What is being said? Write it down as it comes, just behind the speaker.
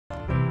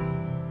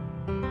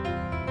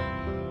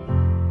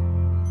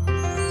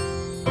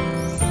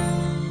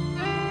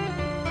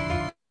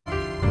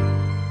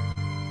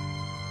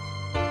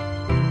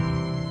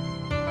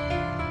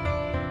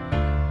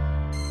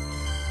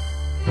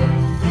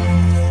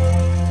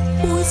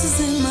voices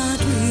in my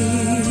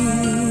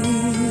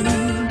dreams,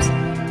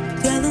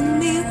 telling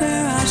me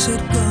where I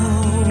should go,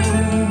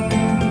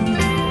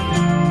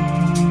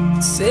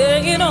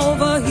 saying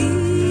over here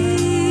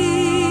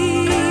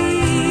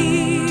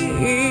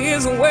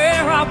is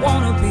where I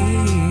wanna be.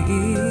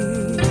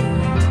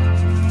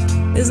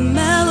 There's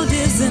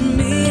melodies in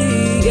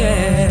me,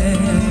 yeah,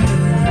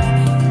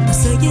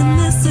 saying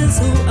this is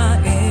who I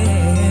am.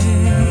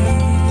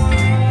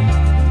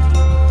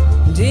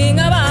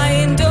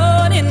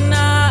 Dingabayindoni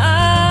na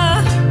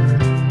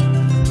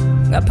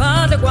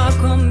ngaphandle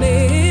kwakho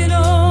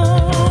mina.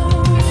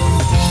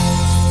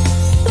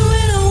 There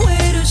ain't no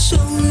way to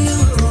show you.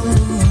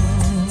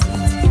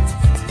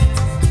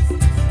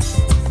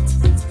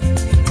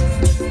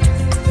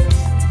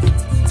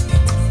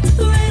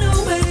 There ain't no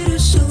way to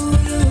show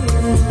you.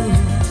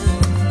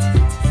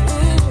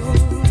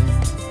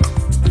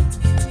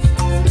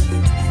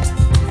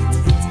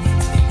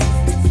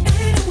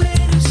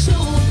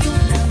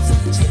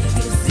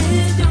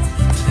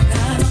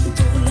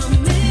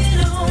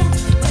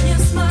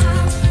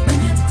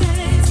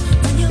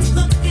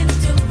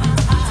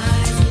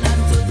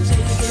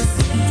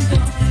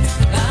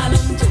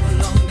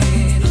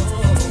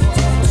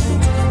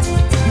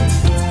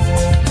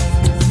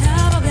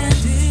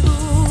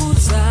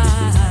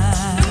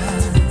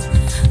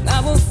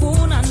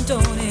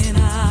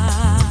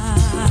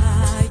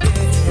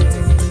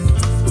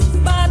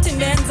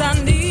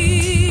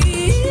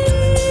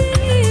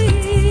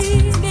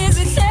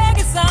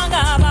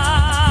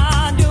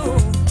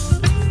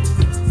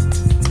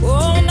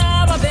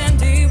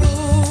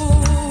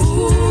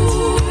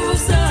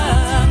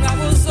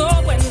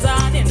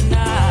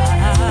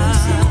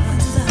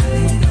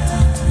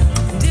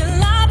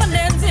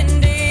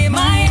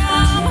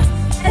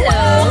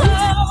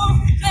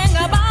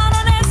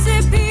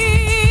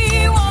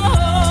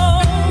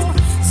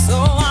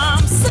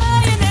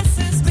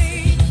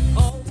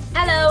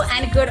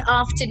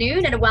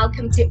 Afternoon and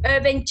welcome to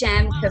Urban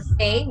Jam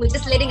Cafe. We're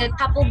just letting a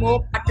couple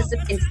more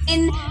participants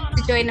in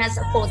to join us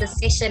for the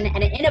session,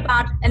 and in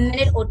about a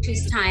minute or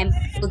two's time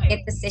we'll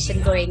get the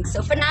session going.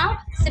 So for now,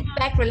 sit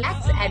back,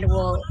 relax, and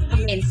we'll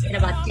commence in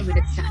about 2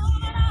 minutes time.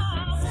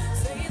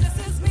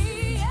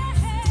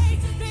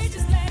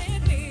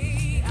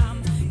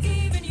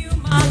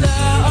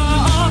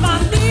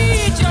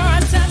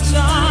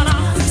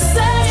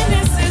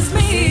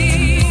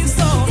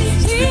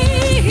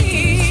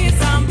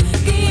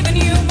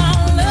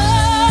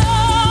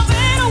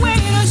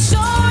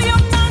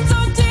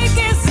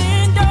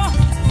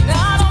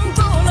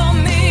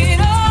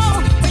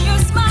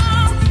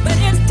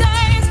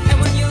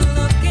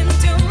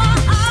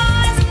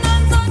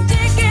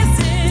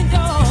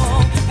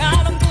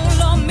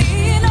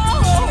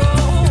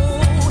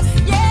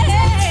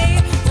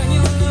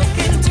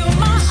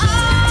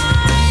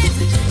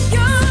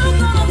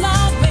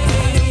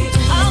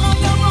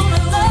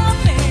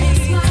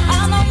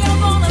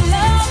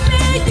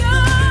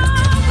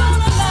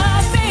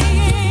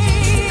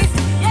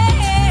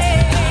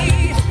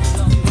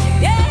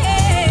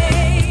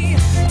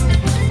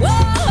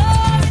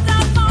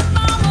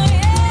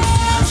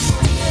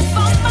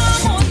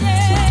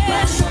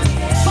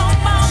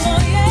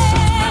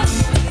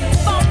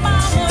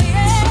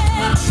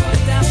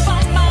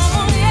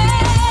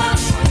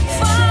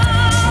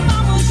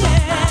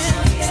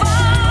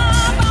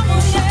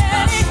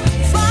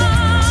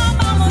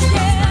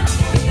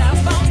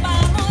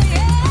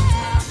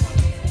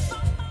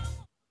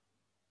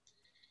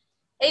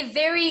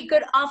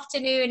 Good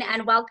afternoon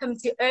and welcome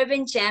to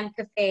Urban Jam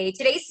Cafe.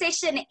 Today's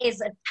session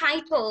is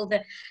titled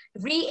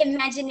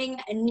Reimagining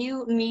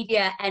New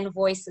Media and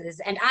Voices,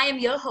 and I am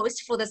your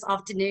host for this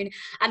afternoon.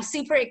 I'm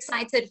super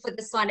excited for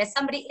this one. As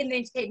somebody in the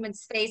entertainment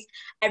space,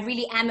 I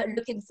really am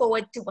looking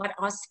forward to what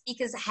our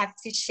speakers have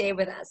to share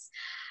with us.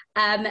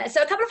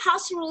 So a couple of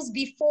house rules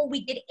before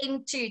we get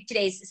into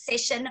today's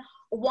session.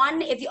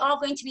 One, if you are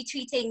going to be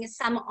tweeting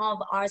some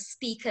of our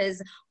speakers'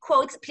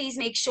 quotes, please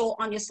make sure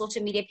on your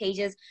social media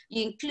pages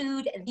you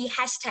include the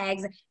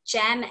hashtags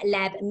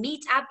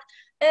JamLabMeetup,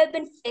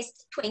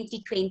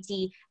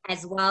 UrbanFest2020,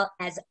 as well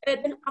as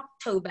Urban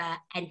October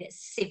and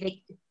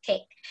Civic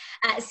Tech.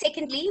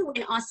 Secondly,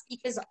 when our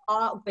speakers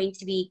are going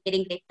to be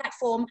getting their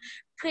platform,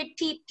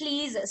 pretty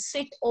please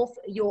switch off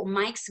your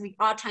mics. We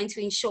are trying to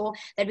ensure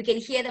that we can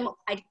hear them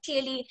quite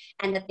clearly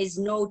and that there's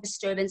no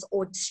disturbance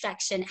or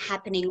distraction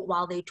happening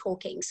while they're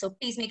talking. So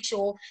please make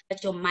sure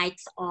that your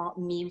mics are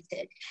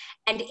muted.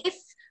 And if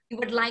you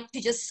would like to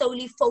just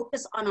solely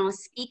focus on our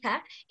speaker,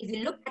 if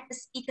you look at the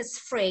speaker's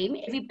frame,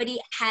 everybody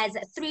has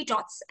 3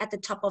 dots at the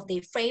top of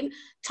their frame,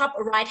 top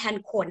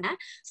right-hand corner.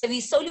 So if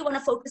you solely want to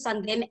focus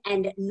on them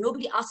and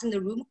nobody else in the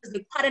room, because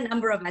there are quite a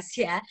number of us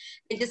here,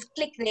 then just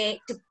click there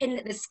to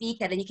pin the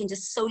speaker, then you can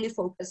just solely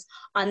focus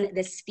on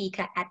the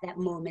speaker at that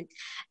moment.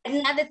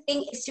 Another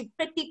thing is to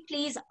pretty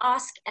please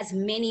ask as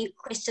many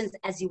questions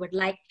as you would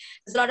like.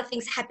 There's a lot of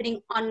things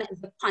happening on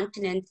the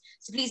continent,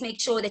 so please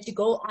make sure that you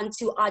go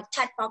onto our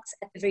chat box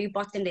at the very very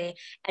bottom there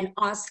and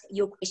ask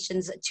your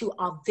questions to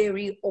our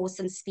very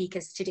awesome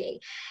speakers today.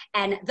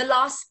 And the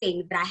last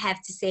thing that I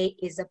have to say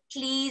is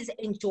please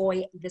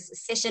enjoy this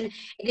session.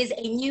 It is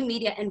a new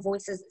media and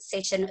voices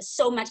session.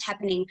 So much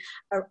happening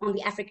on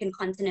the African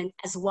continent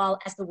as well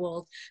as the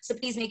world. So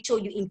please make sure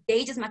you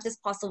engage as much as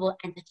possible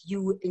and that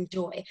you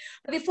enjoy.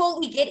 But before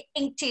we get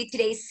into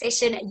today's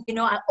session, you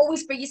know, I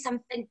always bring you some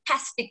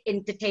fantastic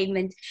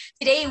entertainment.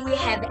 Today we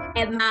have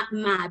Emma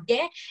Mabe,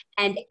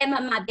 and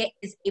Emma Mabe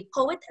is a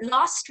poet.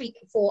 Last week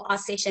for our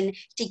session,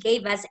 she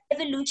gave us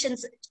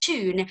Evolution's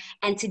Tune,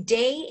 and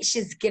today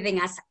she's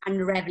giving us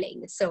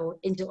Unraveling. So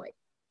enjoy.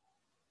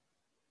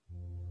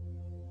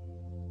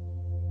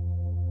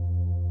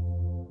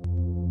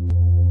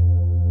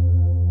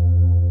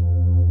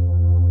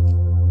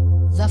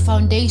 The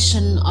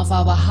foundation of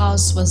our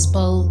house was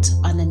built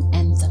on an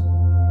anthem.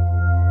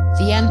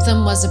 The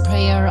anthem was a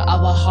prayer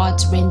our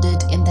hearts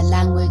rendered in the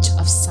language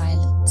of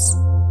silence.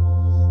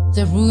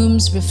 The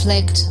rooms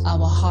reflect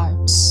our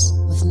hearts,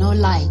 with no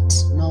light,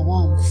 no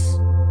warmth.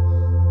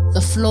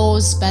 The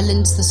floors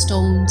balance the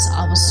stones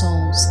our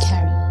souls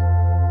carry.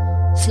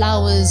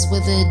 Flowers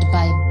withered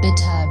by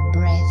bitter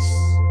breath.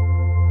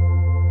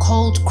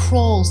 Cold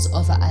crawls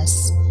over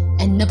us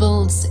and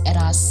nibbles at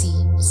our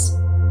seams.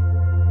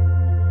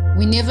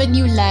 We never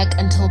knew lack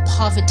until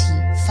poverty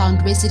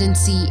found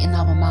residency in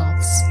our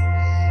mouths.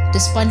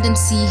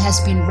 Despondency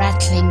has been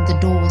rattling the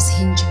door's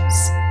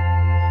hinges.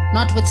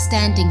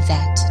 Notwithstanding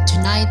that,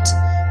 tonight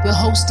we're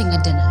hosting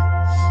a dinner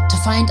to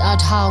find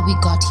out how we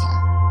got here,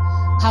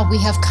 how we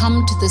have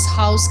come to this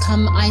house,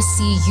 come I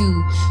see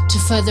you, to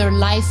further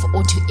life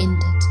or to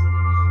end it.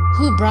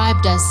 Who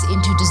bribed us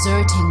into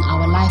deserting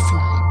our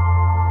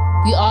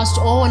lifeline? We asked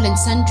all and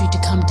sundry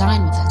to come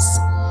dine with us.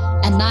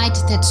 A night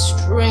that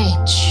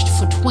stretched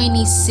for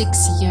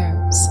 26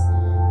 years.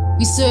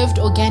 We served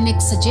organic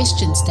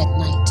suggestions that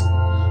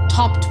night,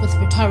 topped with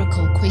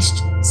rhetorical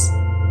questions.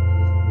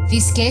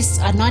 These guests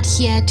are not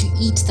here to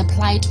eat the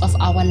plight of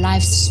our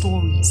life's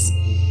stories,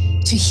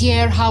 to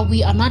hear how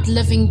we are not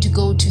living to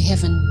go to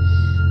heaven,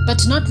 but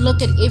to not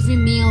look at every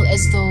meal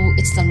as though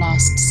it's the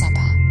Last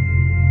Supper.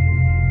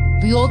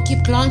 We all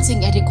keep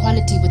glancing at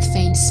equality with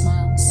faint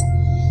smiles,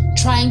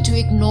 trying to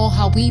ignore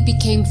how we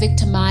became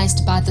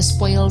victimized by the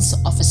spoils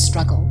of a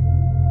struggle.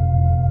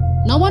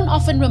 No one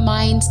often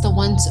reminds the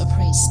once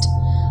oppressed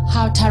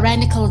how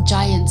tyrannical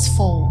giants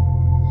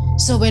fall.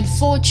 So when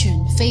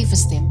fortune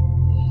favors them,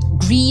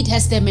 greed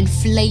has them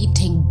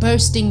inflating,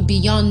 bursting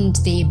beyond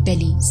their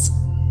bellies.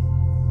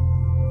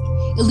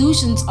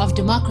 Illusions of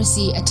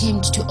democracy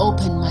attempt to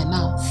open my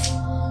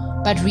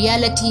mouth, but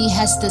reality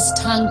has this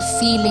tongue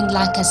feeling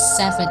like a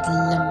severed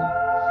limb.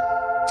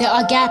 There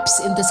are gaps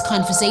in this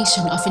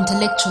conversation of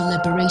intellectual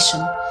liberation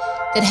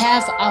that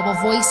have our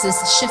voices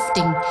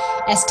shifting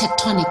as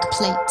tectonic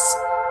plates.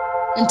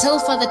 Until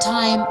Father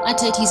Time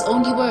uttered his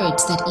only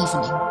words that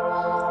evening,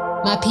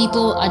 my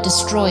people are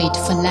destroyed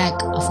for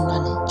lack of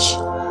knowledge.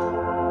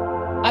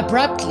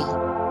 Abruptly,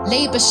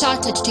 labor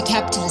shouted to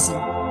capitalism.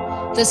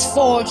 This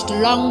forged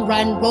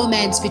long-run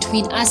romance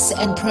between us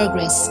and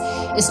progress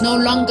is no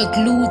longer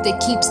glue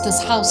that keeps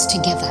this house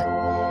together.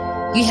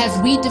 You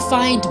have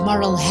redefined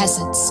moral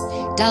hazards,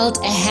 dealt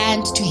a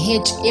hand to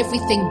hedge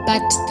everything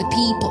but the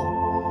people.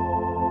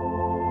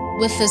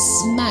 With a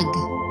smug,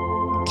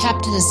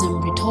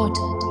 capitalism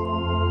retorted,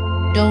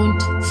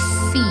 "Don't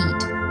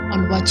feed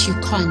on what you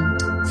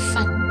can't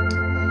fund."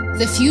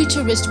 The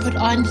futurist put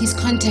on his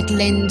contact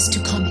lens to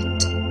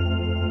comment.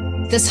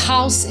 This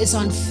house is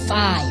on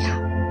fire.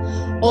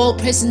 All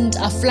present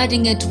are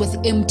flooding it with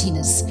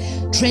emptiness,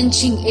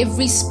 drenching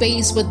every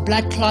space with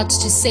blood clots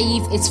to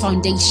save its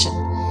foundation.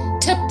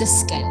 Tip the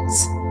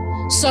scales.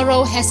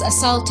 Sorrow has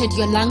assaulted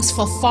your lungs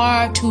for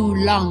far too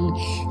long.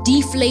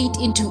 Deflate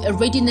into a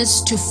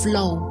readiness to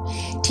flow.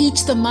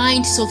 Teach the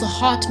mind so the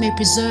heart may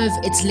preserve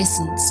its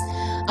lessons.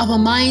 Our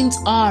minds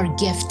are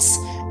gifts.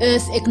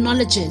 Earth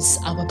acknowledges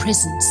our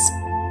presence.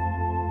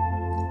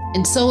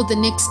 And so the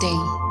next day,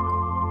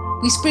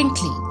 we spring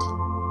cleaned,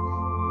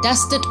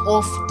 dusted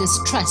off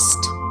distrust,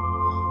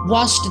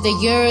 washed the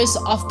years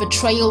of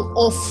betrayal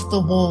off the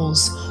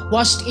walls,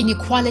 washed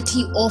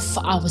inequality off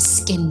our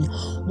skin,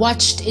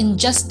 watched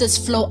injustice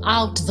flow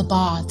out the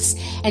baths,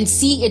 and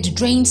see it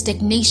drain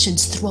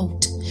stagnation's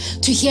throat.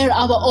 To hear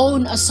our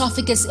own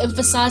esophagus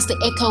emphasize the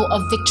echo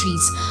of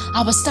victories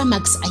our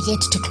stomachs are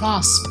yet to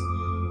clasp.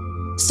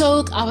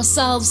 Soak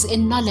ourselves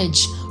in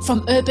knowledge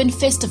from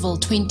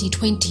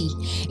UrbanFestival2020,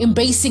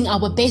 embracing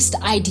our best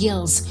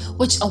ideals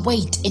which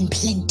await in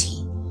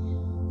plenty.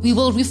 We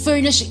will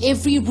refurnish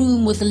every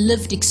room with a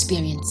lived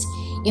experience,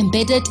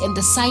 embedded in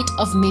the sight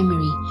of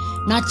memory,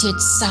 not yet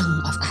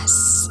sung of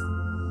us.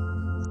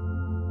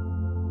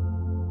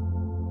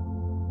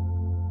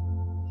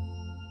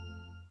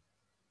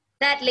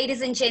 That,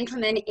 ladies and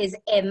gentlemen, is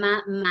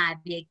Emma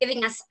Mabe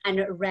giving us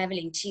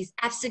Unraveling. She's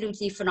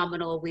absolutely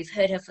phenomenal. We've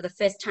heard her for the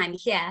first time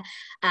here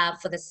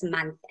for this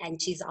month, and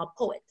she's our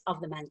poet.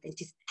 of the month, and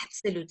she's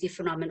absolutely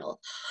phenomenal.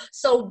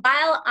 So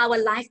while our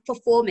live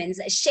performance,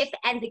 Chef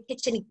and the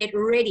Kitchen, get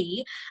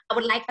ready, I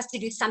would like us to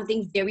do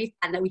something very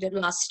fun that we did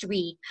last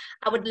week.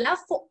 I would love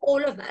for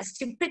all of us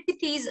to pretty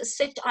please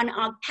switch on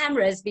our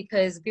cameras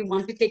because we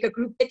want to take a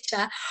group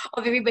picture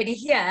of everybody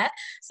here.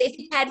 So if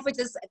you can, for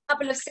just a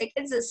couple of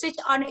seconds, switch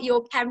on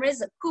your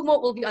cameras. Kumo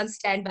will be on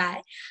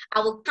standby. I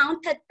will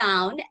count it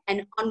down,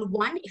 and on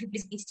one,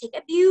 everybody's going to take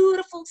a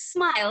beautiful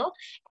smile,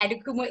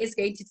 and Kumo is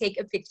going to take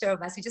a picture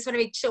of us. We just want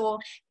to make sure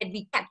that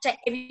we capture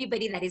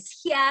everybody that is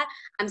here.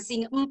 I'm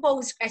seeing Mpo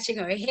who's scratching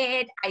her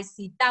head. I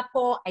see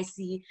Dapo. I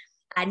see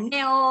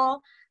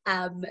Neo.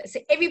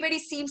 So everybody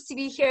seems to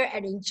be here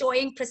and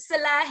enjoying.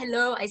 Priscilla,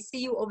 hello, I see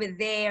you over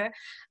there.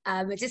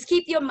 Just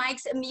keep your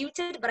mics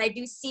muted, but I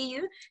do see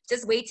you.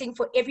 Just waiting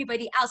for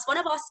everybody else. One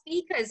of our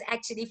speakers,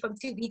 actually, from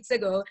 2 weeks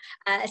ago,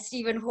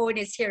 Stephen Horn,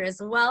 is here as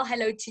well.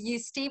 Hello to you,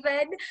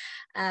 Stephen,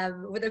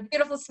 with a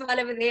beautiful smile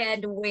over there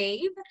and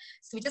wave.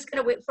 So we're just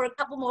going to wait for a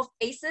couple more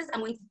faces. I'm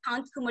going to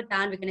count Kumo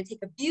down. We're going to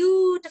take a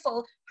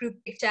beautiful group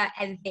picture,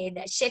 and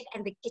then Chef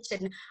and the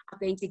Kitchen are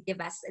going to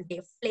give us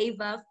their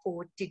flavor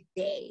for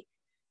today.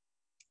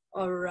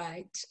 All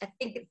right, I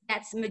think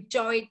that's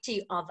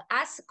majority of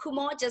us.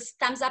 Kumo, just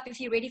thumbs up if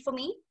you're ready for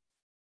me.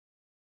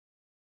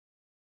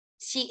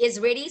 She is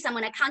ready, so I'm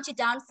gonna count you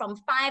down from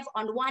 5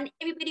 on 1.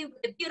 Everybody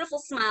with a beautiful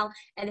smile,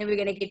 and then we're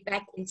gonna get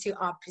back into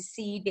our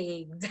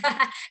proceedings.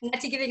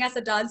 Not giving us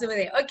a dance over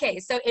there.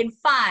 Okay, so in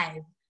 5,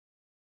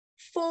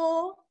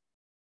 4,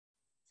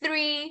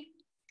 3,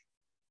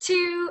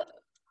 2,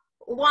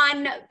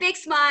 1, big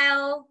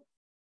smile.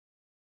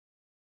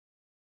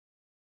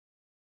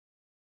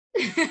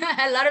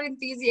 A lot of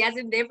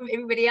enthusiasm there from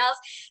everybody else.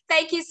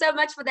 Thank you so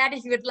much for that.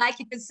 If you would like,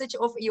 you can switch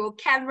off your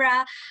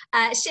camera.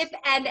 Chef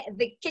and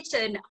the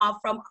Kitchen are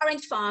from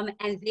Orange Farm,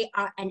 and they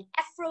are an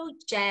Afro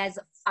jazz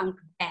funk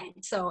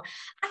band. So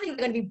I think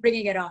they're going to be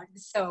bringing it on.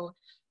 So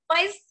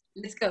boys,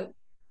 let's go.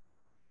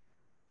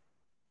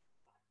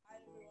 Hi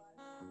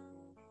everyone,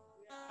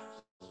 we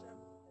are Chef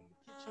and the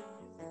Kitchen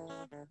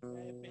Music, a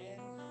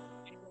band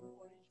from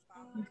Orange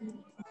Farm,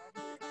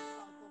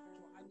 south of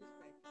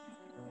Johannesburg.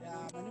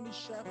 Yeah, my name is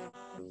Chef.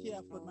 I'm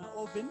here for my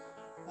oven,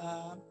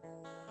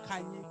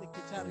 Kanye, the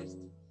guitarist.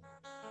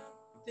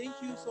 Thank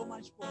you so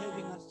much for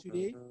having us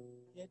today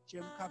at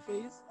Gem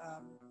Cafes,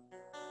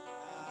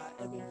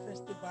 Urban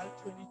Festival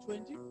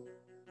 2020.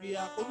 We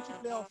are going to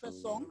play our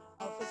first song.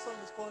 Our first song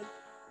is called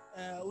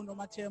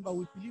Unomathemba.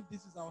 We believe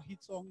this is our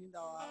hit song in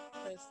our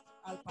first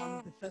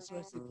album, The First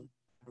Recipe.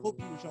 Hope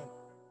you enjoy.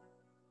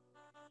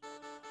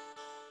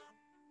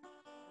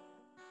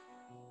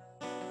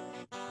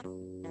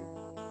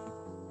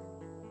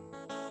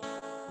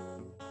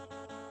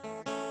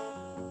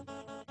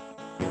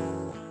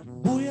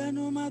 Buya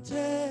no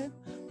mate,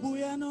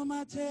 buya no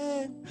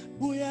mate,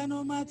 buya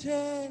no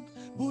mate,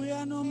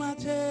 buya no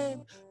mate,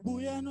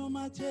 buya no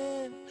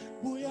mate,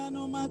 buya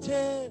no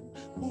mate,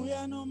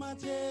 buya no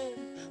mate,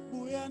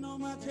 buya no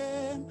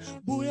mate,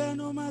 buya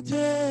no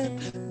mate,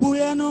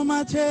 buya no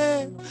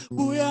mate,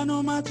 buya no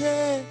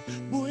mate,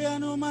 buya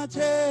no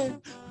mate,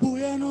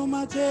 buya no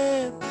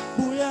mate,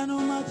 buya no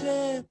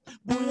mate,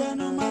 buya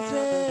no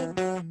mate,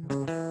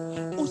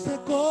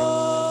 useko.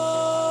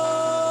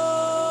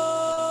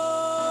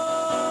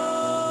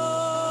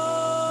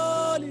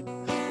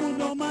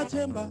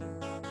 Unomathemba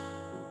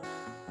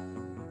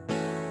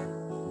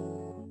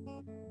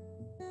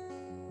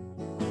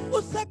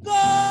useko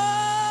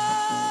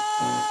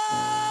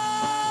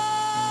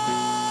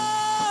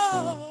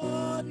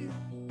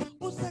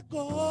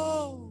useko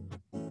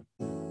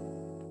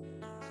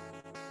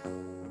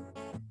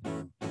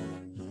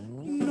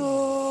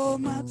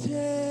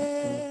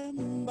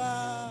Nomathemba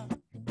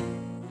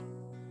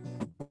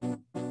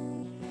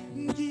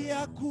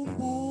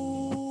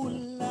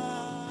ngiyakhumbula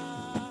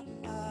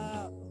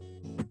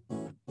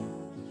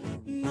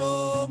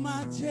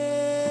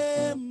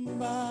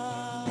Nomathemba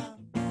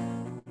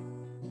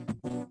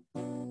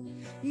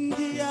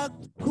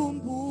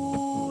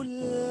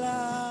ngiyakhumbula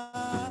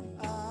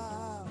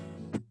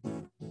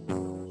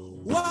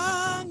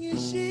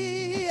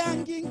wangishiya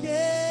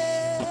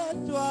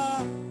ngingedwa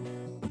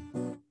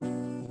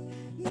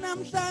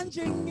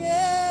namhlanje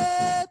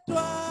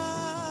ngedwa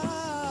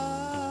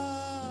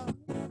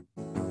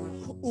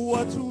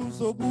wathi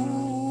uzobu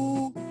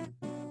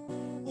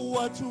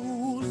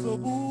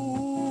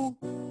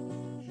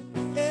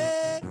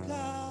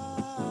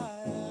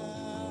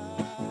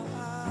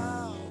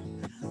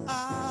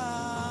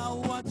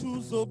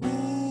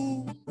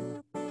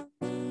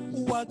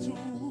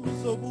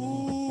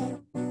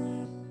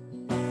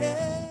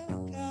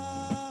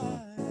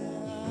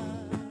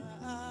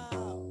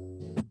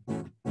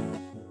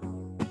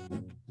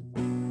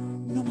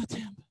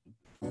Nomathemba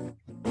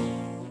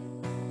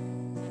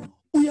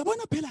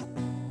uyabona phela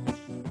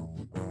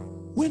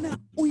wena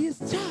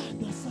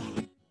uyisithandwa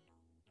sami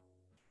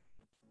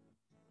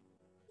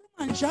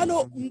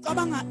njalo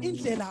ngicabanga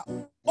indlela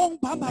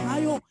ongibamba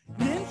ngayo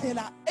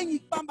nendlela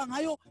engikubamba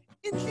ngayo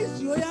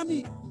inhliziyo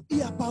yami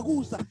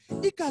iyabhakuza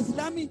igazi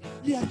lami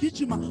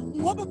liyagijima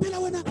ngoba phela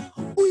wena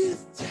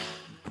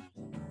uyisithandwa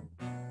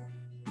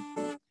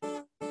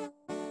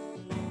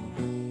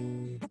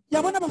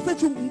Uyabona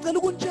bafethu ngicela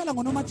ukunitshela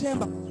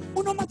ngoNomathemba.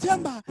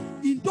 UNomathemba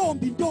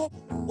intombi into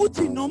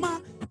uthi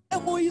noma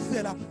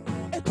emoyizela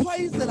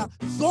ethwayizela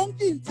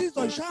zonke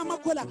insizwa ishaya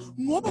amakhwela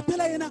ngoba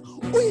phela yena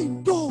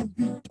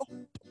uyintombi into.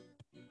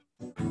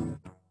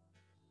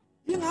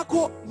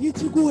 Ingakho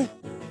ngithi kuwe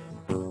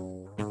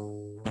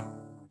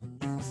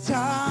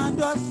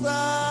Sithandwa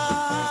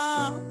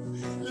sami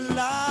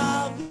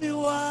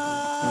laviwa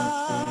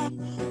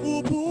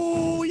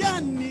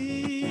ubuya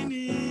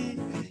nini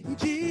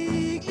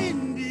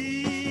ngilindile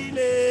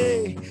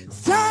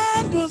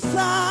Sithandwa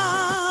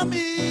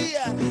sami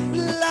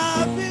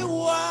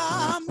laviwa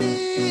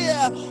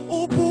mia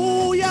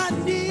ubuya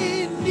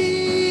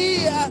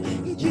nini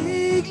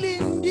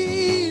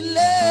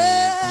ngilindile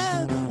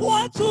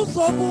wathi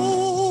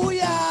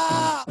uzobuya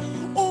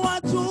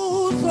wathi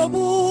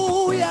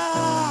uzobuya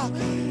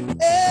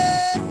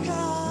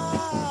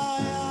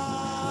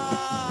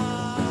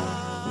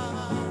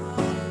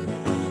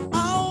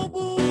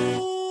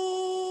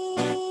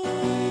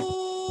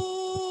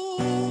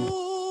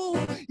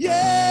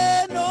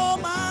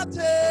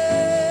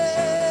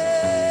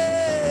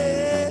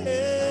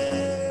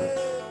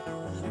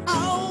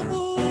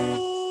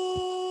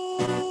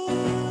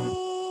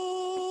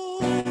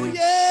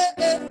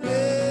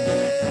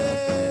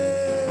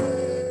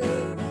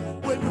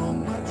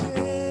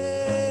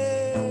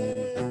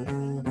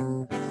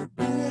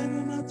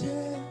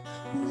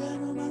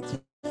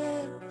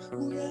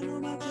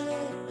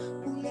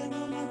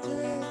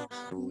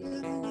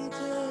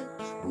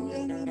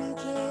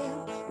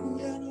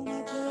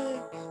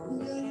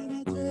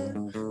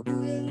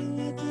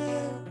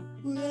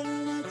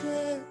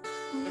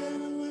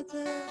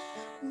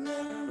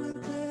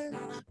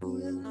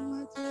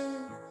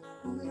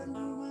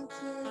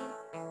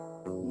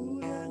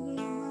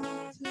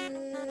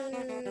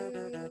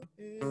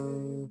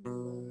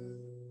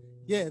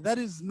Yeah, that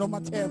is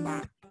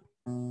Nomathemba.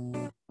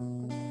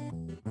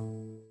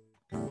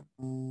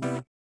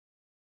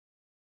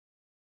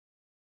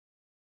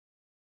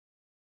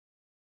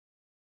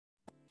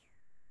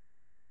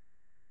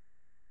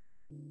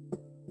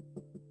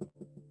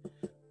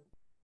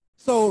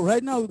 So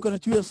right now we're going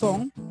to do a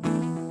song.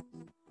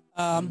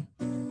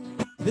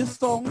 This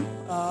song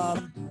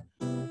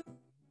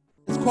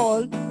is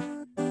called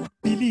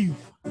Believe.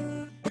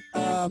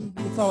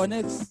 It's our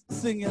next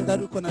single that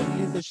we're going to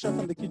release, the Chef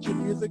and the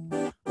Kitchen music.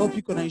 Hope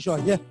you're going to enjoy.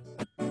 Yeah.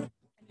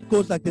 It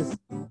goes like this.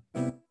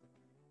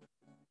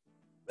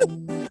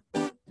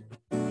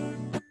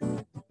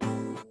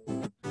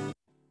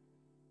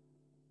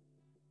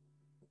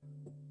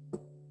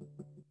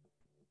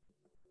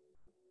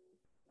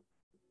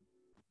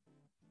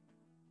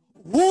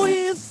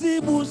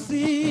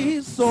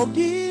 Uyisibusiso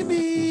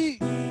kimi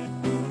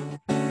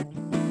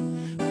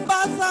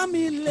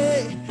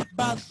basamile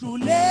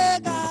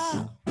bahluleka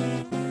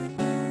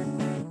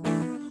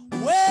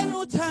wena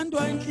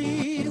uthandwa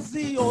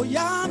inhliziyo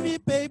yami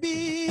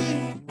baby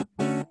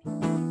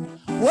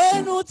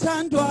wena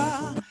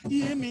uthandwa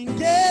yimi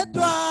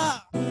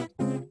ngedwa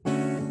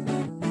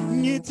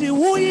ngithi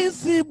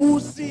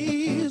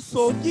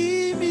uyisibusiso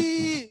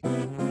kimi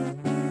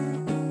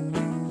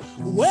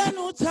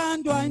wena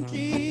uthandwa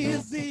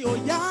inhliziyo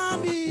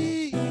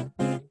yami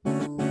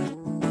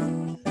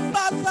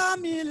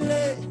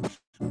basamile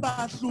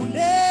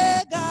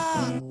bahluleka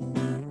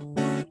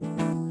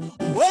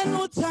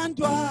wena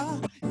uthandwa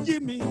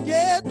yimi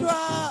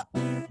ngedwa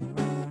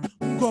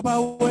ngoba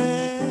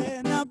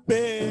wena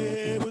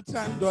babe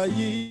uthandwa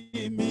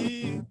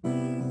yimi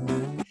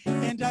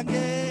and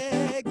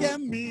angeke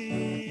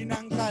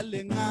mina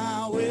ngihlale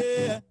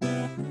ngawe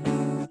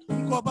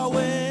ngoba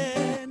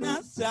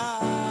wena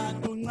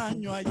sandu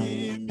uncanywa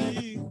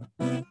yimi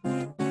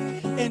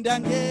and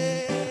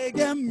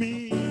angeke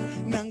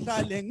mina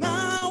ngihlale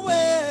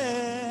ngawe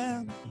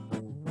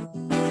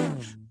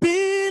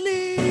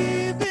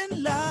believe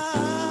in love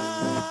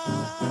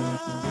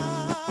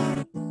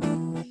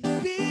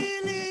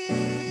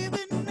believe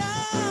in love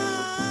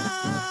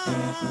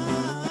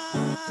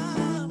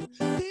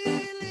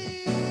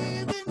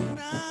believe in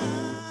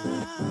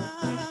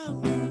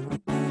love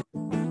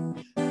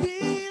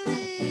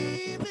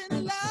believe in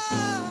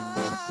love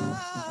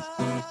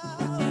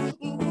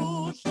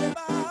ubuhle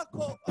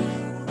bakho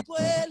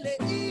ugcwele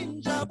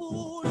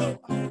injabulo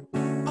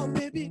oh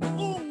baby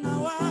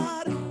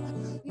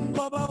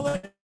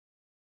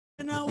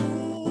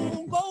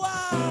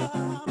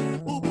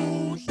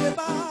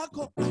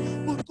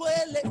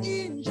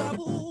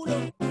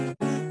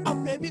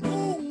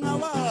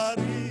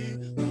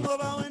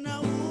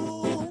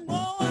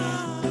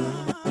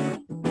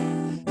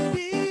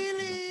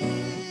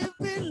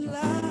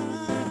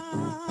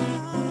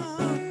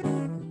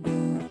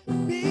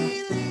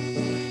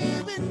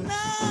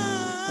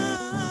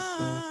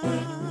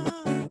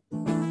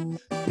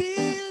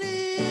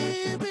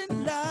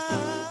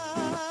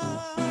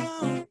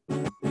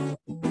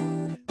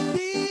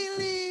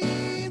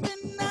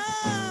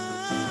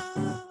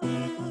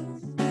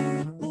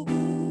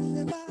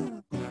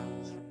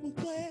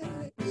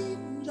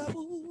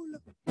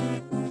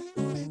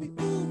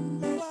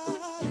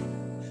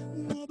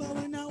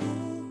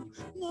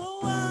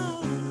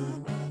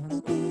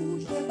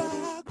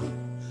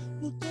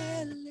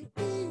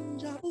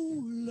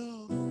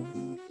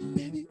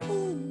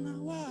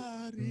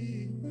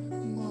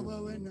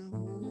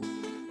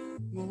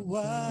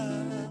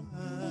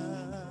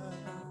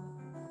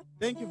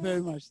Thank you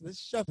very much. The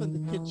chef in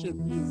the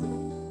kitchen music.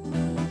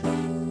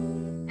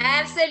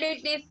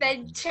 Absolutely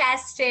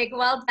fantastic.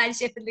 Well done,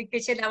 Chef in the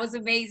Kitchen. That was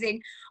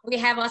amazing. We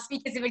have our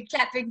speakers even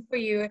clapping for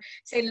you,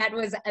 saying that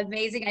was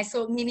amazing. I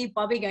saw Mimi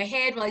bobbing her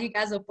head while you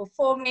guys were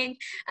performing.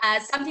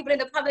 Some people in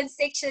the comment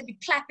section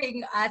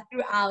clapping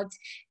throughout,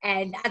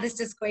 and others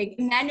just going,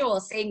 Emmanuel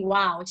saying,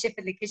 wow, Chef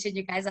in the Kitchen,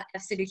 you guys are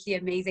absolutely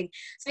amazing.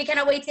 So we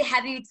cannot wait to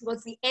have you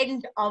towards the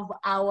end of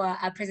our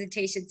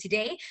presentation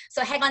today.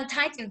 So hang on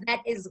tight if that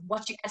is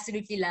what you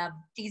absolutely love.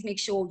 Please make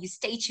sure you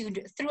stay tuned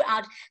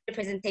throughout the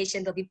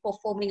presentation. They'll be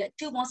performing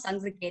 2 more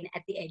songs again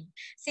at the end.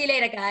 See you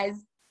later, guys.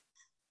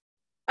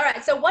 All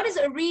right, so what is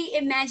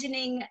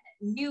reimagining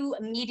new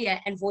media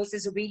and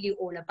voices really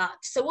all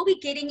about? So we'll be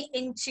getting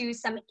into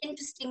some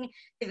interesting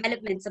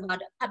developments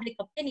about public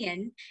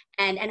opinion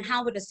and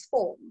how it is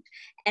formed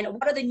and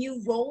what are the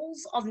new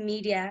roles of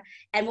media.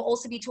 And we'll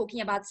also be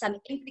talking about some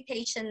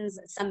implications,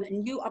 some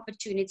new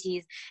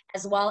opportunities,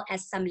 as well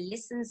as some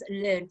lessons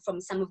learned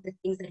from some of the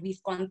things that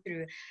we've gone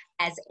through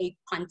as a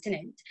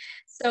continent.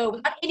 So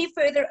without any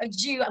further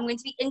ado, I'm going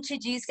to be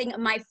introducing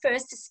my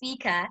first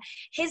speaker.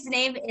 His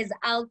name is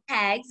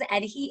Kags,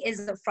 and he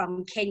is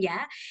from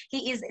Kenya.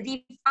 He is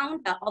the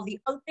founder of the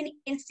Open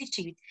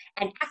Institute,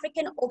 an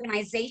African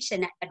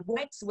organization that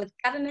works with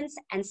governments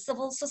and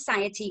civil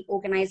society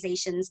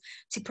organizations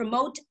to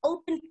promote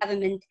open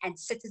government and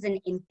citizen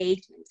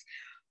engagement.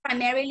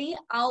 Primarily,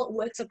 Al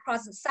works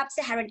across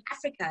sub-Saharan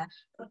Africa,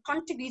 but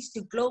contributes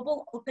to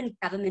global open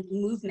government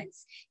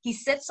movements. He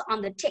sits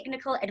on the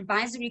technical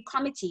advisory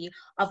committee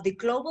of the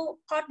Global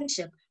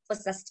Partnership for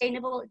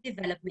Sustainable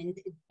Development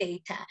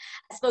Data.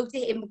 I spoke to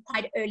him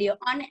quite earlier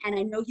on, and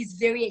I know he's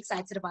very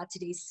excited about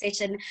today's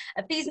session.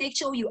 Please make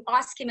sure you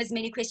ask him as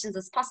many questions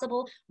as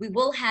possible. We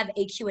will have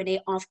a Q&A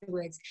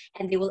afterwards,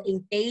 and they will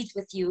engage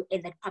with you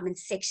in the comment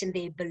section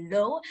there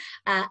below.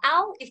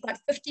 Al, you've got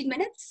 15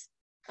 minutes.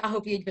 I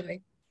hope you enjoy.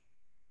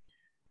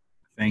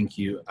 Thank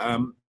you.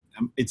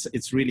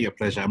 It's really a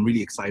pleasure. I'm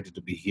really excited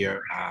to be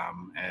here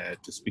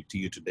to speak to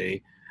you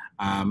today.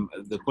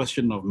 The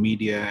question of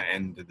media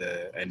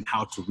and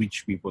how to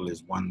reach people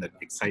is one that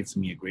excites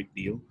me a great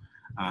deal.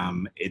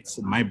 It's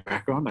my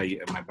background.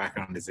 My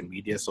background is in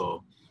media,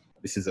 so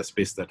this is a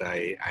space that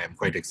I am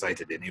quite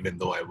excited in, even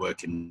though I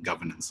work in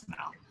governance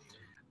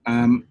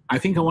now. I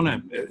think I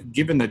want to,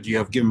 given that you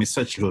have given me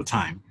such little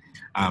time,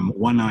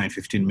 1 hour and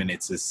 15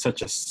 minutes is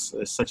such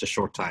a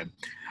short time.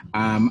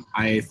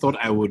 I thought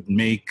I would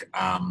make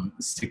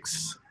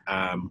 6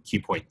 key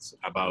points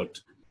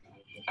about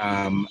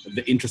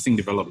the interesting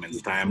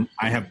developments that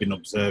I have been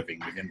observing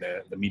within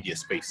the media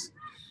space.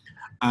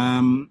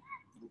 And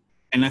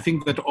I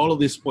think that all of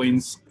these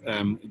points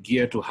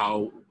gear to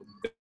how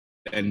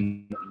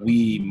then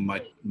we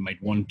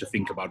might want to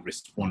think about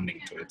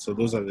responding to it. So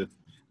those are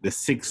the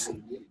 6.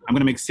 I'm going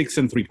to make 6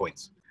 and 3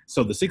 points.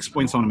 So the 6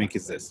 points I want to make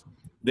is this.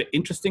 The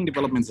interesting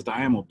developments that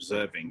I am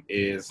observing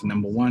is,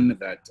 number one,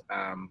 that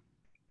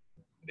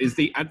is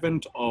the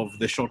advent of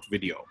the short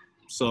video.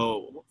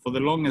 So for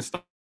the longest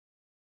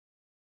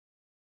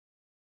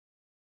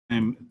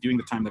time, during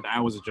the time that I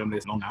was a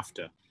journalist, long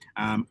after,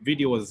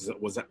 video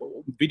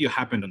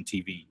happened on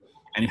TV,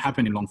 and it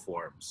happened in long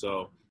form.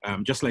 So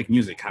just like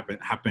music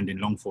happened in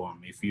long form.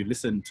 If you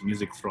listen to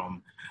music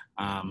from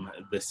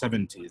the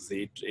 70s,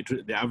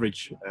 the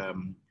average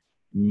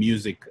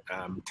music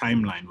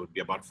timeline would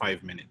be about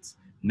 5 minutes.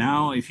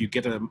 Now, if you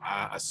get a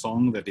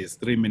song that is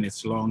 3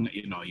 minutes long,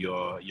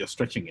 you're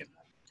stretching it,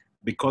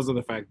 because of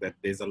the fact that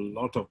there's a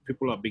lot of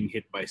people are being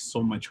hit by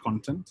so much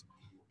content,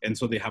 and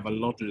so they have a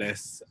lot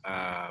less,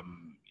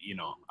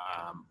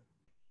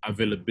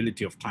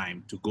 availability of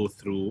time to go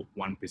through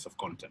one piece of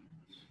content.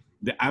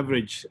 The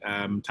average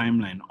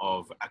timeline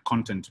of a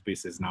content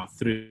piece is now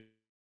 3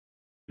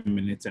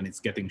 minutes, and it's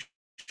getting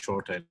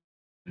shorter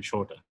and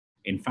shorter.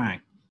 In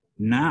fact,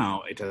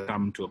 now it has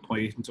come to a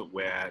point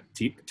where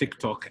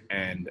TikTok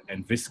and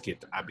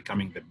Viscuit are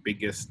becoming the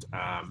biggest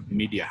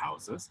media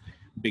houses,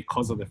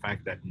 because of the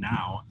fact that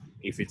now,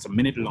 if it's a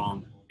minute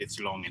long, it's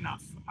long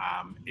enough.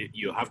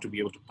 You have to be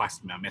able to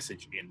pass me a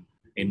message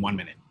in 1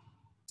 minute.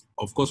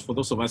 Of course, for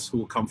those of us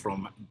who come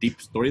from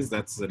deep stories,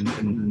 that's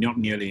not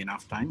nearly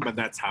enough time, but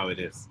that's how it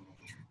is.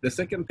 The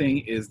second thing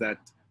is that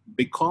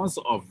because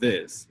of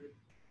this,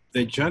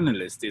 the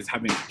journalist is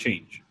having to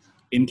change.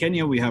 In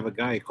Kenya, we have a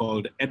guy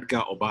called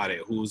Edgar Obare,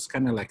 who's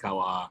kind of like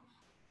our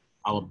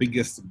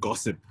biggest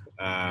gossip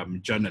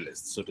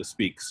journalist, so to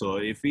speak. So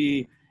if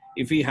he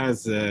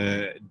has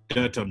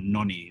dirt on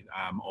Noni,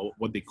 or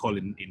what they call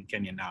in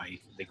Kenya now,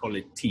 they call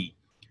it tea.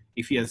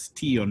 If he has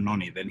tea on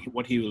Noni, then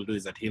what he will do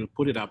is that he'll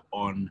put it up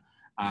on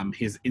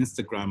his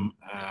Instagram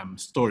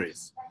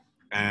stories.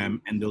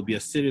 And there'll be a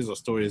series of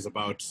stories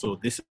about, so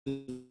this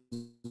is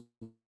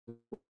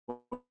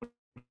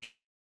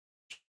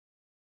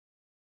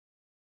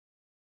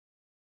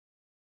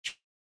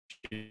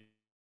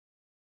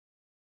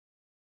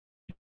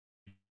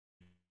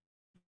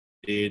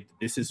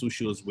this is who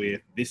she was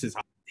with, this is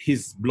how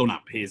he's blown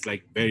up. He's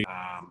like very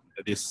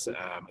this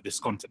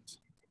content.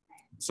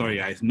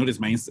 sorry, I noticed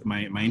my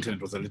internet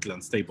was a little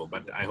unstable,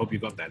 but I hope you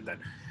got that.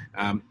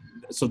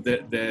 So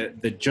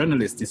the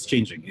journalist is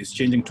changing. It's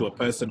changing to a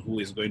person who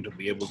is going to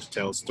be able to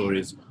tell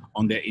stories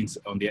on their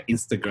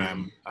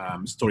Instagram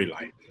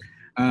storyline.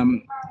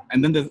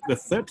 And then the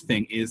third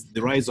thing is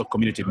the rise of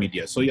community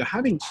media. So you're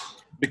having,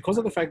 because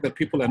of the fact that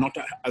people are not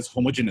as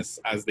homogeneous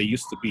as they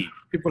used to be,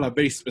 people have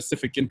very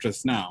specific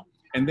interests now.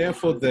 And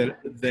therefore,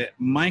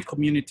 my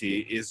community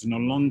is no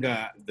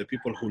longer the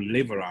people who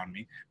live around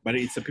me, but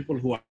it's the people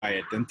who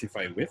I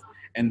identify with.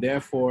 And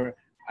therefore,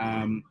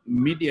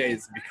 media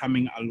is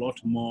becoming a lot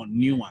more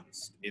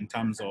nuanced in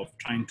terms of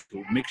trying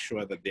to make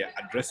sure that they're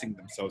addressing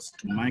themselves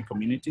to my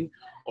community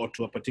or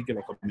to a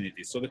particular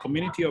community. So the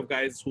community of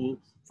guys who,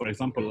 for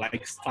example,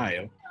 like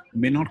style,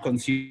 may not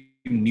consume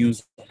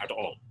news at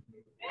all.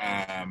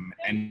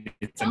 And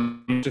it's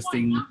an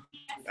interesting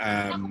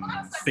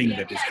thing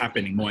that is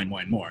happening more and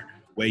more and more,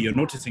 where you're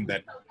noticing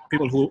that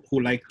people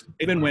who like,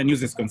 even where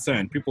news is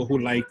concerned, people who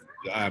like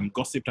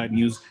gossip type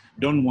news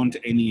don't want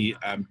any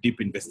deep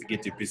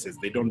investigative pieces.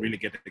 They don't really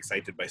get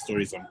excited by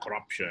stories on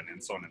corruption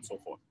and so on and so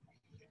forth.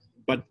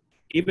 But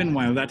even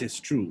while that is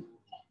true,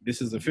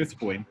 this is the fifth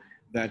point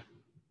that,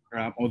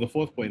 or the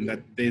fourth point,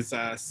 that there's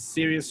a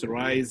serious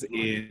rise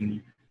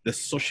in the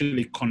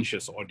socially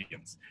conscious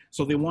audience.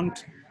 So they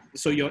want,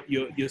 so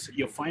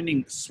you're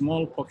finding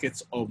small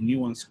pockets of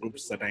nuanced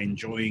groups that are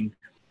enjoying,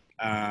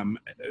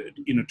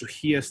 to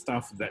hear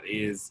stuff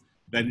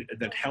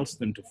that helps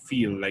them to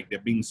feel like they're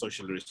being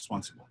socially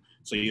responsible.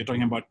 So you're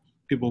talking about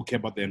people who care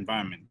about the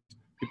environment,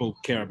 people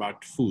who care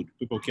about food,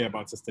 people who care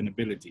about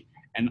sustainability.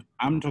 And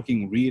I'm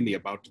talking really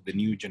about the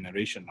new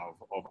generation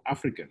of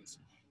Africans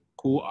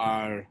who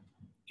are,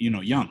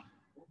 young.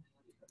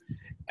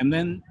 And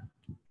then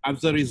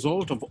as a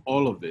result of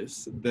all of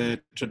this,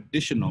 this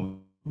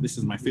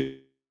is my fifth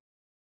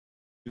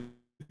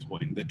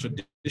point, the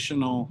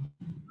traditional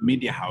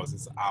media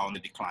houses are on the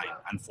decline,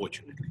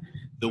 unfortunately.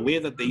 The way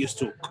that they used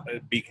to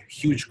be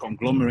huge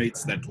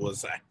conglomerates that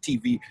was a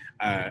TV,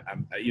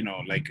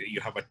 like you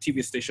have a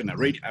TV station, a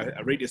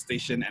radio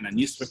station, and a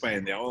newspaper,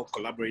 and they're all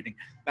collaborating.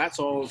 That's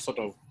all sort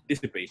of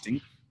dissipating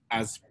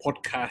as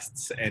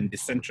podcasts and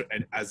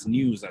as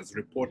news, as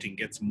reporting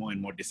gets more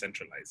and more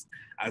decentralized,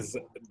 as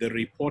the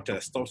reporter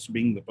stops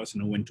being the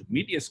person who went to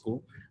media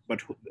school,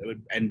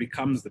 and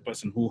becomes the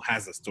person who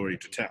has a story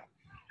to tell.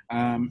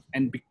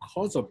 And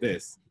because of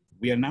this,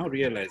 we are now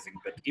realizing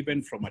that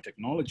even from a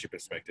technology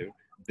perspective,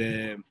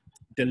 the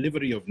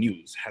delivery of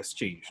news has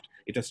changed.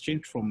 It has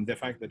changed from the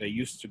fact that I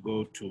used to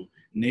go to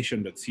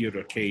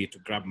nation.co.k to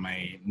grab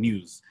my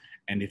news,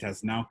 and it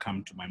has now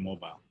come to my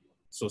mobile.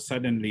 So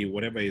suddenly,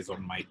 whatever is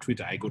on my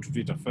Twitter, I go to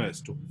Twitter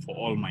first for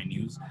all my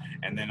news.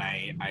 And then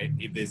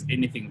if there's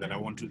anything that I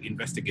want to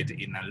investigate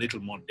in a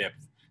little more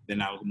depth,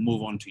 then I'll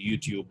move on to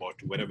YouTube or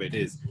to whatever it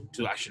is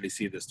to actually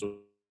see the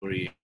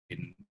story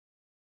in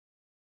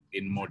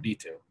more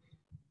detail.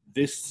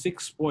 These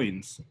 6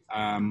 points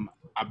are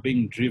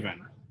being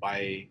driven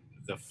by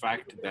the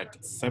fact that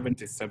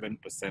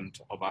 77%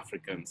 of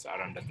Africans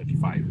are under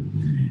 35.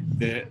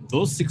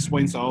 Those 6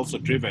 points are also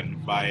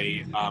driven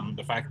by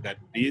the fact that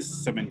these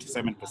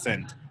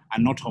 77% are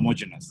not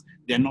homogeneous.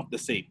 They're not the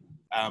same.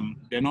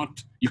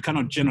 You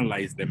cannot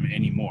generalize them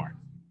anymore.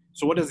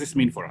 So what does this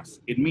mean for us?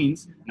 It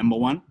means, number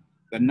one,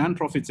 that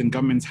nonprofits and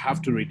governments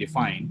have to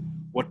redefine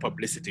what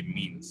publicity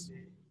means,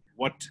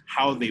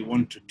 how they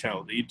want to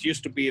tell. It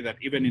used to be that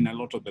even in a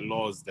lot of the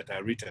laws that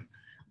are written,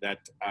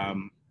 that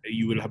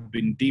you will have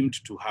been deemed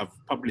to have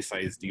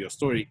publicized your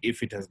story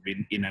if it has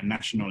been in a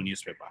national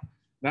newspaper.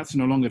 That's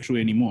no longer true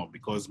anymore,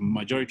 because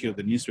majority of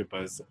the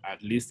newspapers,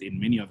 at least in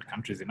many of the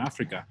countries in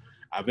Africa,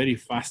 are very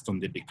fast on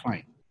the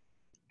decline.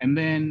 And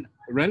then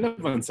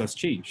relevance has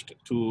changed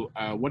to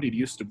what it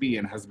used to be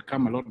and has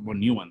become a lot more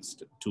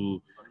nuanced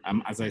to,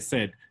 as I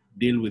said,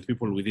 deal with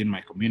people within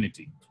my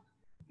community.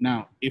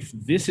 Now, if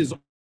this is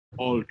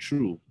all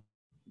true,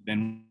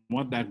 then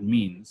what that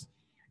means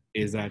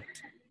is that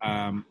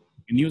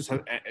news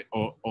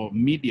or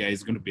media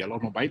is going to be a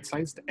lot more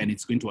bite-sized, and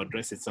it's going to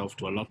address itself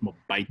to a lot more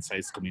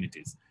bite-sized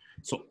communities.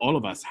 So all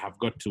of us have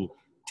got to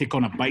take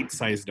on a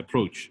bite-sized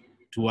approach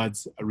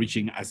towards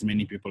reaching as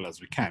many people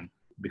as we can,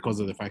 because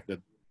of the fact that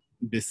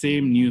the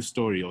same news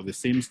story or the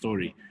same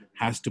story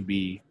has to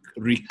be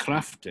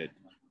recrafted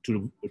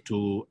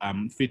to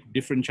fit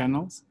different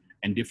channels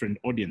and different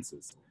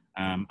audiences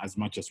as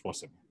much as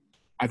possible.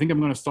 I think I'm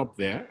going to stop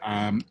there,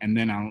 and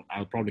then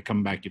I'll probably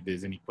come back if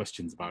there's any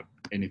questions about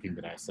anything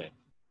that I said.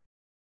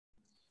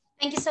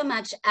 Thank you so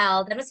much,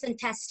 Al. That was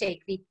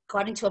fantastic. We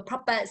got into a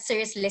proper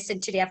serious lesson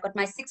today. I've got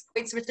my 6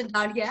 points written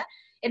down here.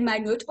 in my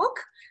notebook.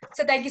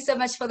 So thank you so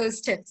much for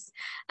those tips.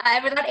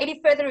 Without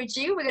any further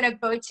ado, we're going to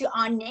go to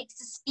our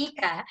next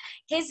speaker.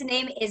 His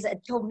name is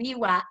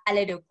Tomiwa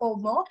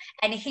Aladekomo,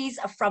 and he's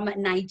from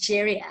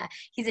Nigeria.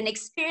 He's an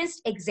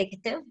experienced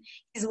executive.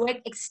 He's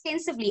worked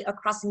extensively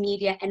across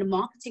media and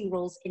marketing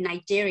roles in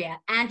Nigeria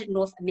and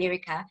North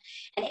America.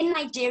 And in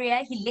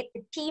Nigeria, he led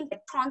the team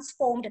that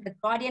transformed The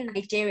Guardian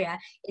Nigeria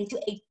into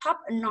a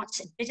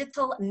top-notch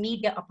digital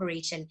media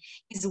operation.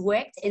 He's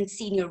worked in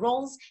senior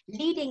roles,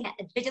 leading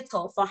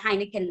digital for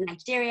Heineken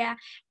Nigeria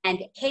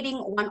and heading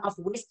one of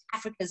West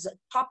Africa's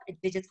top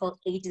digital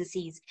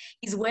agencies.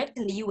 He's worked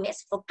in the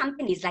US for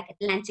companies like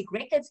Atlantic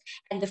Records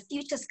and the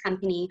Futures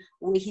Company,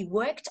 where he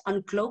worked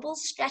on global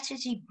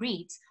strategy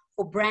briefs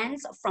for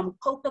brands from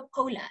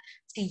Coca-Cola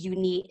to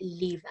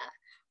Unilever.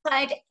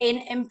 Quite an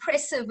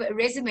impressive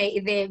resume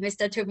there,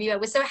 Mr. Tomiwa.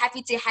 We're so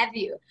happy to have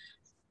you.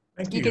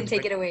 Thank you. You can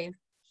take it away.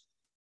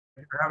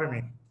 Thanks for having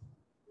me.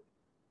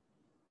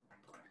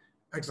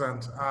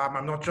 Excellent.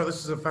 I'm not sure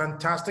this is a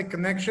fantastic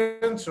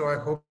connection, so I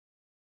hope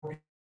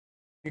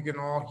you can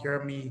all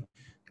hear me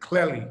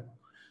clearly.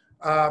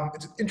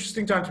 It's an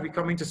interesting time to be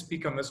coming to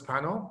speak on this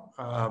panel.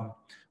 I'm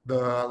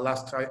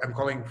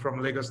calling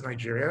from Lagos,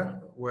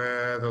 Nigeria,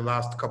 where the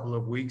last couple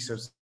of weeks have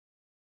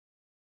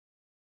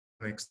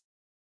been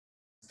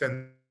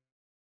extensive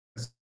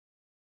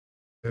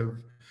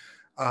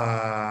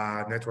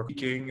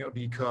networking,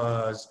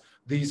 because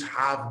these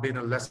have been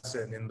a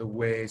lesson in the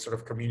way sort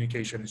of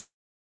communication is.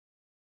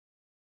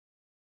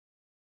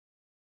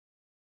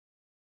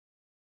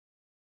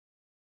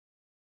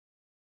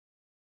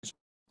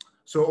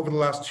 So over the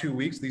last 2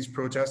 weeks, these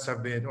protests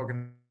have been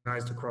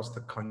organized across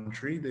the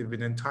country. They've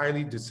been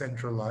entirely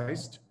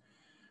decentralized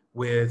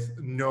with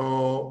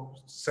no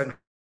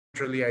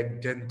centrally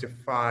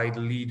identified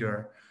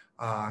leader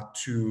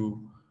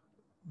to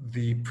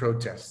the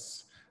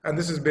protests. And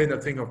this has been a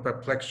thing of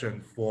perplexion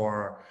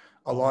for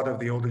a lot of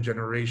the older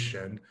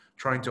generation,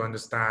 trying to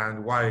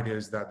understand why it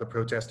is that the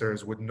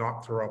protesters would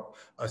not throw up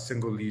a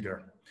single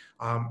leader.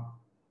 I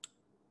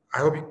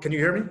hope can you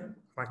hear me? Am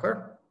I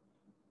clear?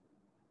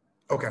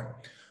 Okay.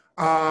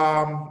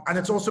 And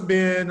it's also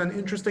been an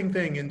interesting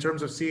thing in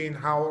terms of seeing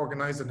how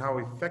organized and how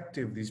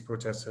effective these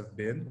protests have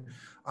been.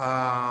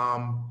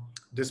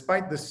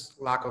 Despite this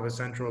lack of a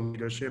central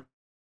leadership,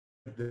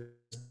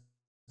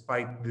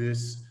 despite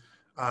this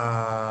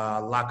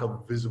lack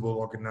of visible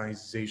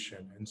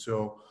organization. And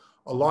so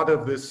a lot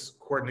of this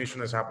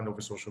coordination has happened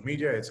over social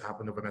media, it's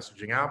happened over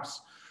messaging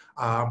apps.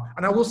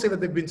 And I will say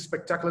that they've been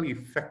spectacularly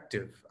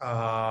effective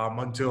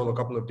until a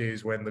couple of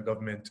days when the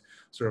government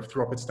sort of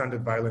threw up its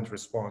standard violent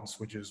response,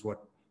 which is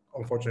what,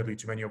 unfortunately,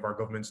 too many of our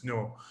governments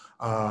know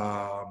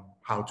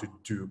how to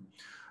do.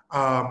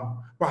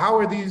 But how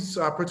are these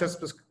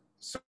protests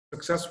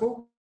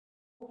successful?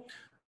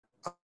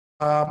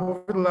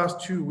 Over the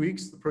last 2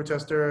 weeks, the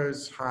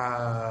protesters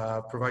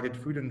have provided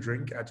food and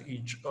drink at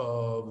each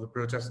of the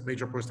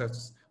major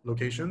protest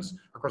locations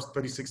across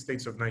 36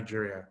 states of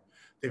Nigeria.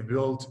 They've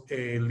built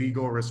a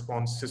legal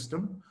response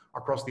system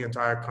across the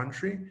entire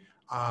country,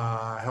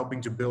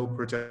 helping to build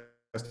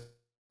protesters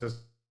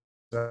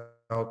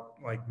out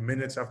like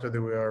minutes after they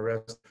were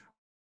arrested,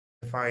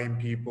 find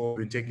people,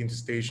 been taken to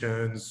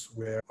stations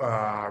where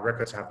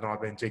records have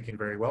not been taken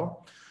very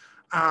well.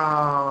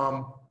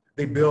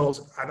 They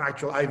built an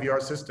actual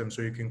IVR system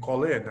so you can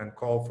call in and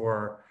call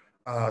for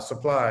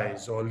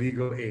supplies or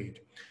legal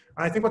aid.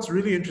 And I think what's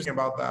really interesting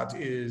about that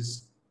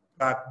is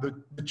that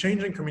the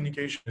change in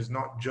communication is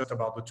not just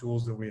about the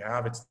tools that we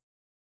have, it's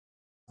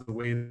the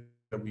way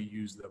that we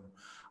use them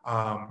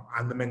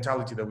and the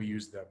mentality that we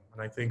use them.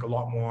 And I think a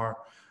lot more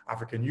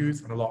African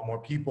youth and a lot more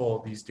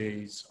people these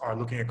days are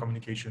looking at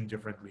communication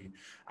differently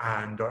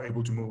and are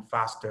able to move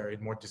faster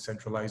in more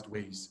decentralized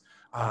ways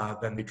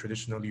than they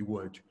traditionally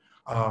would.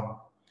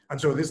 And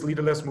so this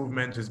leaderless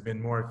movement has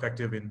been more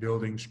effective in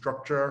building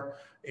structure,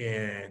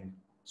 in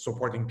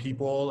supporting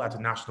people at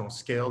a national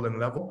scale and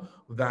level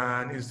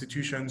than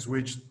institutions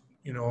which,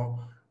 you know,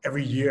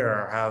 every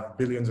year have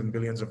billions and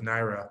billions of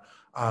naira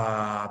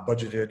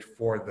budgeted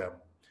for them.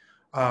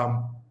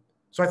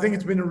 So I think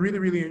it's been a really,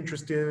 really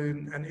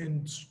interesting and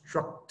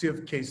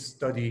instructive case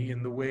study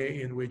in the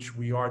way in which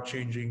we are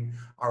changing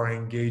our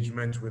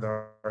engagement with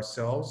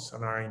ourselves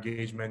and our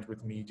engagement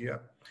with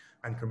media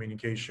and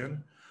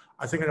communication.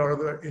 I think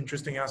another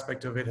interesting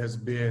aspect of it has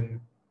been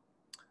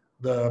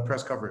the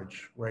press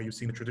coverage, where you've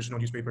seen the traditional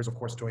newspapers, of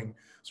course, doing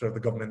sort of the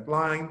government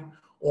line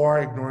or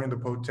ignoring the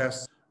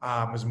protests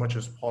as much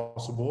as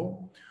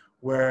possible,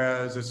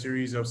 whereas a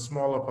series of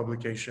smaller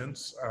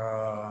publications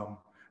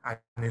and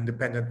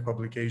independent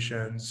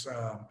publications,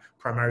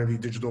 primarily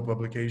digital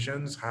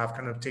publications, have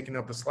kind of taken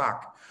up the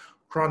slack,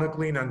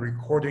 chronicling and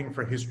recording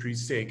for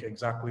history's sake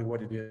exactly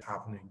what it is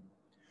happening.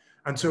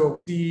 And so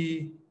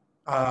the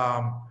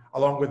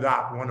along with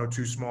that, one or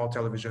two small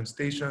television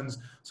stations,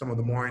 some of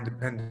the more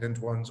independent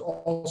ones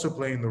also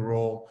playing the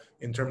role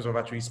in terms of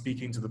actually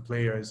speaking to the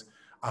players,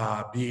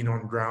 being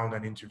on ground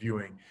and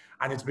interviewing.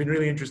 And it's been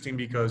really interesting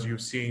because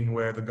you've seen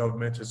where the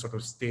government has sort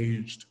of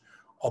staged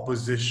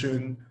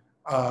opposition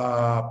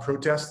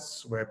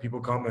protests where people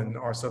come and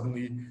are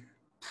suddenly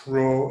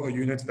pro a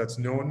unit that's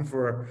known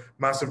for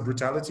massive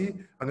brutality.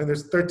 And then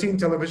there's 13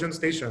 television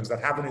stations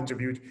that haven't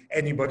interviewed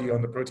anybody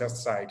on the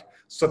protest side,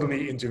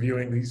 suddenly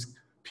interviewing these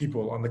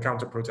people on the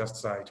counter protest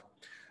side.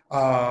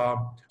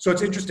 So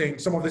it's interesting.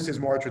 Some of this is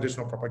more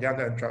traditional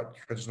propaganda and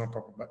traditional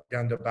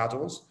propaganda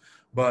battles,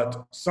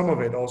 but some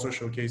of it also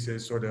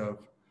showcases sort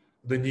of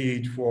the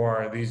need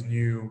for these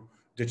new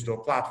digital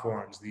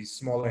platforms, these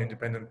smaller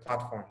independent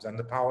platforms, and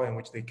the power in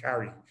which they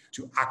carry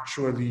to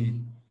actually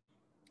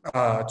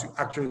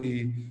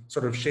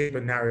sort of shape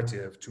a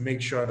narrative, to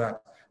make sure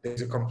that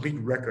there's a complete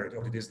record of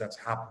what it is that's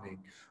happening,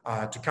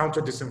 to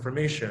counter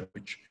disinformation,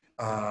 which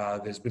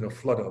there's been a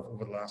flood of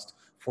over the last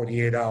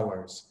 48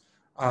 hours.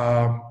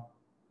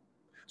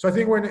 So I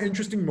think we're in an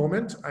interesting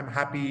moment. I'm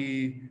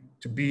happy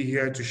to be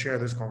here to share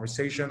this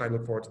conversation. I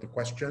look forward to the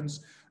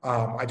questions.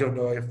 I don't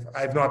know if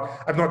I've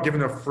not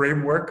given a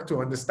framework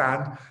to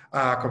understand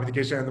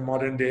communication in the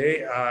modern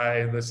day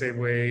in the same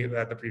way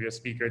that the previous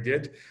speaker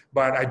did,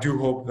 but I do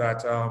hope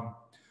that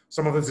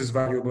some of this is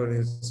valuable and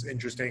it's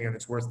interesting and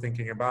it's worth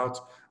thinking about.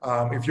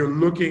 If you're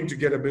looking to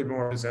get a bit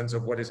more of a sense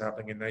of what is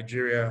happening in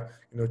Nigeria,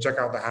 check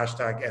out the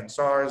hashtag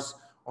 #EndSARS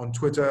on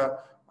Twitter.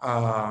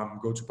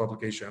 Go to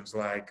publications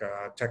like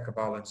Tech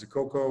Cabal and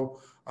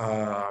Zikoko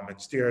and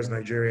Steers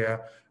Nigeria,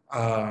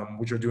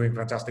 which are doing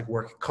fantastic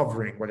work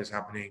covering what is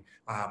happening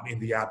in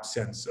the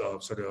absence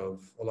of sort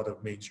of a lot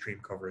of mainstream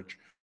coverage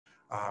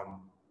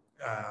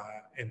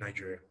in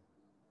Nigeria.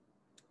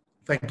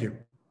 Thank you.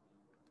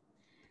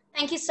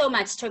 Thank you so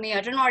much,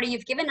 Tomiwa. Donori,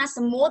 you've given us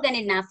more than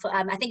enough.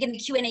 I think in the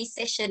Q&A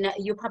session,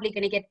 you're probably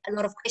going to get a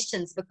lot of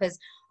questions because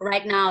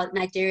right now,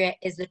 Nigeria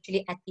is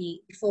literally at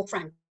the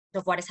forefront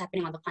of what is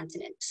happening on the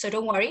continent. So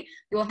don't worry,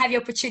 you'll have the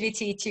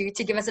opportunity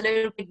to give us a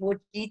little bit more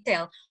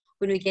detail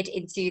when we get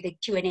into the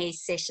Q&A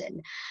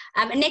session.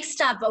 Next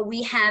up,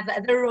 we have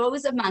the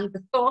rose among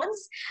the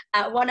thorns.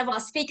 One of our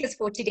speakers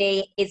for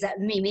today is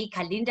Mimi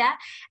Kalinda,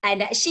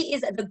 and she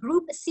is the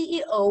group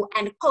CEO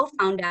and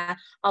co-founder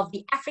of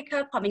the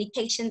Africa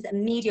Communications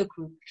Media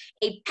Group,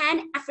 a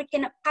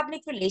pan-African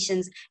public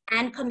relations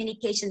and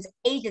communications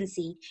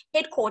agency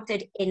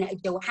headquartered in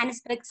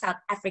Johannesburg, South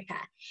Africa.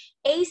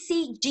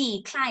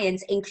 ACG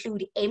clients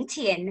include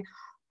MTN,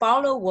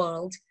 Barlow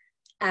World,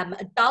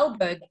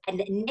 Dahlberg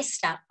and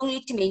Nesta,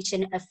 only to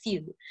mention a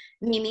few.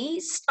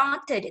 Mimi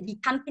started the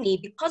company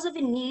because of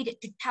a need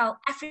to tell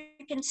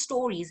African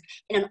stories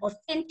in an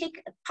authentic,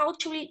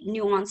 culturally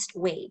nuanced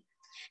way.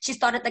 She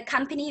started the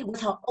company with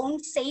her own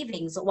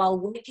savings while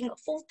working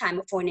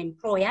full-time for an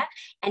employer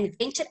and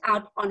ventured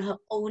out on her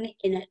own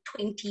in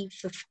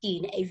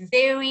 2015. A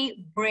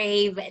very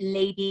brave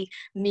lady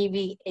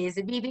Mimi is.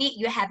 Mimi,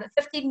 you have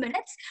 15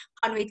 minutes.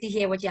 Can't wait to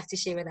hear what you have to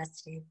share with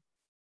us today.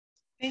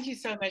 Thank you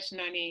so much,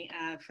 Noni,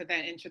 for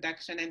that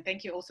introduction, and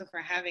thank you also for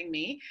having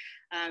me.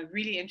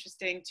 Really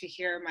interesting to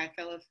hear my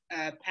fellow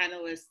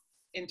panelists'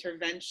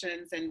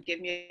 interventions and give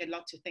me a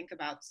lot to think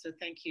about, so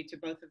thank you to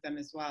both of them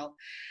as well.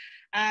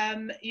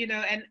 And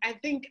I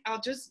think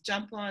I'll just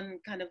jump on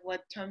kind of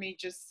what Tomi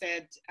just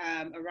said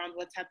around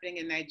what's happening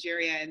in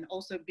Nigeria, and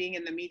also being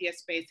in the media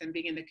space and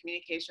being in the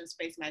communication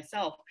space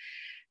myself.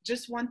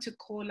 Just want to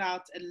call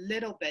out a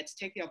little bit,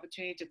 take the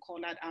opportunity to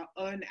call out our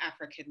own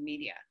African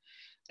media.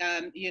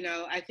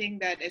 I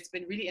think that it's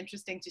been really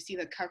interesting to see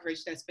the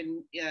coverage that's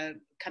been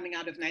coming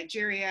out of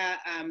Nigeria.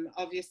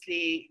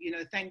 Obviously,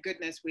 thank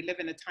goodness we live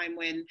in a time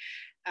when,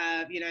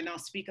 and I'll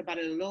speak about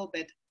it a little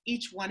bit,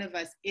 each one of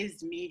us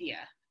is media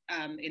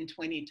in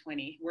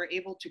 2020. We're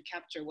able to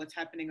capture what's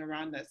happening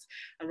around us,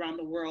 around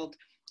the world,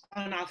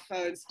 on our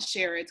phones,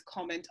 share it,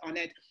 comment on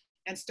it,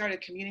 and start a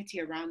community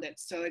around it.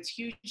 So it's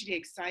hugely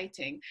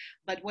exciting.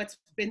 But what's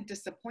been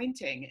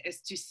disappointing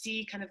is to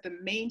see kind of the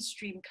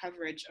mainstream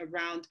coverage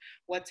around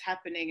what's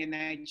happening in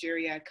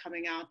Nigeria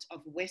coming out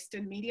of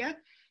Western media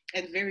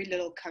and very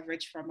little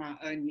coverage from our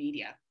own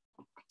media.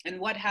 And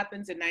what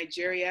happens in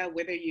Nigeria,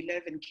 whether you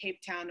live in Cape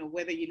Town or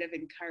whether you live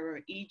in Cairo,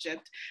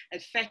 Egypt,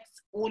 affects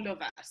all of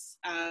us.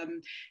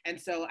 And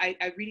so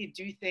I really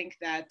do think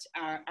that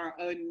our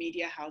own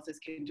media houses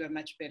can do a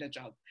much better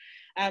job.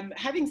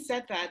 Having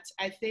said that,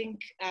 I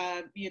think,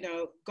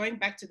 going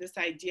back to this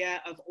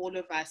idea of all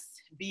of us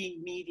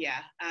being media,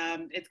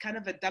 it's kind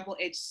of a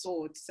double-edged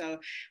sword. So I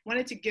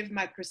wanted to give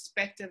my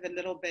perspective a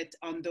little bit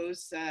on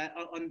those,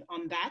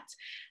 on that.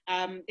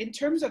 In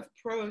terms of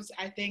pros,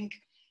 I think,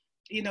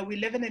 we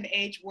live in an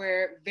age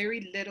where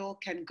very little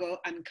can go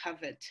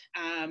uncovered.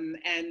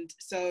 And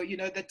so,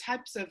 the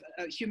types of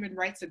human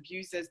rights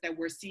abuses that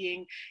we're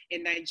seeing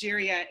in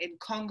Nigeria, in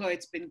Congo,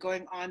 it's been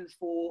going on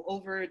for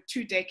over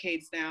 2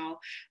 decades now,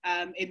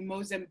 in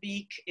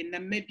Mozambique, in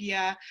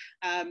Namibia,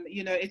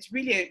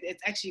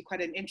 it's actually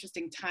quite an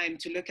interesting time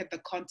to look at the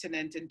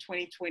continent in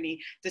 2020,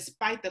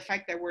 despite the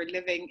fact that we're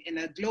living in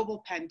a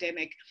global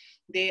pandemic.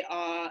 There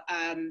are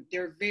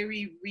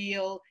very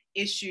real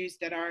issues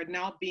that are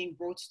now being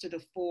brought to the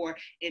fore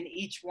in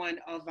each one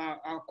of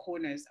our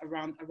corners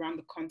around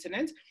the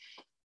continent.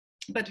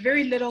 but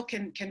very little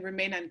can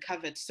remain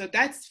uncovered. So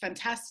that's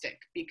fantastic,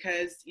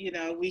 because, you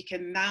know, we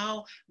can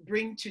now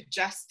bring to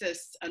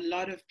justice a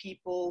lot of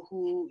people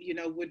who, you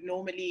know, would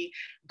normally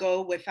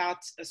go without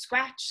a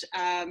scratch.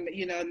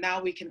 You know, now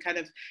we can kind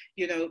of,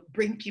 you know,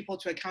 bring people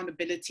to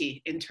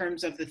accountability in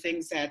terms of the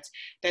things that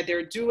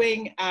they're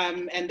doing,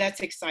 and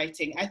that's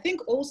exciting. I think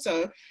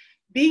also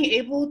being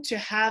able to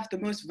have the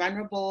most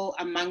vulnerable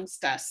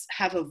amongst us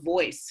have a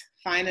voice,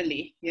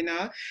 finally. You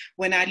know,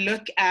 when I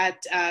look at,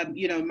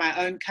 you know, my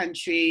own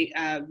country,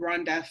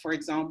 Rwanda, for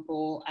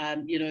example,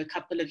 you know, a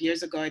couple of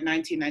years ago in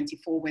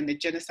 1994, when the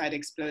genocide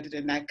exploded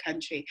in that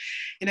country,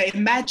 you know,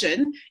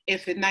 imagine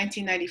if in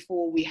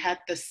 1994 we had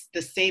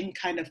the same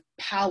kind of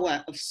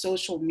power of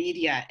social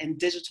media and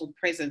digital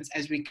presence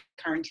as we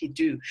currently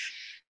do.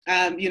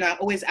 You know, I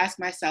always ask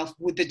myself,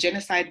 would the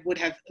genocide would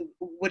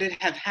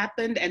it have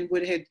happened, and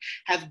would it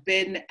have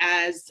been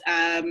as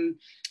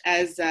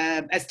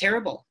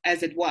terrible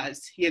as it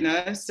was? You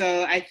know,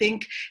 so I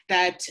think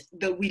that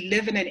we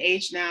live in an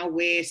age now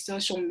where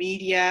social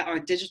media or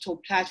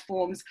digital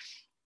platforms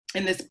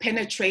and this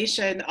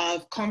penetration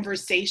of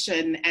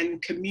conversation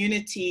and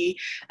community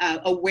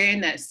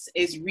awareness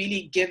is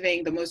really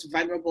giving the most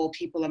vulnerable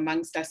people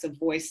amongst us a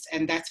voice,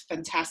 and that's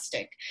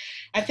fantastic.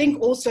 I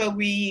think also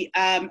we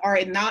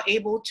are now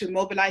able to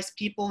mobilize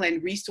people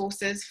and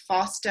resources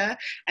faster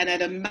and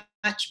at a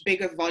much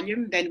bigger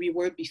volume than we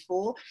were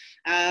before,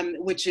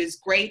 which is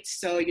great.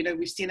 So, you know,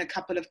 we've seen a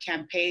couple of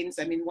campaigns.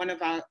 I mean, one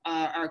of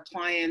our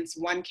clients,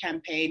 one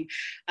campaign,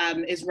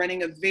 is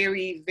running a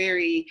very,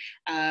 very,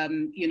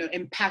 you know,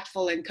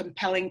 impactful and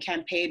compelling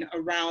campaign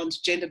around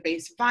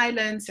gender-based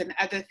violence and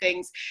other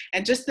things.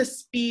 And just the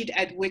speed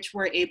at which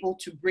we're able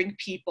to bring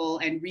people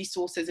and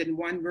resources in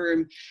one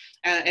room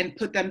and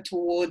put them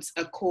towards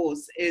a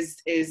cause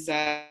is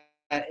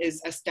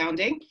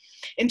astounding.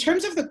 In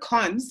terms of the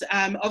cons,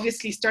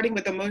 obviously starting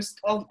with the most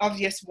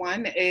obvious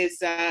one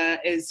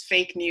is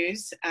fake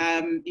news.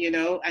 You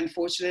know,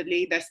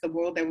 unfortunately, that's the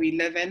world that we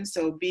live in.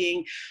 So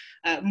being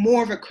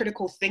more of a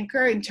critical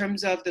thinker in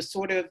terms of the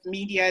sort of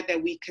media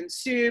that we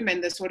consume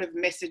and the sort of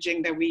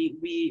messaging that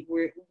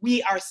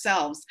we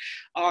ourselves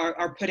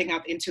are putting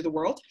out into the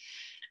world.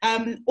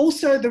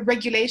 Also, the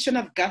regulation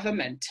of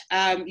government.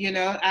 You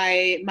know,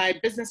 my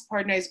business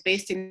partner is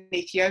based in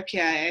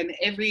Ethiopia, and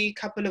every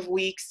couple of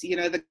weeks, you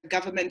know, the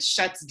government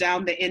shuts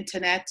down the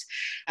internet.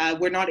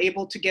 We're not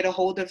able to get a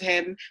hold of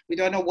him. We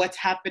don't know what's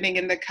happening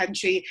in the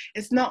country.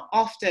 It's not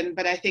often,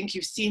 but I think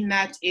you've seen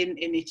that in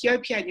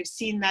Ethiopia, and you've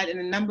seen that in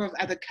a number of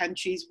other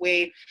countries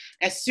where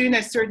as soon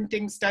as certain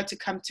things start to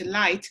come to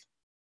light,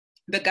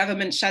 the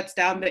government shuts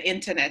down the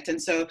internet,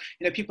 and so,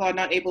 you know, people are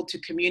not able to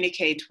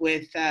communicate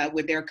with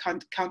their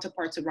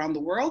counterparts around the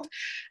world.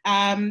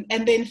 And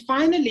then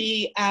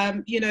finally,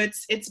 you know,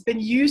 it's been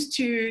used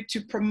to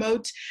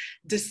promote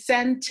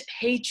dissent,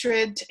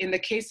 hatred. In the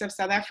case of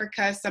South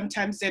Africa,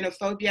 sometimes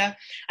xenophobia.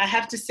 I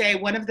have to say,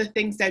 one of the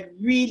things that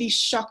really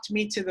shocked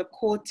me to the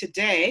core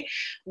today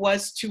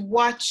was to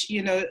watch,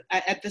 you know,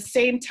 at the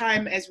same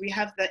time as we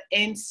have the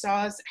End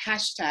SARS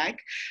hashtag,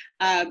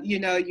 you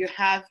know, you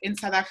have in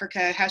South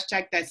Africa a hashtag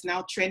that's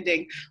now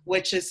trending,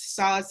 which is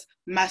SARS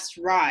must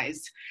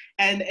rise.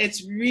 And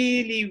it's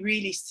really,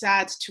 really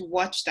sad to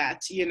watch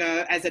that, you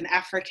know, as an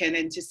African,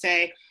 and to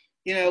say,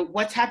 you know,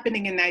 what's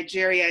happening in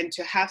Nigeria, and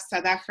to have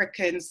South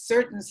Africans,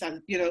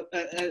 you know,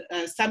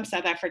 some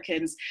South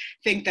Africans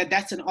think that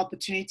that's an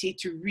opportunity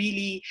to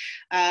really,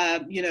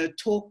 you know,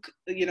 talk,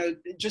 you know,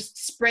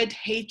 just spread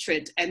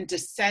hatred and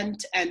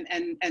dissent and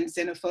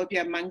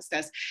xenophobia amongst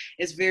us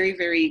is very,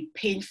 very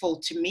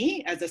painful to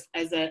me as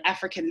an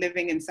African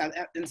living in South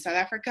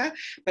Africa,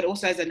 but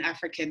also as an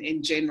African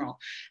in general.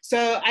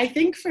 So I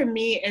think for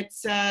me,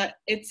 it's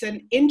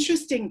an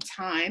interesting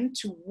time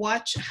to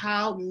watch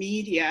how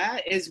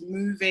media is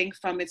moving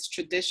from its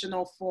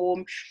traditional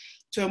form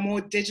to a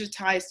more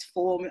digitized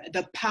form,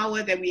 the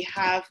power that we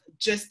have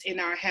just in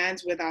our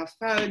hands with our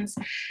phones,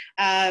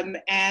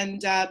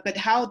 but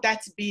how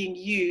that's being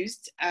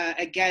used,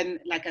 again,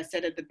 like I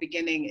said at the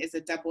beginning, is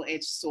a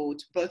double-edged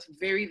sword, both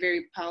very,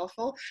 very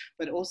powerful,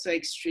 but also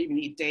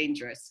extremely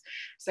dangerous.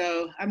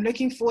 So I'm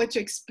looking forward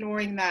to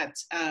exploring that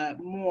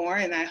more,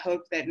 and I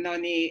hope that,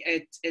 Noni,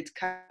 it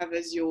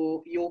covers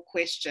your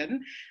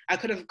question. I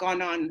could have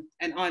gone on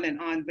and on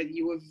and on, but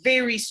you were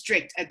very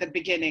strict at the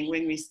beginning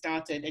when we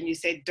started, and you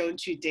said, don't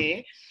you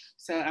dare.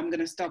 So I'm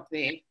going to stop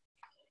there.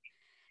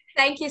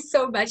 Thank you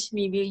so much,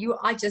 Mimi. You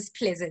are just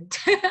pleasant.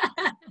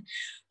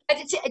 But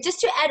just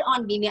to add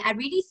on, Mimi, I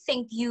really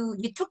think you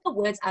took the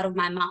words out of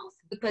my mouth,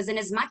 because in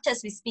as much as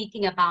we're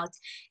speaking about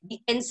the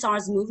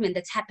NSARS movement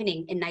that's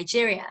happening in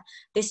Nigeria,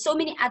 there's so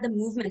many other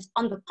movements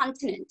on the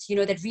continent, you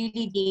know, that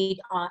really need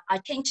our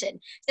attention.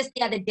 Just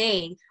the other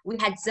day, we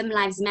had Zim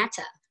Lives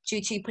Matter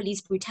due to police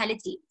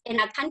brutality. In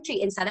our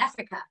country, in South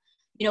Africa,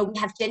 you know, we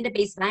have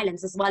gender-based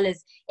violence, as well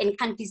as in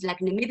countries like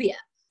Namibia.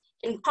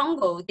 In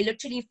Congo, they're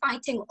literally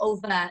fighting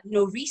over, you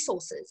know,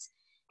 resources.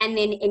 And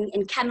then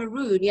in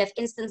Cameroon, you have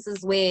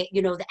instances where,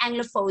 you know, the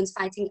Anglophones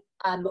fighting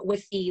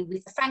with the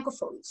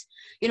Francophones.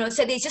 You know,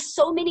 so there's just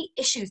so many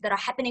issues that are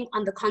happening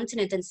on the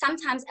continent. And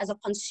sometimes as a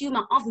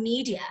consumer of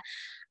media,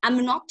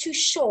 I'm not too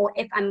sure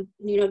if I'm,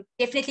 you know,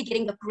 definitely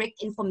getting the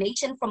correct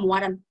information from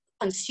what I'm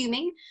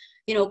consuming,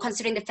 you know,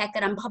 considering the fact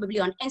that I'm probably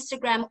on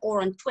Instagram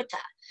or on Twitter.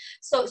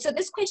 So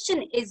this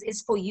question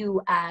is for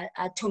you,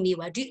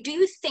 Tomiwa. Do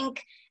you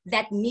think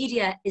that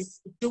media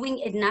is doing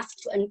enough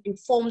to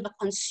inform the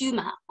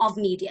consumer of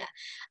media,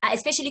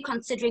 especially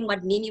considering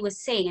what Mimi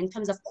was saying in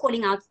terms of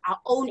calling out our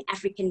own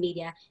African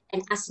media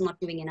and us not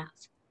doing enough?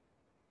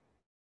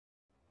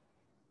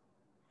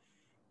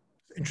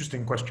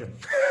 Interesting question.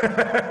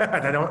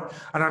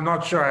 and I'm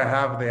not sure I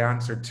have the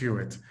answer to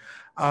it.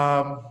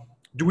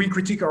 Do we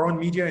critique our own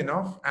media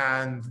enough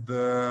and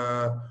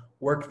the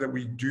work that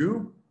we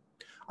do?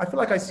 I feel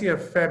like I see a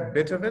fair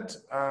bit of it.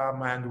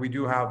 And we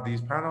do have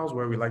these panels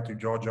where we like to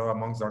jaw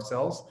amongst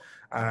ourselves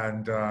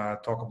and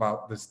talk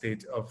about the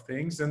state of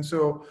things. And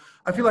so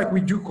I feel like we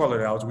do call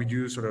it out. We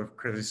do sort of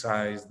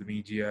criticize the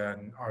media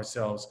and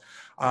ourselves.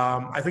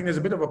 I think there's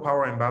a bit of a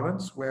power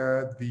imbalance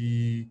where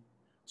the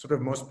sort of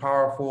most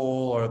powerful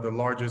or the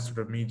largest sort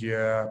of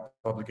media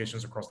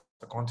publications across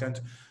the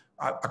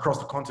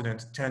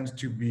continent tend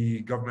to be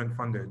government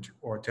funded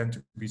or tend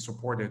to be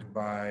supported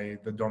by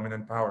the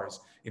dominant powers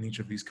in each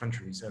of these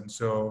countries. And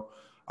so,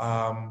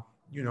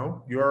 you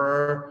know,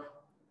 you're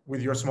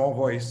with your small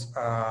voice,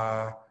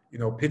 you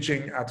know,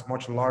 pitching at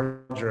much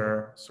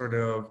larger sort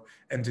of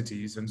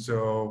entities. And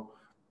so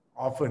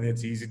often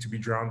it's easy to be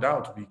drowned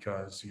out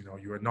because, you know,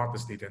 you are not the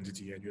state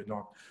entity and you're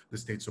not the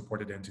state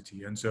supported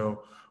entity. And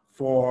so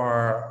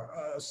for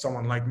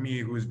someone like me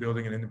who is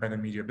building an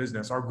independent media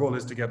business, our goal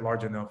is to get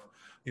large enough,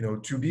 you know,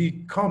 to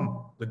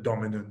become the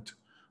dominant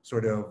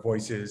sort of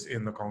voices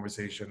in the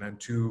conversation, and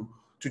to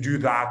do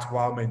that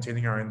while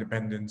maintaining our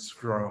independence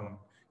from,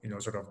 you know,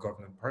 sort of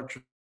government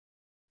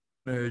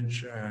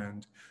patronage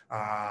and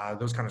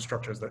those kind of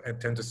structures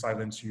that tend to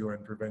silence you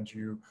and prevent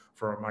you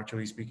from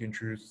actually speaking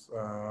truth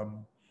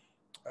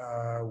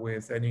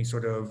with any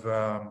sort of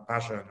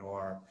passion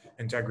or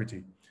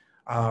integrity.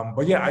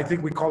 But yeah, I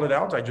think we call it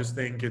out. I just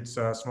think it's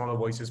smaller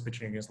voices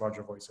pitching against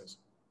larger voices.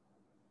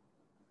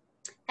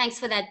 Thanks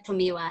for that,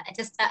 Tomiwa.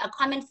 Just a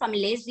comment from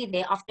Leslie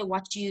there after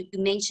what you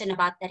mentioned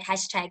about that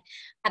hashtag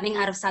coming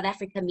out of South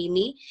Africa,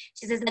 Mimi.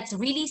 She says, that's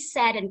really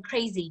sad and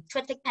crazy.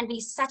 Twitter can be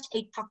such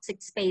a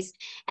toxic space,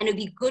 and it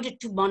would be good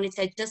to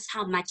monitor just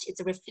how much it's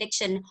a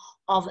reflection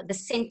of the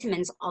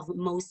sentiments of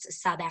most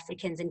South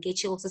Africans. And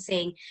Getchi also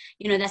saying,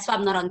 you know, that's why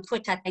I'm not on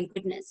Twitter, thank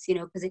goodness, you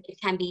know, because it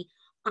can be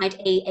quite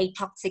a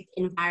toxic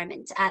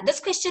environment. This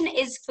question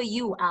is for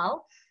you,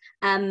 Al.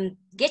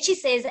 Getchi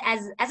says,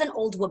 as an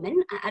old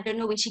woman, I don't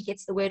know where she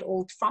gets the word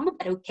old from,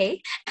 but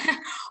okay.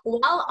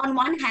 While on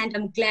one hand,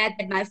 I'm glad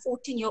that my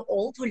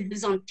 14-year-old who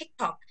lives on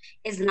TikTok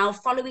is now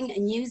following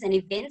news and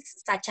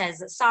events such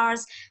as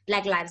SARS,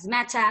 Black Lives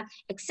Matter,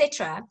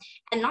 etc.,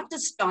 and not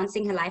just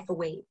dancing her life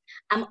away.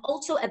 I'm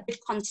also a bit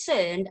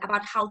concerned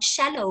about how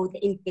shallow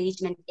the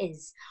engagement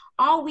is.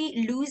 Are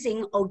we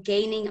losing or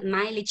gaining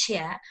mileage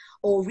here,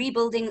 or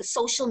rebuilding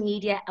social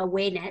media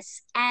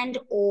awareness and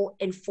or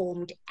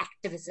informed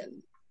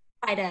activism?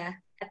 Quite a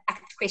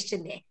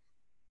question there.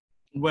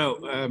 Well,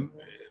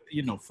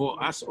 you know,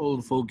 for us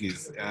old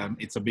fogies,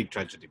 it's a big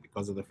tragedy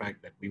because of the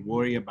fact that we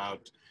worry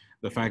about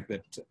the fact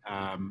that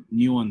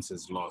nuance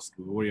is lost,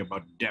 we worry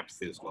about depth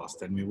is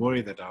lost, and we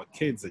worry that our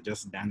kids are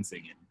just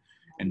dancing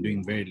and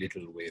doing very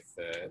little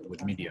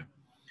with media.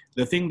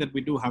 The thing that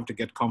we do have to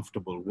get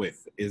comfortable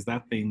with is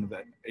that thing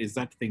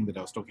that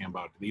I was talking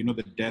about, you know,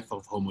 the death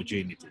of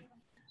homogeneity,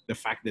 the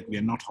fact that we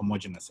are not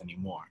homogeneous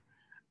anymore.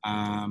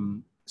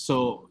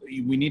 So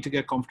we need to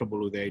get comfortable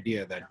with the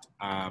idea that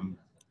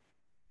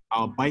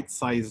our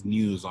bite-sized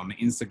news on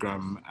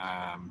Instagram,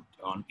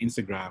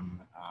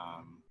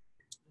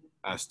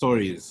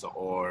 stories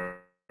or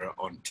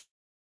on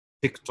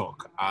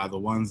TikTok are the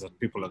ones that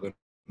people are going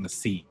to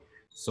see.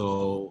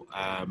 So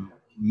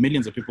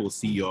millions of people will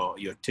see your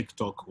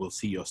TikTok, will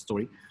see your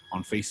story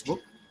on Facebook.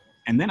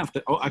 And then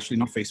after, oh, actually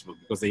not Facebook,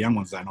 because the young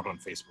ones are not on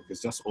Facebook.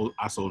 It's just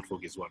us old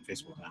folks who are on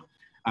Facebook now.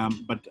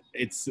 But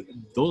it's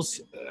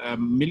those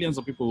millions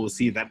of people will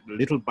see that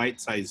little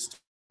bite-sized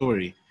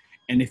story.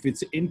 And if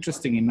it's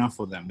interesting enough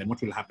for them, then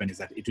what will happen is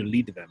that it will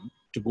lead them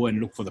to go and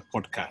look for the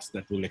podcast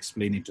that will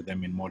explain it to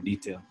them in more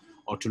detail,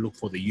 or to look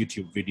for the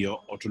YouTube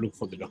video, or to look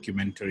for the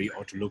documentary,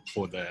 or to look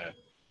for the,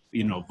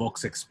 you know,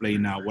 Vox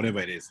Explainer, whatever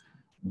it is.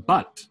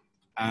 But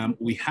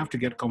we have to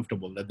get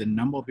comfortable that the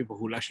number of people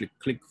who will actually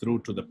click through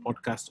to the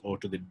podcast or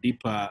to the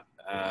deeper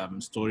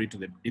story, to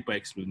the deeper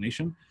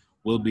explanation,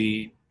 will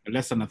be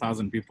less than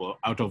 1,000 people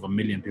out of 1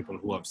 million people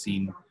who have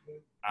seen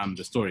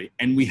the story.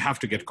 And we have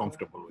to get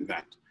comfortable with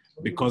that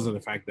because of the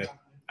fact that,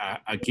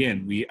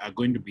 again, we are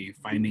going to be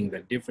finding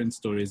that different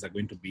stories are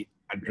going to be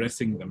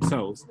addressing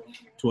themselves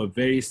to a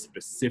very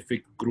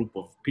specific group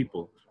of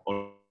people,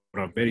 or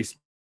a very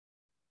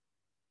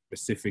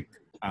specific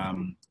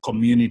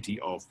community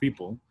of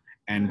people.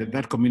 And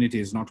that community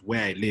is not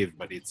where I live,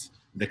 but it's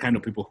the kind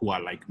of people who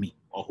are like me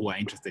or who are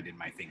interested in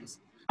my things.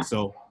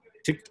 So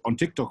on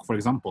TikTok, for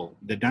example,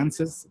 the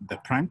dances, the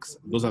pranks,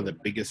 those are the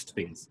biggest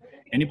things.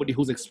 Anybody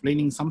who's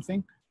explaining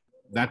something,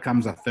 that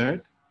comes a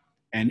third.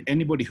 And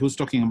anybody who's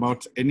talking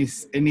about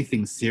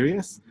anything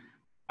serious,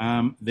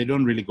 they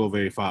don't really go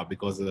very far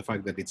because of the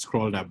fact that it's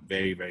scrolled up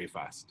very, very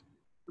fast.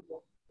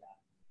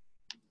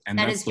 And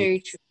that is very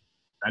true.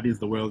 That is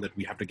the world that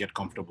we have to get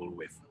comfortable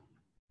with.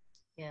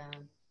 Yeah,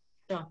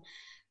 sure.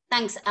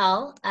 Thanks,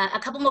 Al. A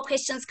couple more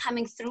questions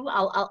coming through.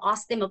 I'll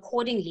ask them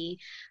accordingly.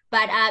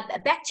 But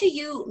back to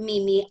you,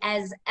 Mimi,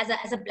 as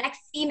a Black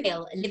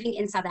female living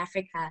in South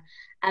Africa,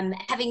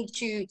 having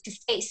to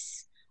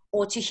face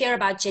or to hear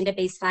about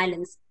gender-based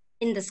violence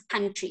in this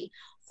country.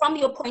 From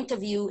your point of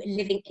view,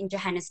 living in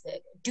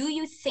Johannesburg, do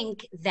you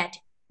think that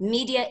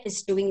media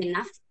is doing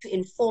enough to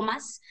inform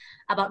us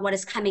about what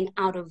is coming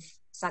out of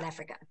South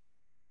Africa?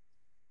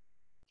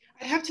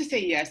 I have to say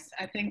yes.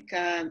 I think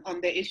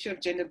on the issue of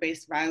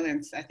gender-based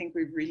violence, I think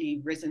we've really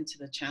risen to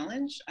the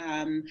challenge.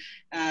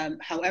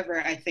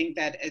 However, I think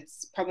that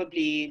it's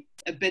probably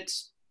a bit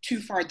too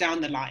far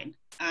down the line.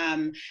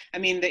 I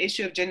mean, the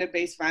issue of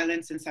gender-based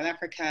violence in South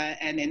Africa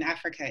and in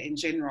Africa in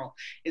general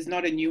is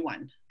not a new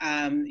one.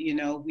 You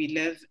know, we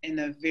live in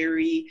a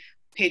very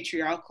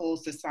patriarchal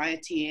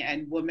society,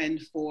 and women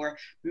for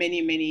many,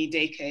 many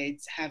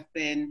decades have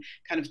been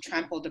kind of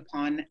trampled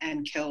upon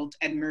and killed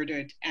and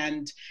murdered.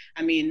 And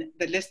I mean,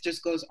 the list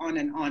just goes on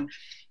and on.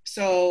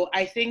 So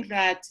I think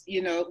that,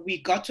 you know,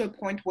 we got to a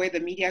point where the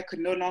media could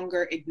no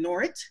longer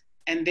ignore it,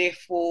 and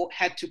therefore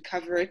had to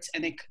cover it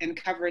and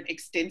cover it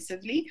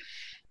extensively.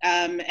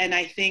 And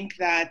I think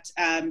that,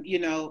 you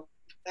know,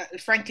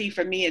 frankly,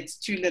 for me, it's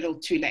too little,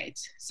 too late.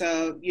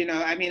 So, you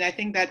know, I mean, I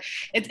think that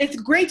it's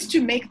great to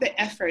make the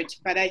effort,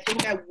 but I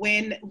think that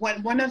when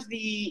one of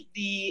the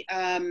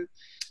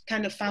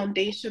kind of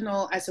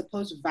foundational, I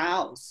suppose,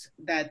 vows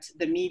that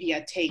the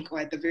media take,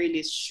 or at the very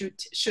least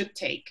should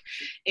take,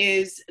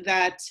 is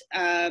that,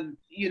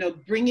 you know,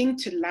 bringing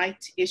to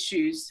light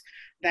issues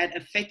that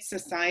affect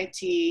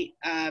society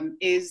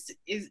is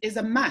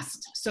a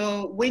must.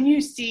 So when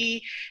you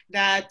see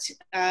that,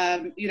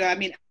 you know, I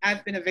mean,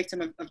 I've been a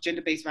victim of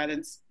gender-based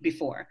violence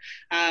before,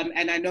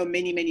 and I know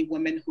many, many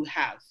women who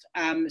have.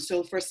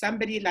 So for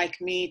somebody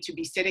like me to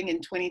be sitting in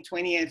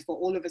 2020 and for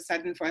all of a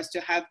sudden for us to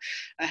have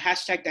a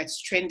hashtag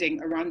that's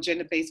trending around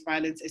gender-based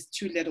violence is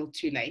too little,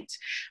 too late.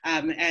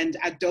 And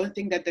I don't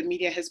think that the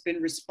media has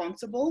been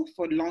responsible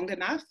for long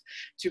enough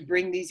to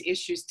bring these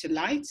issues to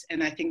light,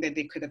 and I think that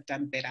they could have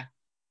done better.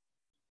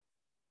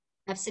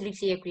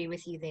 Absolutely agree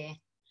with you there.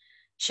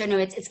 Sure, no,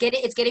 it's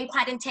getting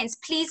quite intense.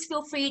 Please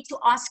feel free to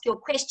ask your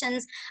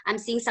questions. I'm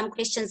seeing some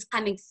questions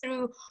coming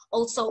through.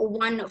 Also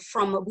one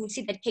from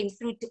Bootsy that came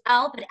through to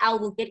Al, but Al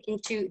will get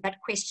into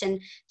that question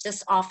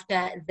just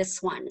after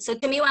this one. So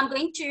Tomiwa, I'm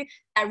going to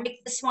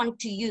direct this one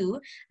to you.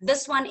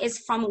 This one is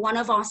from one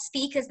of our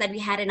speakers that we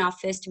had in our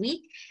first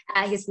week.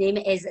 His name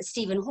is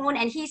Stephen Horn,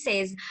 and he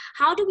says,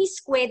 how do we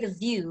square the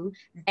view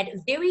that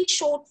very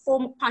short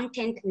form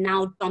content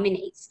now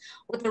dominates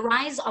with the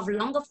rise of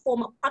longer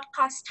form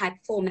podcast type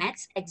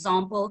formats,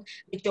 example,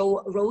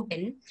 Joe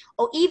Rogan,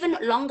 or even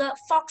longer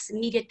Fox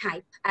media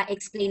type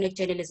explainer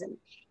journalism?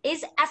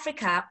 Is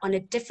Africa on a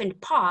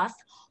different path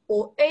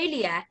or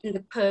earlier in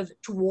the curve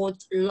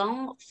towards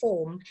long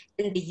form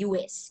in the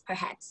US,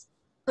 perhaps?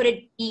 Could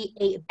it be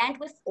a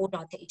bandwidth or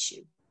data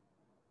issue?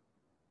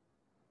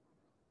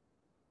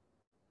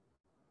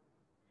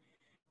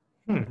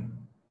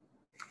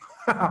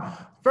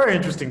 Very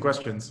interesting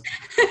questions.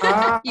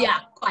 Yeah,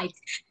 quite.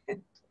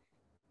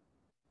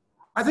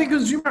 I think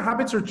consumer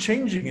habits are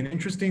changing in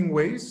interesting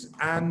ways.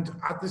 And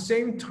at the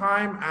same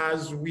time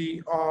as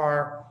we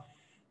are,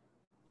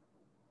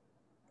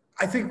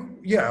 I think,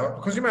 yeah,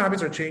 consumer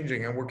habits are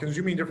changing and we're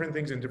consuming different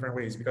things in different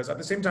ways, because at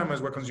the same time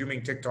as we're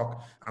consuming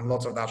TikTok and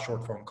lots of that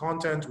short form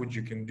content, which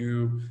you can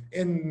do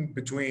in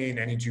between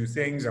any two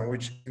things and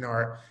which, you know,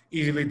 are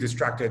easily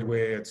distracted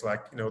where it's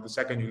like, you know, the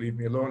second you leave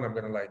me alone, I'm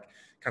going to like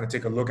kind of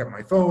take a look at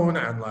my phone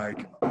and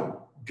like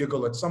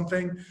giggle at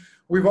something.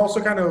 We're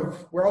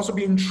also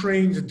being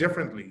trained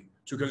differently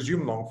to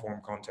consume long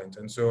form content.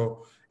 And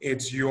so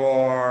it's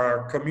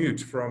your commute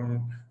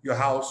from your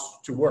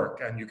house to work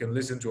and you can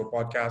listen to a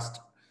podcast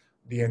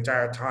the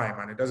entire time.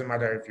 And it doesn't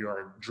matter if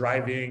you're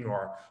driving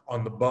or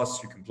on the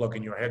bus, you can plug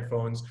in your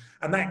headphones.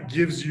 And that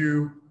gives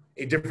you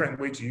a different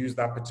way to use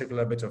that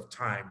particular bit of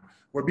time.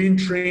 We're being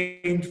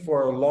trained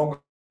for longer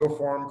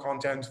form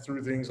content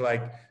through things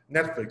like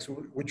Netflix,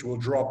 which will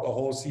drop a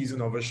whole season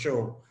of a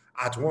show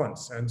at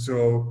once. And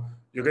so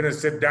you're going to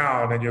sit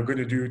down and you're going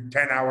to do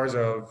 10 hours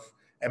of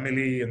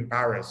Emily in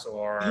Paris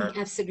or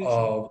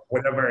of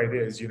whatever it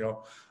is, you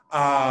know.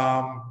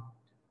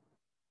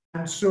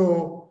 And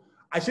so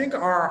I think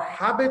our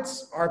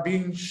habits are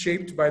being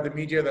shaped by the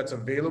media that's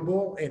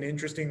available in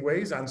interesting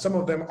ways, and some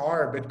of them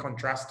are a bit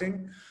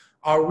contrasting.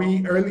 Are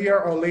we earlier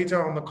or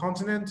later on the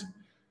continent?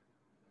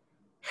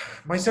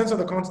 My sense of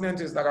the continent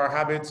is that our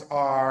habits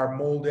are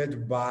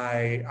molded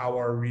by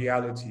our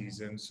realities.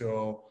 And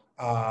so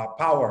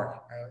power,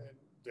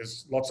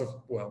 there's lots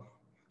of, well,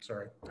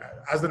 sorry,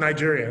 as the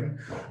Nigerian,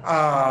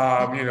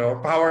 you know,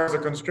 power is a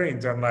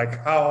constraint, and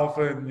like how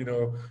often, you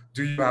know,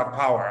 do you have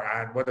power,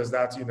 and what does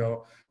that, you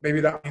know,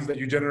 maybe that means that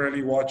you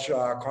generally watch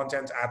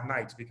content at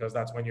night because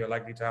that's when you're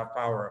likely to have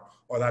power,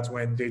 or that's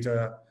when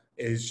data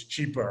is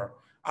cheaper.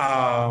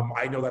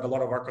 I know that a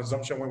lot of our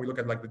consumption, when we look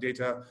at like the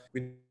data,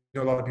 we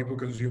know a lot of people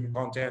consume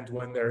content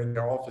when they're in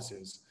their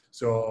offices.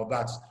 So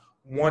that's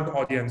one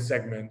audience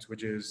segment,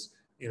 which is,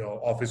 you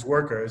know, office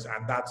workers,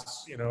 and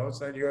that's, you know,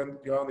 so you're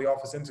on the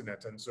office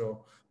internet, and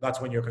so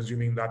that's when you're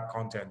consuming that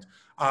content.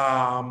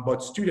 But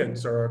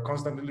students are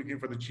constantly looking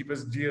for the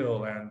cheapest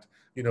deal, and,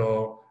 you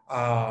know,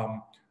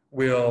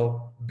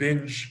 will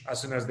binge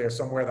as soon as they're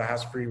somewhere that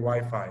has free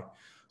Wi-Fi.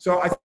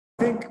 So I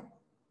think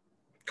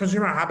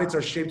consumer habits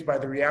are shaped by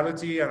the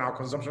reality, and our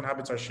consumption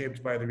habits are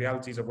shaped by the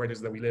realities of where it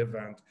is that we live,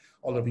 and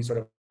all of these sort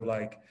of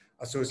like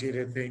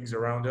associated things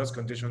around us,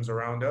 conditions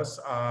around us,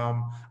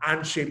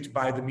 and shaped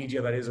by the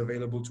media that is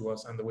available to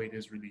us and the way it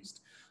is released.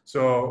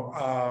 So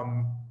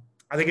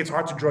I think it's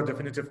hard to draw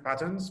definitive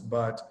patterns,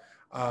 but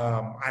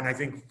and I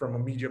think from a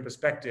media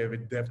perspective,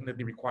 it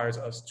definitely requires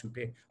us to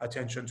pay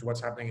attention to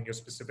what's happening in your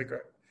specific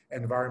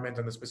environment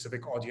and the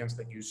specific audience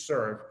that you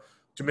serve,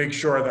 to make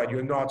sure that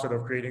you're not sort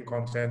of creating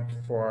content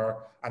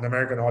for an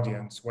American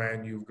audience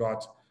when you've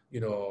got,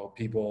 you know,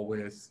 people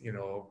with, you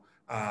know,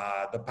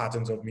 the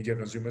patterns of media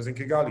consumers in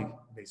Kigali,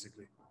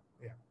 basically.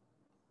 Yeah.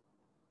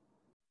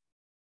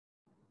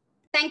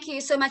 Thank you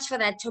so much for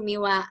that,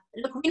 Tomiwa.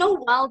 Look, we know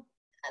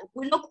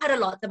quite a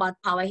lot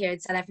about power here in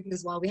South Africa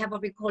as well. We have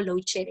what we call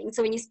load shedding.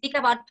 So when you speak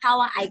about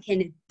power, I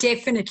can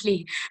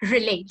definitely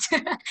relate.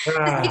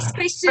 The next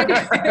question.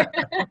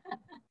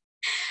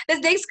 This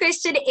next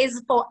question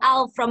is for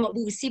Al from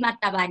Usima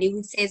Tabani,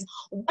 who says,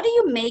 what do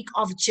you make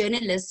of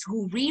journalists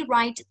who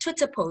rewrite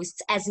Twitter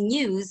posts as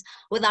news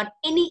without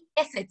any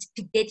effort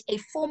to get a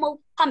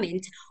formal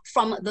comment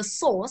from the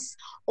source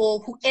or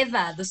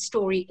whoever the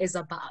story is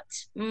about?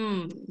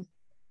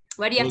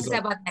 What do you have to say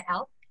about that,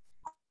 Al?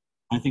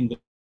 I think those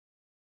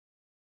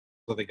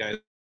are the guys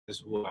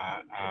who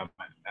are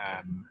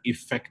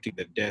effecting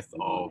the death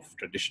of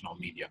traditional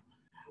media.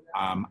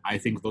 I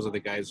think those are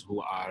the guys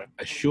who are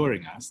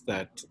assuring us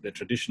that the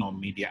traditional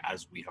media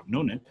as we have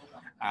known it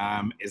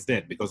is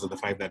dead, because of the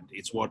fact that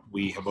it's what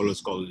we have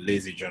always called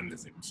lazy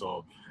journalism.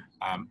 So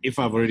if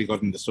I've already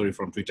gotten the story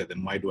from Twitter,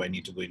 then why do I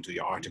need to go into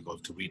your article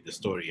to read the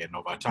story? And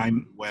over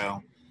time,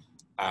 well,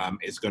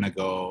 it's going to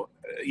go,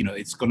 you know,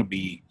 it's going to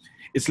be,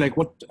 it's like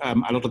what a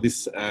lot of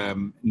these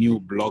new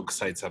blog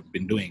sites have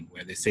been doing,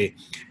 where they say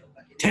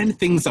 10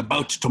 things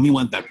about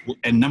Tomiwa that,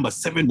 and number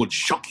 7 would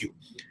shock you.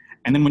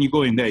 And then when you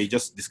go in there, you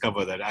just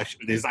discover that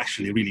there's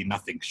actually really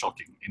nothing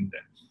shocking in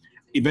there.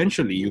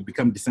 Eventually, you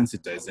become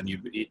desensitized, and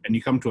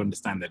you come to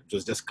understand that it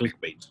was just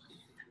clickbait.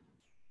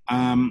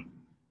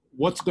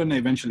 What's going to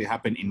eventually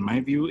happen, in my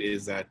view,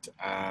 is that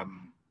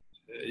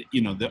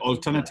you know, the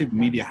alternative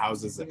media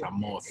houses that are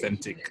more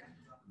authentic,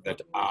 that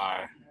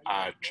are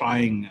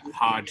trying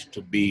hard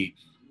to be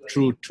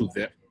true to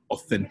the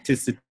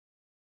authenticity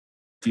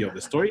of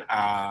the story,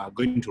 are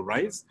going to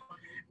rise.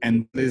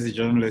 And these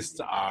journalists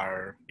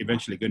are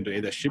eventually going to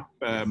either ship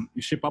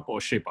up or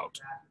shape out.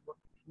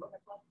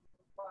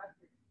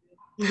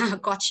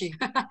 Got you.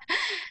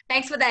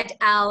 Thanks for that,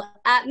 Al.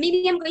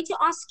 Mimi, I'm going to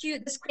ask you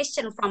this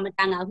question from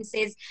Daniel, who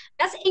says,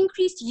 does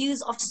increased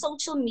use of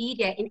social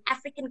media in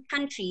African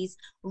countries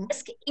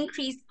risk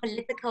increased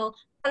political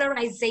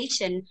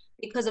polarization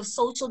because of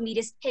social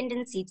media's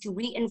tendency to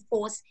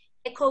reinforce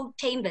echo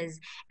chambers,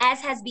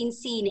 as has been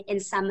seen in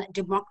some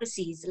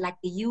democracies like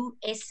the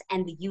US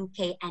and the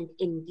UK and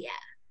India?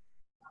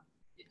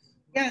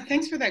 Yeah,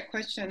 thanks for that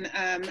question.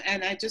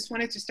 And I just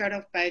wanted to start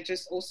off by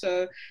just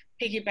also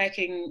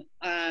piggybacking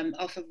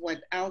off of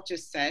what Al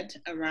just said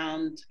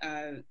around,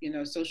 you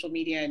know, social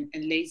media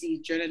and lazy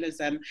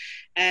journalism.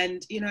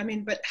 And, you know, I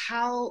mean, but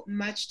how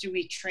much do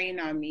we train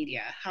our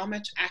media? How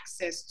much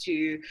access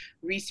to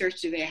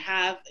research do they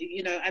have?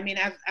 You know, I mean,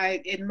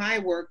 in my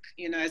work,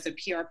 you know, as a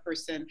PR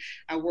person,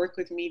 I work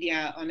with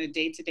media on a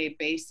day-to-day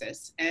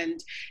basis.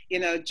 And, you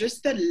know,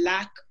 just the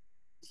lack,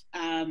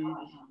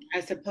 I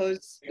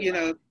suppose, you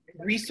know,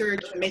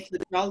 research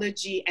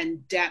methodology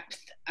and depth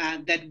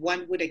that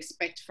one would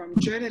expect from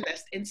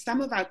journalists in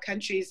some of our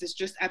countries is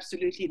just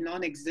absolutely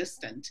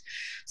non-existent.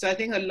 So I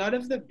think a lot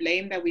of the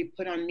blame that we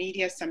put on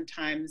media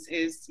sometimes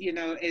is, you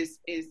know, is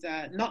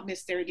not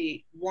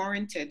necessarily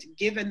warranted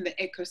given the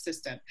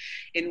ecosystem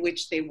in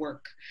which they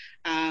work.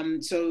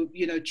 So,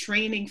 you know,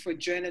 training for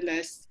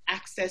journalists,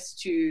 access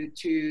to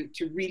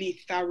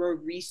really thorough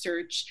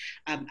research,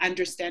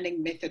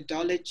 understanding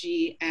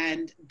methodology,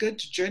 and good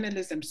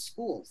journalism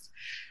schools.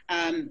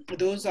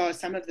 Those are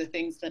some of the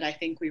things that I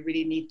think we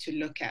really need to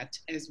look at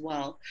as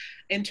well.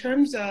 In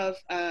terms of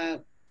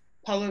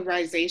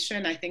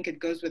polarization, I think it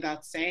goes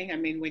without saying. I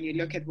mean, when you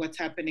look at what's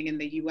happening in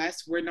the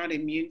US, we're not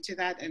immune to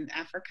that in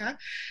Africa.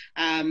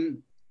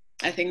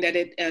 I think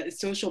that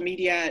social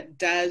media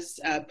does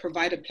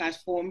provide a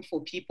platform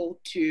for people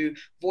to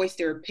voice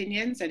their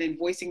opinions, and in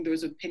voicing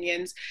those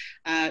opinions,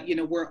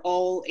 we're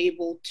all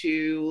able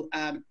to,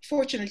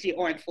 fortunately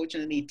or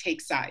unfortunately,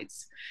 take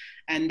sides,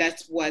 and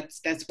that's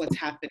what's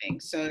happening.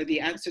 So the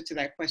answer to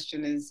that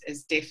question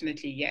is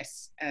definitely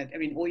yes. I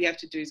mean, all you have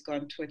to do is go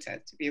on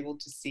Twitter to be able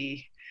to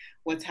see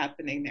what's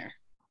happening there.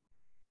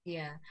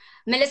 Yeah.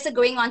 Melissa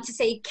going on to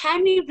say,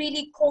 can we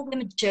really call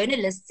them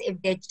journalists if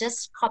they're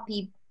just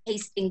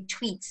pasting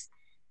tweets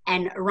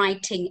and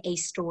writing a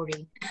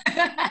story?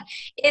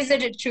 Is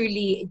it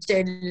truly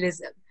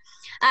journalism?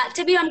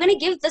 Tomiwa, I'm going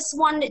to give this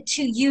one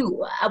to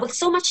you. With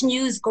so much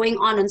news going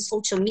on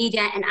social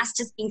media and us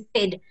just being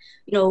fed,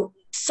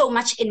 so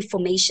much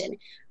information,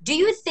 do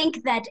you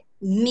think that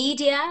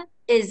media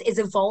is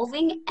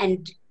evolving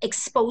and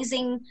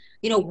exposing,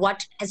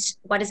 what is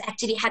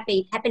actually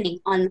happening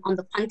on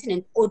the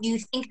continent? Or do you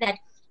think that,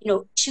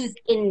 truth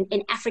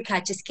in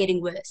Africa just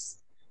getting worse?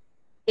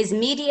 Is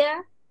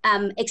media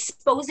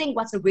exposing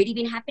what's already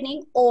been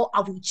happening, or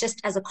are we just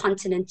as a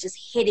continent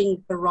just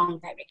heading the wrong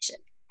direction?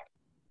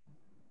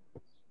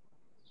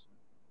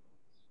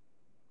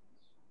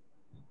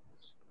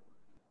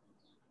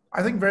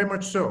 I think very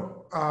much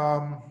so.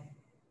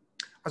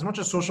 As much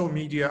as social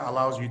media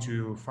allows you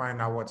to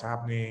find out what's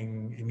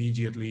happening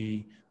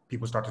immediately,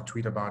 people start to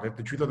tweet about it.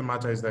 The truth of the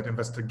matter is that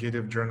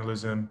investigative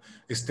journalism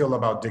is still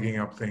about digging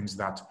up things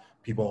that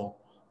people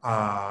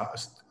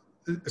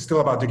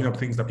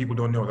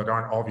don't know, that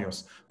aren't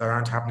obvious, that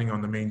aren't happening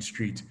on the main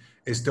street.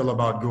 It's still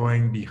about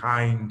going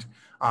behind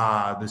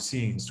the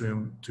scenes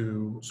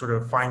to sort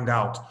of find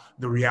out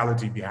the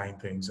reality behind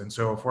things. And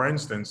so, for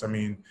instance, I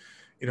mean,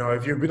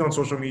 if you've been on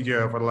social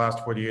media for the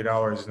last 48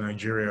 hours in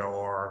Nigeria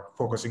or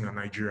focusing on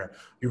Nigeria,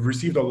 you've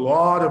received a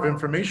lot of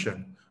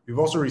information. You've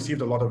also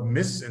received a lot of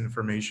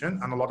misinformation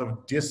and a lot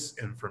of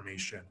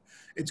disinformation.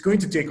 It's going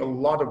to take a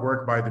lot of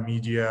work by the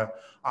media.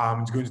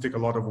 It's going to take a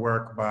lot of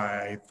work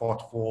by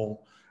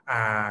thoughtful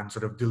and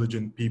sort of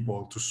diligent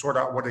people to sort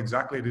out what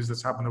exactly it is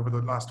that's happened over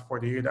the last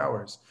 48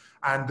 hours.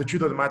 And the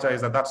truth of the matter is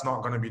that that's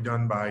not going to be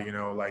done by,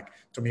 like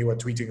Tomiwa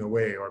tweeting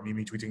away or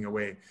Mimi tweeting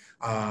away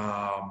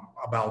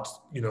about,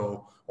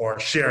 or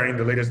sharing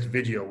the latest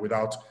video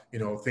without,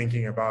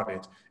 thinking about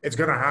it. It's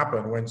going to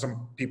happen when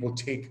some people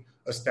take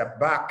a step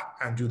back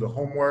and do the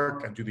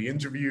homework and do the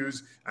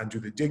interviews and do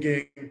the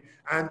digging.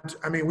 And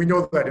I mean, we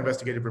know that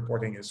investigative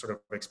reporting is sort of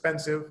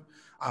expensive.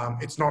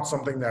 It's not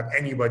something that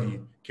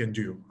anybody can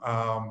do.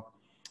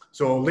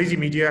 So lazy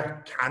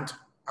media can't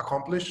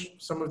accomplish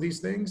some of these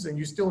things, and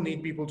you still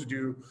need people to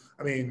do.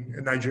 I mean,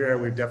 in Nigeria,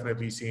 we've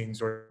definitely seen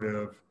sort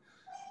of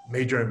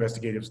major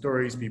investigative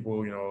stories,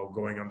 people,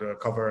 going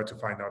undercover to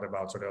find out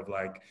about sort of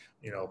like,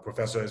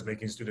 professors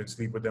making students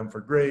sleep with them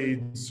for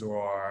grades,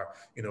 or,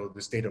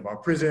 the state of our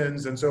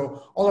prisons. And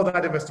so all of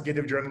that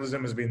investigative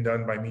journalism has been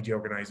done by media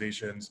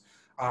organizations.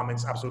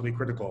 It's absolutely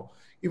critical.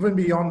 Even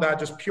beyond that,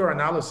 just pure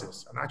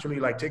analysis and actually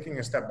like taking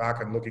a step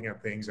back and looking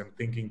at things and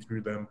thinking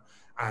through them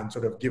and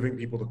sort of giving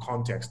people the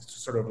context to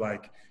sort of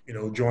like,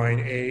 join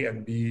A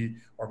and B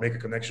or make a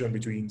connection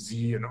between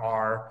Z and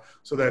R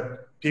so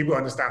that people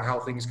understand how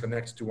things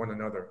connect to one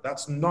another.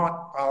 That's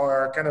not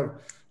our kind of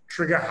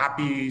trigger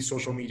happy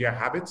social media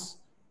habits.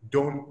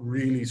 Don't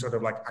really sort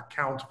of like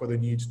account for the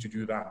need to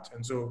do that.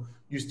 And so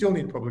you still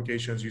need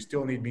publications, you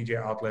still need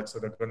media outlets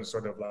that are going to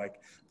sort of like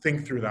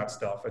think through that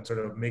stuff and sort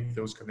of make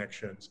those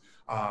connections,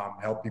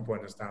 help people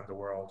understand the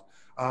world.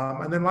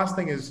 And then last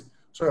thing is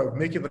sort of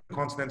making the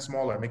continent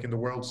smaller, making the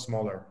world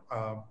smaller.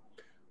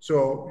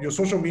 So your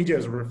social media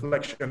is a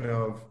reflection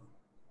of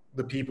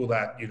the people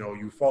that,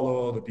 you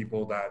follow, the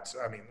people that,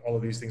 I mean, all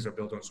of these things are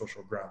built on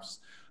social graphs.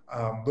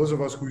 Those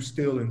of us who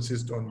still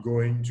insist on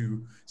going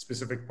to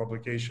specific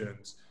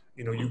publications,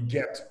 you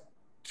get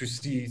to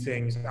see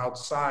things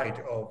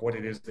outside of what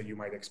it is that you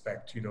might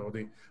expect,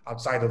 the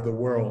outside of the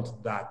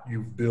world that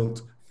you've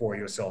built for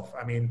yourself.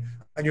 I mean,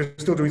 and you're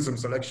still doing some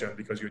selection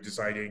because you're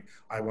deciding,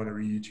 I want to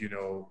read,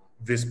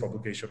 this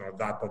publication or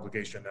that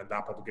publication, and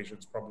that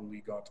publication's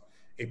probably got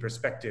a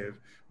perspective.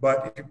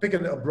 But if you pick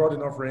a broad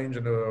enough range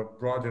and a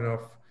broad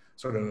enough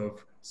sort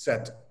of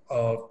set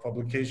of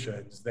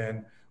publications,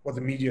 then what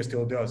the media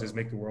still does is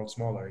make the world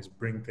smaller, is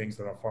bring things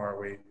that are far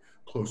away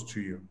close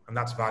to you. And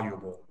that's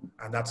valuable.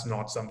 And that's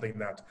not something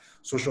that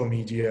social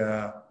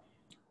media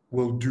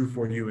will do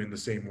for you in the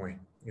same way.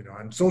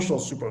 And social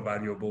is super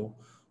valuable,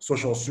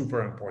 social is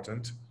super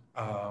important,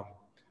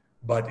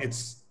 but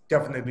it's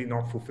definitely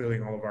not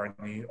fulfilling all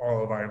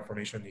of our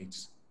information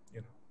needs.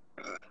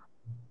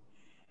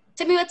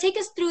 Tomiwa, take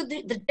us through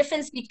the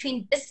difference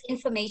between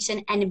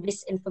disinformation and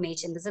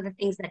misinformation. Those are the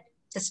things that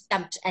just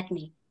jumped at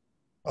me.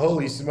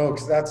 Holy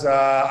smokes, that's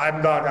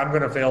I'm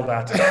gonna fail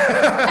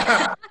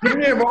that. Give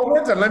me a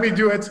moment and let me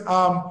do it.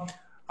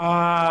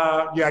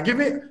 Yeah, give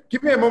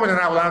me a moment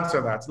and I will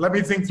answer that. Let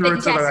me think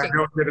through Fantastic. it so that I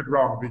don't get it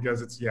wrong,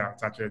 because it's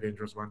actually a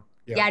dangerous one.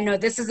 Yeah, no,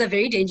 this is a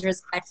very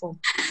dangerous platform.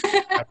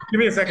 Give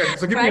me a second.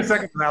 So give me a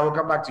second and I will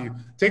come back to you.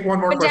 Take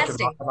one more Fantastic.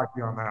 question. I'll come back to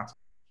you on that.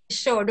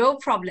 Sure, no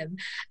problem.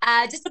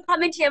 Just a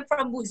comment here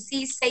from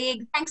Musi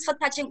saying, thanks for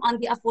touching on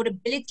the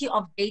affordability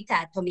of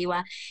data,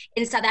 Tomiwa.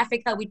 In South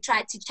Africa, we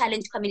tried to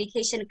challenge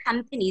communication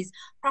companies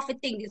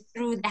profiting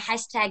through the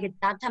hashtag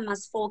Data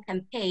Must Fall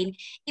campaign.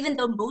 Even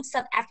though most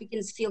South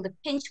Africans feel the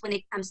pinch when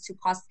it comes to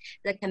cost,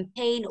 the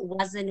campaign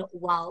wasn't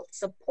well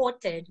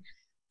supported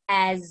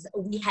as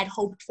we had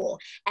hoped for.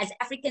 As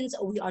Africans,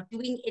 we are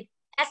doing it.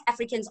 As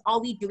Africans, are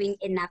we doing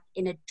enough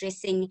in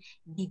addressing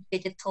the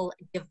digital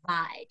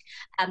divide?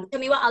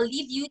 Tomiwa, I'll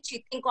leave you to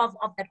think of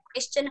that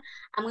question.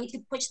 I'm going to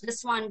push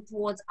this one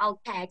towards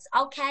Kags.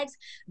 Kags,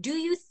 do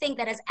you think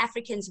that as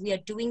Africans, we are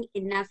doing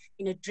enough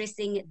in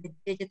addressing the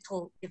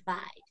digital divide?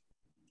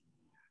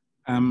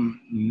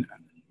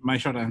 My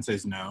short answer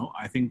is no.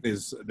 I think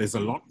there's a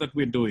lot that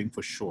we're doing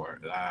for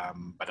sure,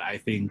 but I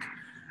think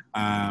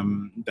I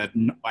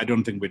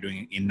don't think we're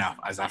doing enough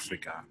as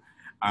Africa.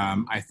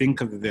 I think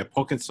there are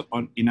pockets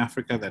in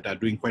Africa that are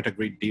doing quite a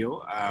great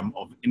deal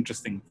of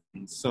interesting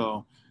things.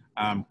 So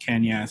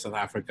Kenya, South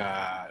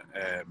Africa,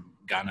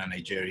 Ghana,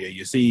 Nigeria,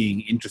 you're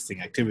seeing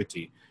interesting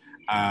activity.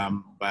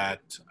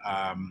 But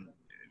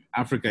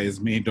Africa is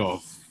made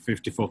of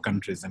 54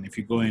 countries. And if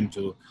you go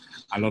into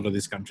a lot of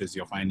these countries,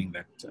 you're finding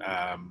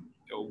that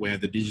where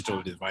the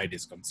digital divide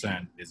is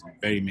concerned, there's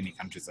very many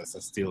countries that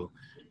are still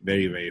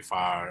very, very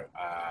far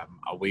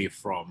away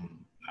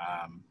from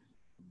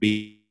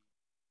being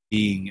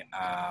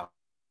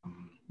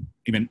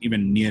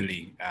even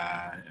nearly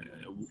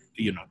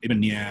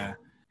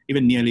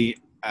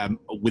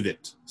with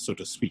it, so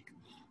to speak.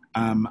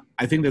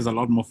 I think there's a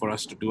lot more for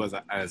us to do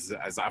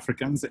as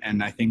Africans,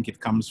 and I think it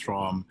comes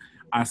from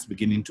us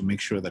beginning to make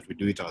sure that we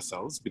do it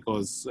ourselves,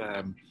 because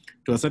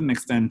to a certain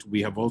extent we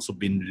have also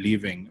been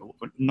living,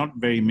 not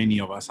very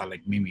many of us are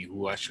like Mimi,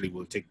 who actually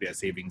will take their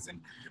savings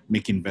and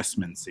make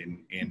investments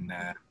in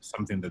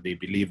something that they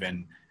believe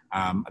in,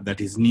 that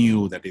is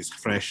new, that is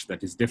fresh,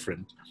 that is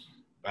different.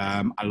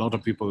 A lot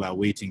of people are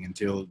waiting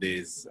until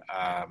there's,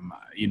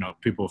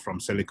 people from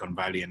Silicon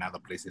Valley and other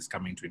places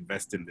coming to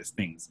invest in these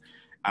things.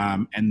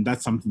 And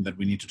that's something that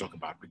we need to talk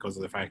about, because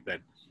of the fact that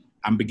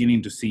I'm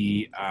beginning to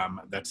see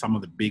that some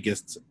of the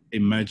biggest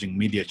emerging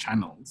media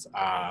channels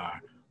are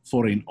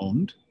foreign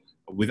owned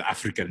with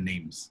African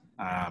names.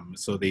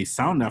 So they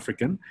sound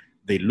African,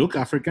 they look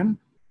African,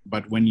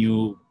 but when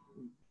you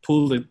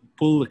pull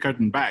the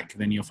curtain back,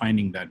 then you're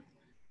finding that,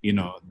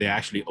 they're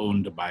actually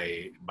owned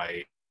by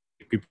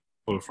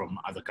people from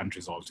other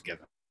countries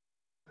altogether.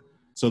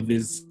 So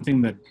there's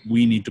something that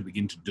we need to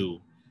begin to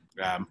do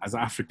as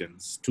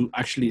Africans, to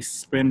actually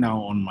spend our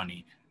own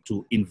money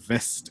to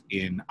invest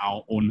in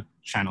our own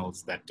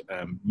channels that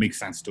make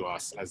sense to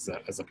us as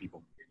a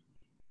people.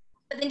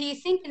 But then do you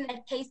think in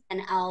that case,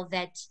 then, Al,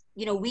 that,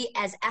 we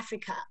as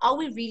Africa, are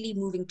we really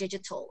moving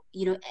digital,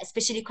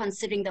 especially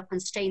considering the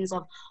constraints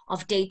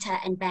of data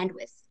and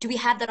bandwidth? Do we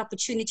have that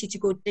opportunity to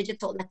go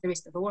digital like the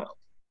rest of the world?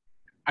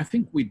 I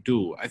think we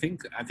do. I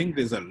think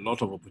there's a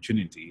lot of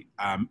opportunity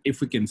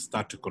if we can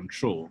start to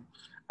control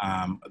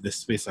the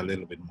space a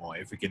little bit more,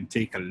 if we can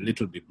take a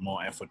little bit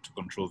more effort to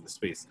control the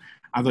space.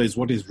 Otherwise,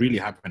 what is really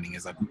happening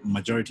is that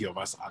majority of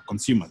us are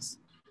consumers.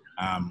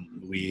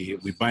 We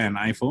buy an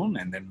iPhone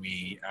and then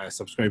we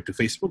subscribe to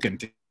Facebook and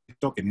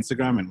TikTok and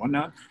Instagram and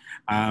whatnot.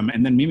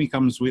 And then Mimi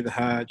comes with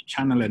her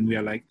channel and we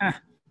are like,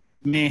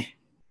 meh.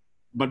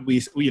 But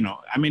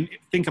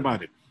think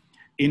about it.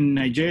 In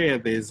Nigeria,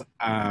 there's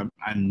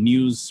a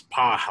news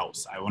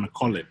powerhouse, I want to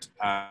call it,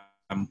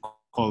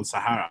 called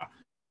Sahara.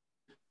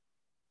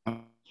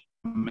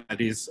 That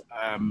is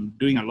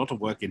doing a lot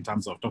of work in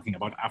terms of talking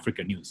about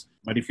African news.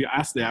 But if you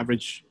ask the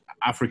average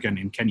African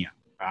in Kenya,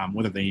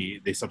 whether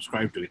they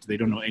subscribe to it, they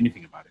don't know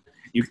anything about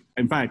it.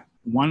 In fact,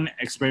 one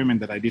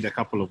experiment that I did a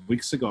couple of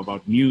weeks ago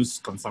about news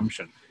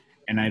consumption,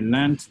 and I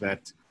learned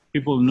that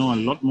people know a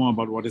lot more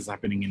about what is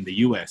happening in the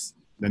US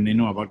than they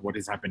know about what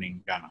is happening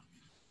in Ghana.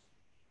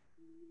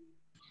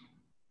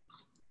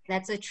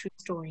 That's a true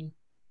story.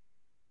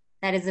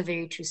 That is a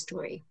very true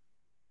story.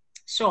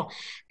 Sure.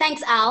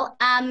 Thanks, Al.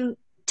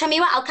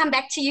 Tomiwa, I'll come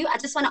back to you. I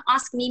just want to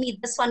ask Mimi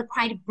this one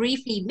quite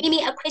briefly.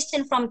 Mimi, a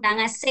question from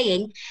Danga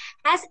saying,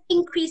 has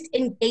increased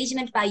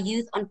engagement by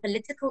youth on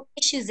political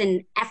issues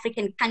in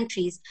African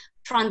countries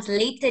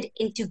translated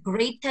into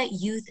greater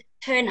youth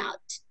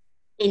turnout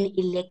in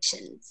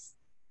elections?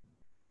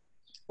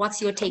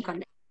 What's your take on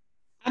that?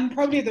 I'm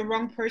probably the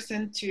wrong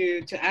person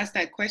to ask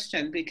that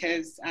question,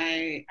 because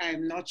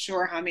I'm not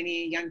sure how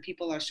many young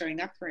people are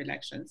showing up for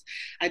elections.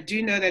 I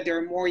do know that there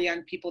are more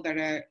young people that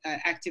are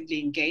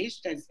actively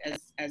engaged, as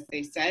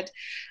they said,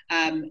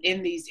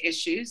 in these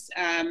issues.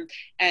 And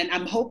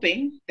I'm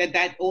hoping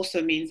that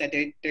also means that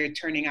they're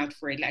turning out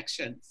for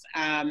elections.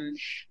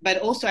 But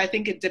also, I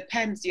think it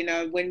depends,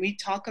 when we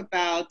talk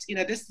about,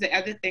 this is the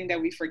other thing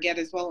that we forget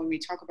as well when we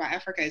talk about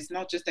Africa. It's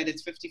not just that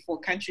it's 54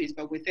 countries,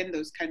 but within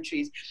those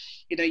countries,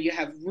 you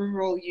have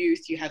rural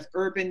youth, you have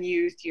urban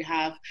youth, you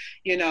have,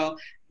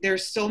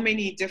 there's so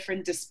many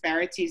different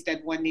disparities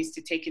that one needs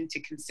to take into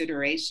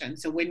consideration.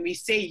 So when we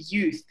say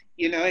youth,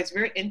 you know, it's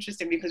very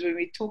interesting because when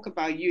we talk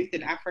about youth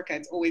in Africa,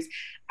 it's always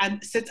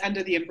sits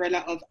under the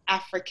umbrella of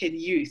African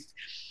youth.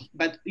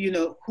 But, you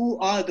know, who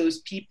are those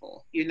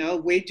people? You know,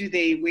 where do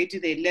they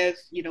live?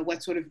 You know,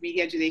 what sort of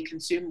media do they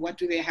consume? What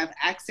do they have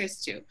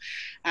access to?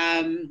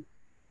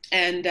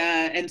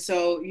 And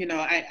so, you know,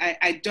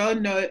 I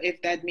don't know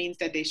if that means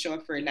that they show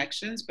up for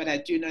elections, but I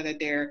do know that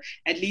they're,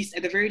 at least,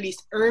 at the very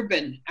least,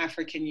 urban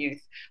African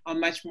youth are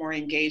much more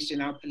engaged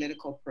in our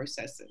political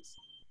processes.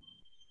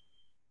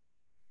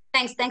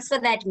 Thanks for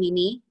that,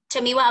 Mimi.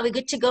 Tomiwa, are we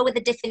good to go with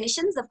the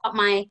definitions? I've got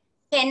my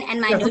pen and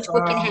my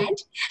notebook in hand.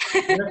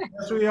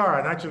 Yes, we are.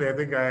 And actually, I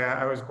think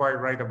I was quite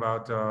right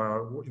about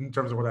in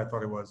terms of what I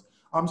thought it was.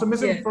 So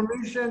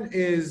misinformation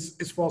is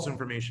false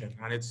information,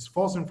 and it's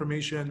false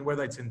information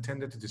whether it's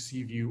intended to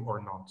deceive you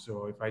or not.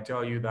 So if I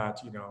tell you that,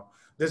 you know,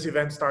 this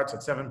event starts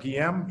at 7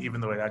 p.m.,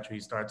 even though it actually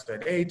starts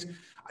at 8,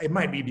 it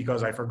might be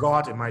because I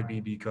forgot. It might be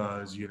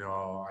because, you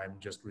know, I'm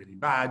just really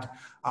bad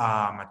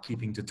at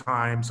keeping to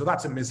time. So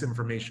that's a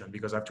misinformation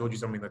because I've told you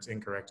something that's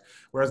incorrect.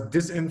 Whereas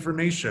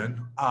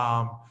disinformation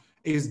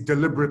is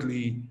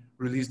deliberately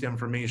released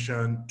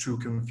information to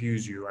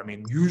confuse you. I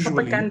mean, usually,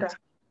 propaganda.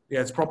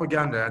 Yeah, it's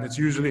propaganda, and it's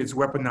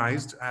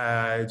weaponized.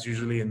 It's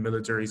usually in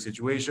military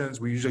situations.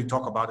 We usually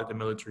talk about it in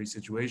military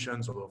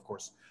situations, although of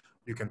course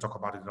you can talk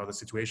about it in other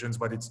situations,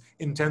 but it's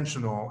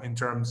intentional in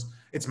terms,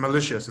 it's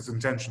malicious, it's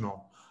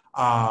intentional.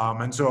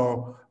 And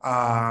so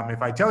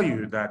if I tell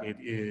you that it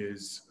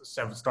is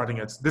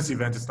this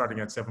event is starting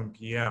at 7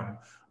 p.m.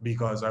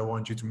 because I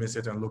want you to miss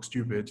it and look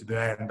stupid,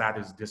 then that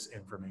is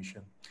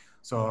disinformation.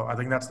 So I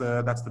think that's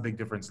the big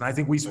difference. And I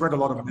think we spread a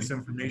lot of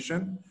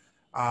misinformation,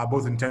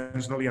 both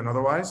intentionally and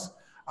otherwise.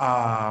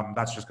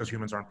 That's just because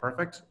humans aren't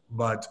perfect,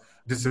 but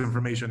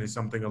disinformation is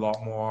something a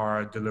lot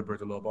more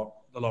deliberate, a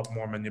lot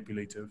more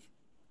manipulative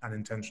and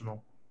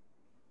intentional.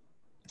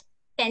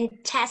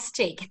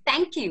 Fantastic.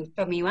 Thank you,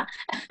 Tomiwa.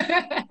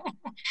 The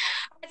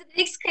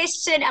next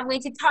question, I'm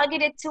going to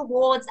target it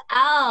towards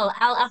Al.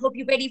 Al, I hope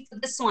you're ready for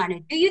this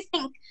one. Do you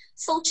think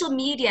social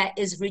media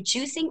is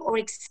reducing or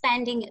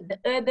expanding the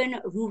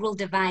urban-rural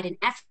divide in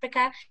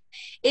Africa?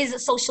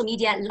 Is social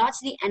media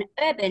largely an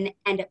urban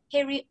and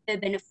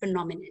peri-urban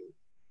phenomenon?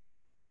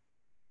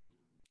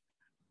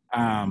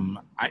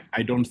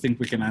 I don't think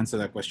we can answer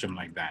that question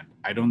like that.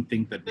 I don't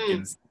think that we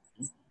can say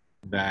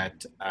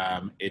that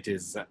it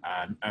is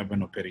an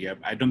urban or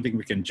peri-urban. I don't think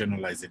we can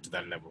generalize it to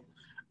that level.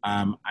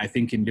 I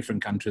think in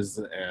different countries,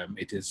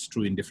 it is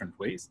true in different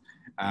ways.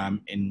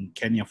 In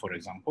Kenya, for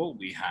example,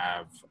 we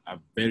have a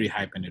very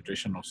high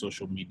penetration of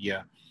social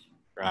media.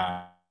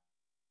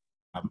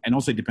 And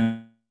also it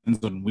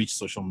depends on which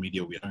social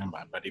media we're talking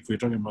about. But if we're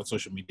talking about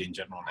social media in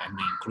general, and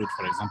we include,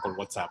 for example,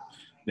 WhatsApp,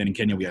 then in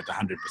Kenya, we're at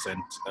 100%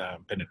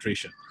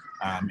 penetration.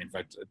 In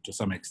fact, to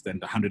some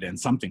extent, 100 and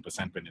something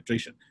percent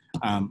penetration.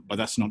 But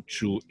that's not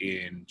true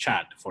in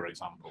Chad, for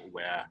example,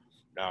 where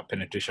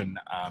penetration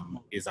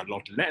is a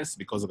lot less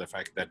because of the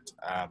fact that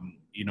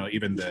you know,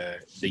 even the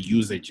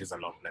usage is a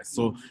lot less.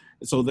 So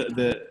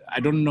I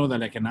don't know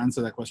that I can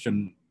answer that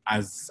question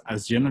as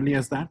generally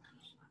as that.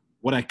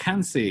 What I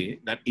can say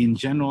that in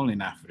general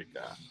in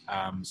Africa,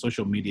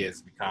 social media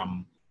has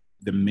become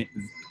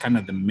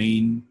the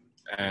main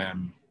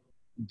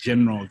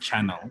general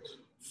channel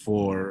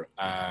for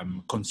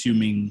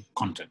consuming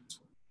content.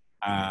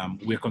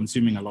 We're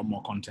consuming a lot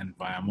more content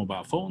via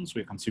mobile phones.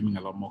 We're consuming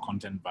a lot more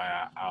content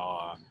via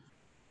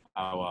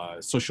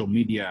our social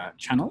media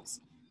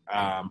channels,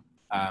 a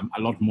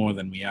lot more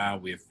than we are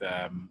with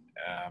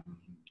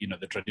you know,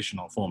 the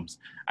traditional forms.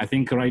 I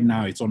think right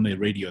now it's only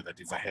radio that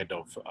is ahead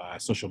of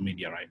social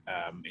media, right?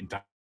 In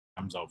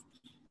terms of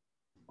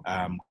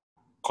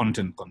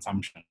content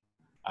consumption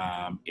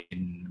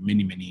in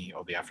many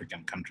of the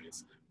African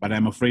countries. But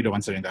I'm afraid of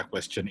answering that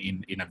question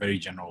in a very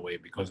general way,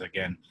 because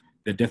again,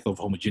 the death of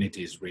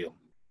homogeneity is real.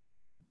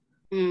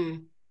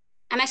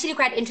 I'm actually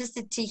quite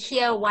interested to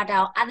hear what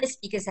our other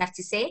speakers have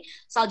to say.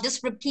 So I'll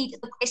just repeat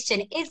the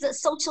question. Is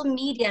social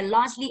media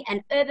largely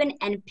an urban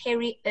and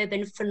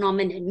peri-urban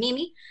phenomenon?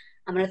 Mimi,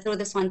 I'm going to throw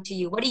this one to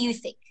you. What do you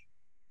think?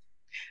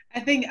 I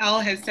think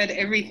Al has said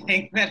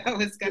everything that I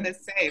was going to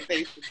say,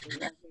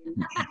 basically. I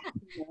mean,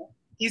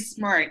 he's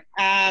smart.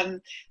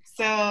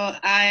 So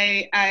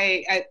I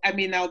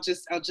mean, I'll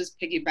just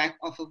piggyback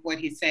off of what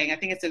he's saying. I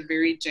think it's a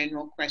very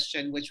general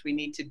question which we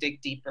need to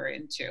dig deeper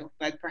into.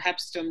 But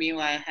perhaps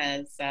Tomiwa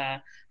has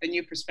a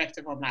new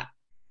perspective on that.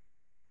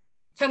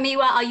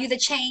 Tomiwa, are you the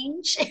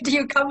change? Do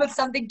you come with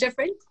something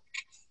different?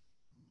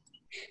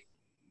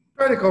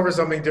 Try to cover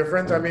something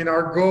different. I mean,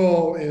 our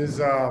goal is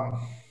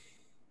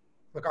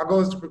look, our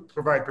goal is to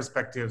provide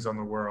perspectives on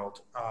the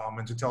world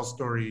and to tell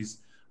stories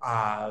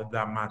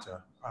that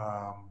matter.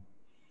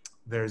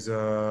 There's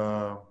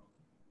I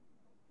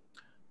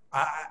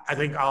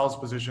think Al's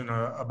position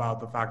about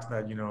the fact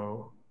that, you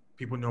know,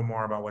 people know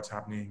more about what's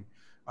happening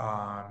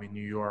in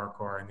New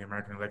York or in the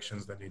American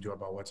elections than they do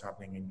about what's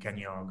happening in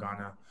Kenya or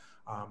Ghana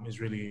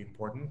is really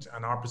important.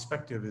 And our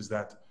perspective is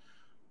that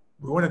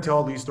we want to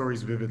tell these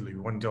stories vividly.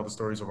 We want to tell the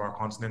stories of our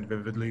continent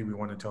vividly. We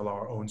want to tell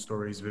our own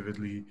stories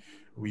vividly.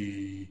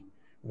 We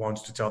want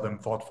to tell them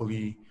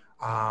thoughtfully,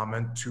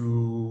 and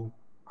to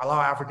allow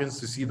Africans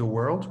to see the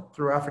world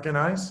through African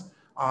eyes,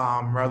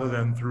 rather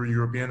than through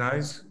European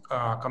eyes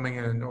coming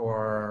in,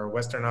 or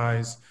Western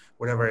eyes,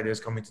 whatever it is,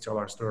 coming to tell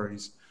our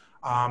stories.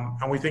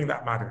 And we think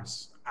that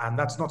matters. And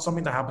that's not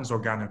something that happens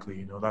organically.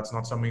 You know, that's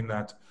not something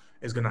that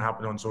is going to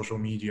happen on social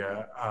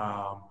media.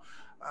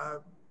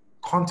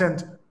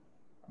 Content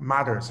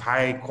matters.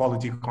 High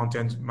quality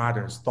content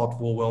matters.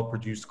 Thoughtful,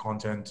 well-produced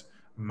content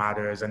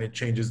matters, and it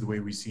changes the way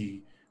we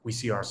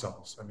see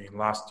ourselves. I mean,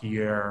 last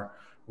year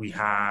we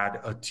had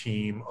a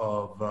team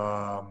of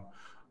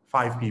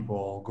 5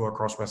 people go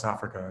across West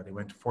Africa. They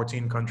went to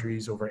 14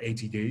 countries over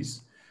 80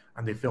 days,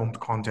 and they filmed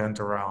content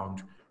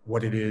around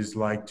what it is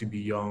like to be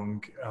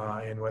young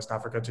in West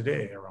Africa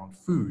today, around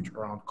food,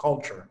 around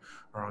culture,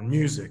 around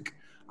music.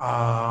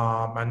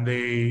 And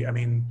they, I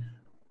mean,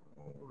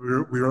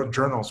 we wrote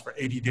journals for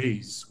 80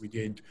 days. We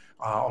did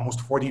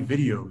almost 40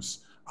 videos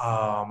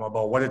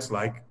about what it's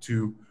like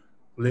to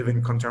live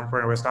in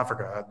contemporary West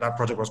Africa. That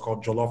project was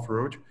called Jollof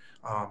Road,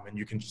 and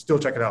you can still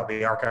check it out.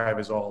 The archive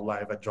is all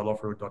live at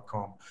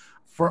jollofroad.com.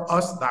 For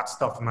us, that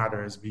stuff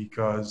matters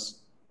because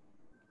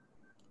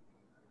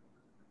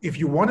if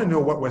you want to know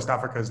what West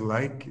Africa is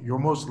like, your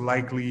most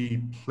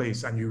likely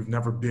place, and you've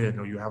never been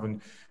or you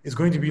haven't, is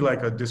going to be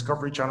like a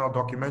Discovery Channel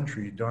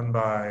documentary done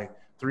by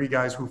 3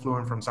 guys who flew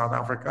in from San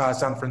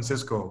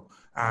Francisco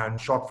and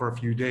shot for a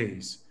few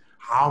days.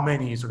 How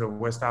many sort of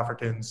West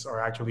Africans are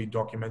actually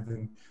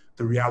documenting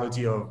the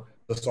reality of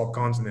the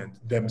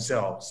subcontinent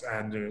themselves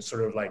and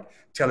sort of like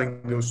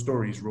telling those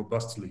stories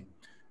robustly?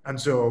 And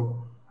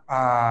so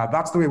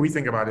that's the way we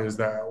think about it, is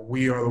that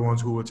we are the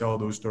ones who will tell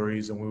those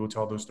stories, and we will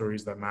tell those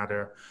stories that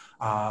matter.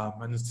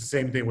 And it's the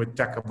same thing with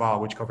Tech Cabal,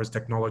 which covers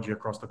technology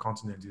across the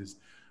continent, is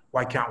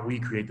why can't we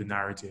create the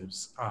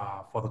narratives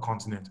for the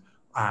continent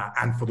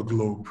and for the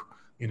globe?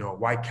 You know,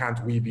 why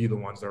can't we be the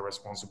ones that are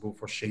responsible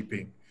for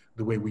shaping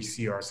the way we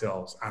see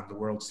ourselves and the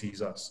world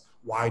sees us?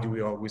 Why do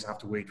we always have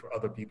to wait for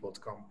other people to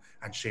come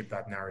and shape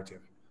that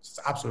narrative? It's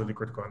absolutely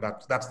critical, and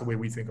that's the way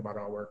we think about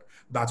our work.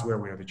 That's where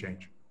we are to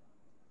change.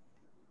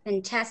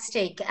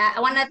 Fantastic. I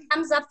want a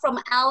thumbs up from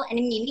Al and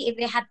Mimi if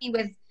they're happy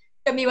with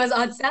Tomiwa's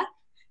answer.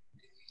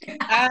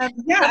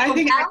 Yeah, I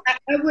think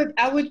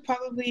I would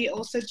probably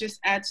also just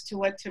add to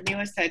what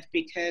Tomiwa said,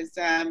 because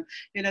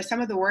you know,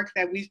 some of the work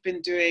that we've been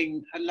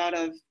doing a lot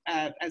of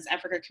as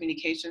Africa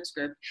Communications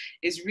Group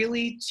is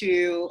really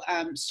to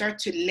start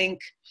to link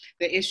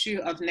the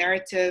issue of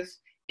narrative,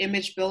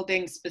 image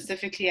building,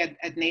 specifically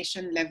at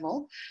nation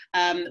level,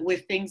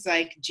 with things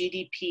like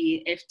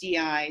GDP,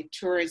 FDI,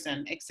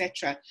 tourism,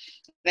 etc.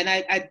 And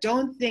I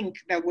don't think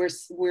that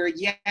we're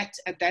yet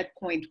at that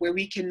point where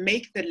we can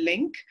make the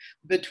link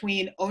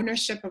between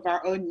ownership of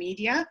our own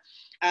media,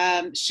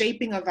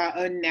 shaping of our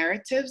own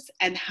narratives,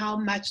 and how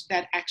much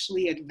that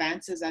actually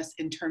advances us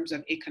in terms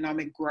of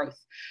economic growth.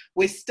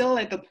 We're still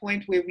at the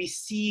point where we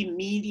see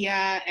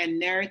media and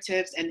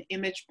narratives and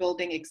image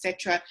building,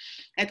 etc.,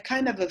 at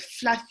kind of a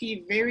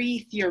fluffy,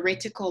 very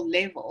theoretical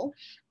level.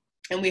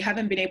 And we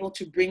haven't been able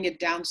to bring it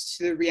down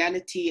to the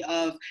reality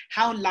of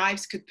how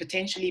lives could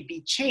potentially be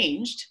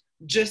changed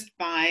just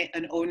by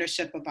an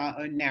ownership of our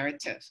own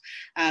narrative,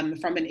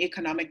 from an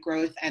economic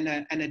growth and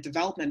a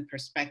development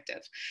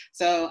perspective.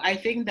 So I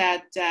think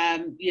that,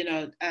 you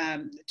know,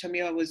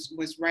 Tomiwa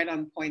was right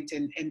on point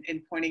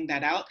in pointing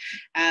that out.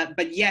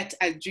 But yet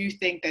I do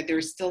think that there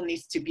still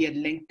needs to be a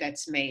link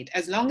that's made.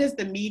 As long as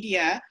the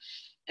media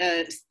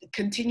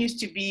continues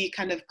to be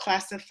kind of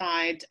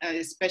classified,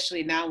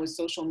 especially now with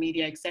social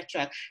media,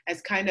 etc., as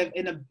kind of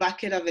in a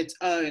bucket of its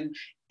own,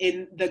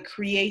 in the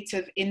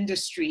creative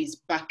industries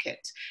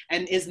bucket,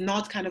 and is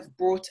not kind of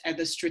brought at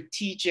the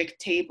strategic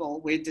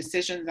table where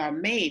decisions are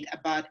made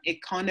about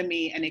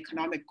economy and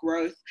economic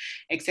growth,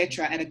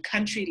 etc., at a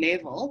country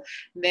level,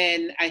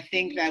 then I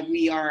think that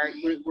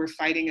we're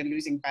fighting a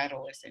losing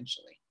battle,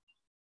 essentially.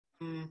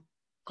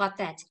 Got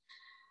that.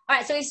 All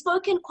right, so we've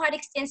spoken quite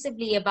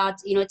extensively about,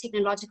 you know,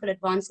 technological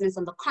advancements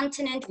on the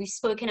continent. We've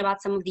spoken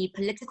about some of the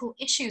political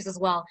issues as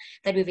well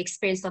that we've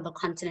experienced on the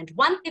continent.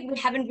 One thing we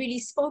haven't really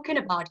spoken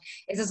about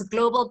is this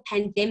global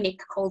pandemic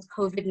called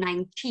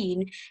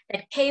COVID-19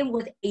 that came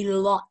with a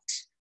lot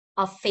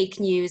of fake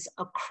news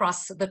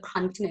across the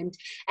continent.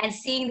 And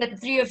seeing that the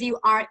 3 of you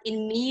are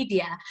in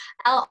media,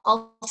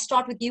 I'll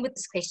start with you with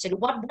this question.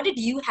 What did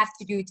you have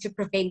to do to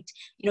prevent,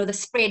 you know, the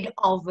spread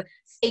of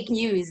fake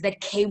news that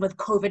came with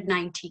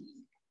COVID-19?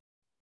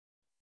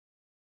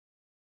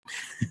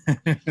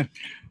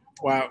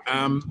 Wow.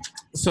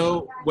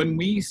 So when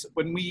we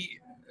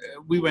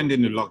went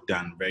into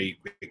lockdown very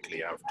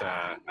quickly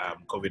after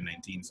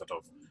COVID-19 sort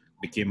of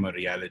became a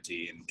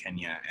reality in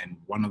Kenya, and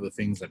one of the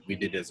things that we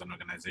did as an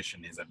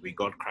organization is that we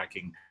got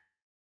cracking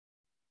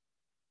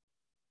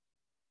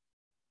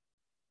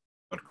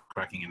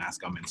and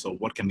ask government, so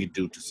what can we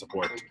do to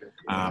support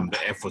the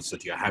efforts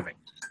that you're having?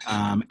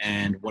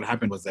 And what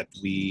happened was that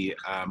we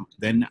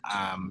then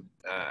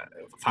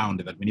found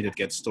that we needed to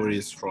get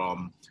stories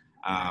from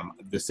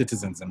the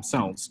citizens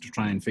themselves to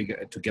try and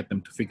get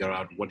them to figure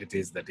out what it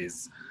is that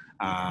is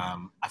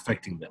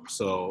affecting them.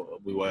 So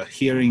we were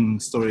hearing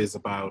stories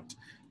about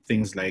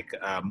things like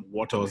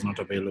water was not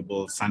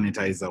available,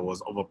 sanitizer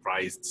was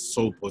overpriced,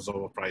 soap was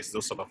overpriced,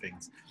 those sort of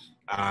things.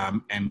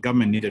 And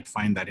government needed to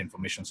find that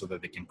information so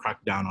that they can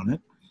crack down on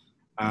it.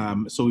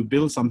 So we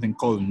built something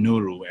called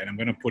Nuru, and I'm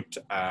going to put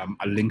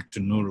a link to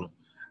Nuru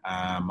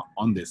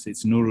on this.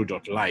 It's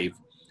nuru.live.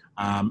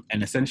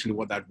 And essentially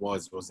what that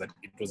was that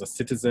it was a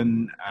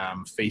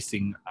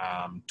citizen-facing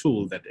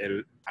tool that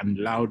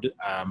allowed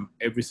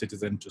every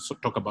citizen to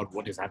talk about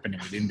what is happening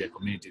within their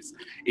communities.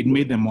 It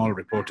made them all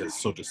reporters,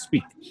 so to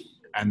speak.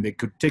 And they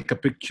could take a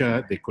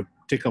picture, they could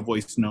take a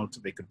voice note,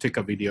 they could take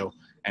a video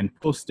and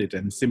post it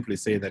and simply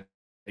say that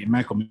in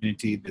my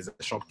community, there's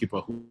a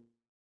shopkeeper who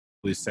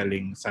is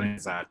selling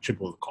sanitizer at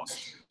triple the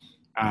cost.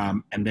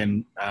 And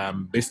then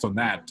based on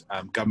that,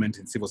 government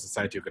and civil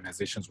society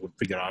organizations would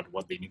figure out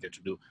what they needed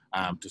to do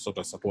to sort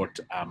of support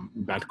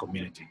that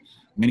community.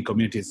 Many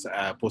communities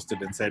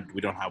posted and said,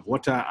 we don't have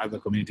water. Other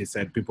communities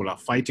said, people are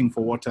fighting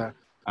for water.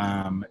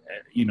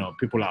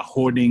 People are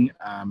hoarding,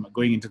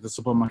 going into the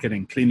supermarket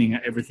and cleaning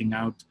everything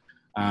out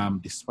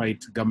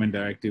despite government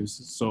directives.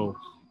 So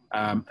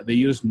they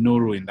used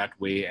Nuru in that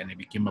way, and it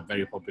became a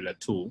very popular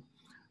tool.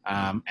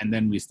 And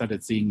then we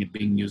started seeing it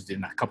being used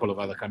in a couple of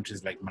other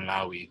countries like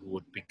Malawi, who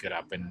would pick it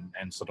up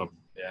and sort of,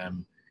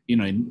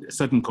 in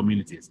certain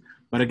communities.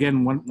 But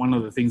again, one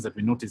of the things that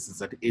we noticed is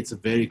that it's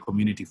very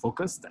community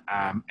focused,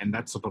 and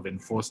that sort of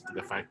enforced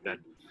the fact that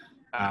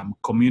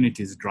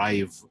communities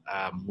drive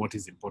what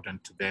is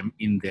important to them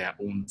in their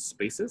own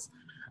spaces.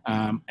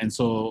 And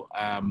so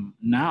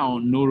now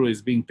Nuru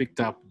is being picked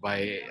up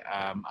by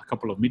a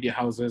couple of media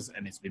houses,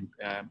 and it's been,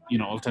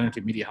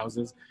 alternative media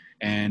houses,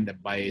 and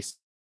by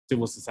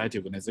civil society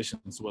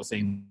organizations who are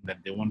saying that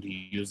they want to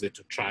use it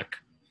to track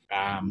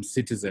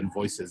citizen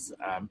voices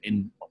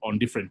on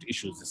different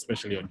issues,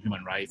 especially on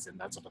human rights and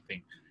that sort of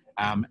thing.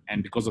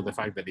 And because of the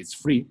fact that it's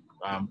free,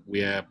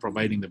 we are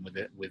providing them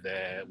with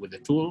a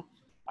tool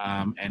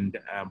and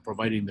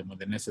providing them with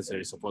the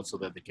necessary support so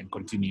that they can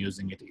continue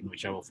using it in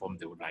whichever form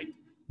they would like.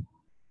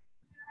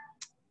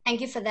 Thank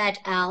you for that,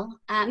 Al.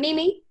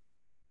 Mimi,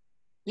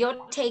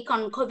 your take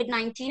on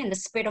COVID-19 and the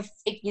spread of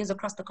fake news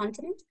across the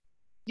continent?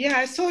 Yeah,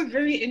 I saw a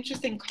very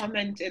interesting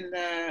comment in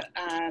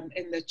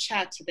the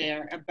chat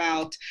there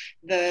about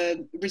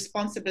the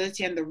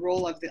responsibility and the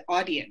role of the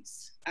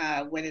audience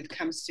when it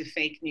comes to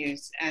fake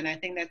news. And I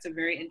think that's a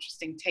very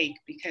interesting take,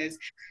 because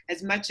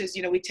as much as,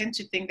 we tend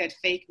to think that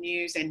fake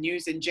news and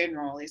news in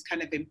general is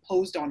kind of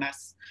imposed on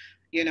us,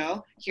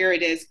 here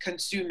it is,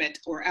 consume it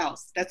or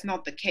else. That's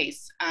not the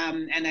case.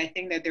 And I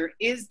think that there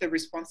is the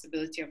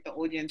responsibility of the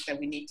audience that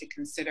we need to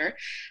consider,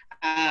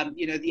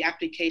 the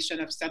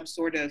application of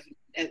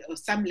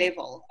some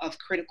level of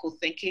critical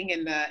thinking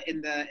in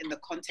the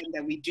content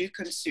that we do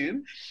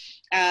consume.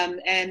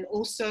 And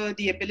also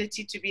the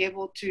ability to be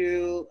able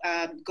to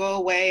go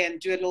away and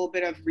do a little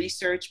bit of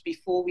research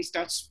before we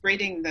start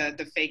spreading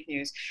the fake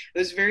news. It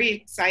was very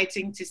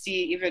exciting to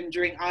see, even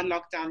during our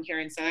lockdown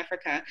here in South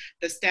Africa,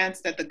 the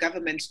stance that the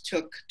government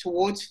took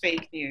towards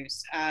fake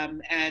news.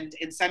 And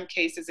in some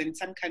cases, in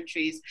some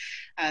countries,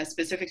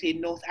 specifically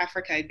in North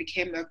Africa, it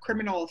became a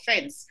criminal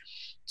offense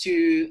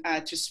to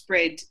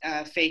spread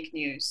fake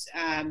news.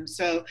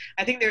 So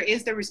I think there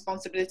is the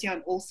responsibility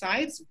on all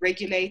sides: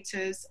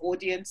 regulators,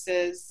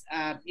 audiences,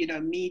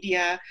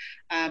 media,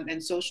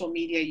 and social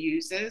media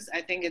users.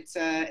 I think it's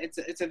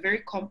a very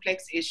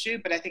complex issue,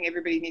 but I think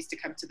everybody needs to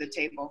come to the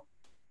table.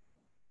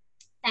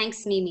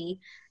 Thanks, Mimi.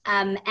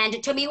 And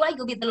Tomiwa,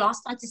 you'll be the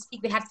last one to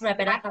speak. We have to wrap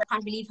it up. I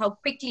can't believe how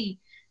quickly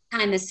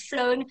time has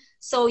flown.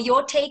 So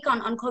your take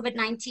on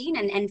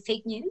COVID-19 and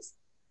fake news?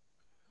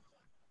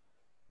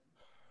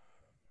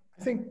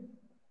 I think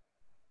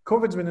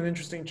COVID's been an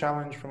interesting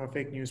challenge from a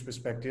fake news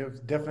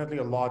perspective. Definitely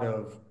a lot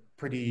of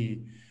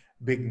pretty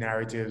big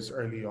narratives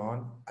early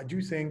on. I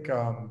do think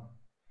the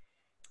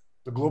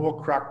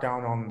global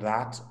crackdown on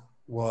that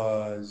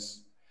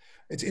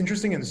it's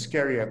interesting and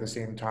scary at the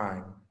same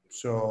time.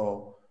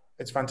 So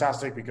it's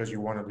fantastic because you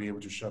want to be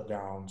able to shut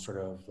down sort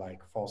of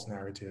like false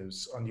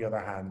narratives. On the other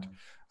hand,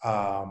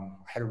 I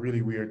had a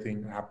really weird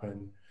thing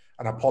happen,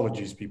 and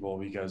apologies people,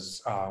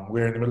 because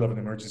we're in the middle of an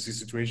emergency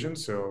situation.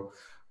 So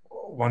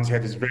one's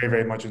head is very,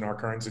 very much in our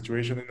current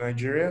situation in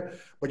Nigeria.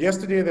 But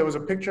yesterday there was a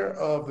picture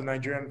of the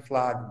Nigerian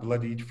flag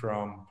bloodied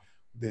from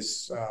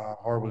this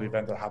horrible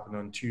event that happened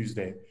on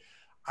Tuesday.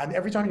 And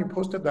every time you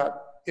posted that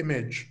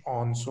image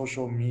on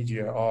social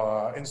media,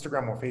 or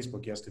Instagram or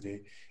Facebook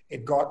yesterday,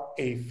 it got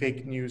a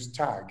fake news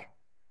tag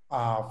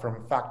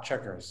from fact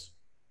checkers.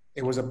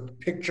 It was a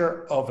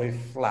picture of a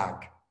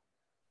flag,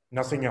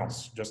 nothing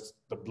else, just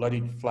the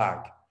bloodied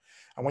flag.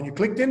 And when you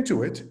clicked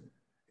into it,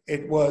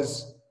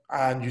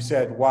 and you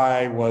said,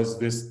 why was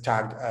this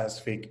tagged as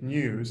fake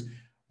news?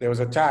 There was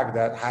a tag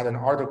that had an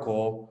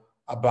article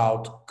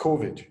about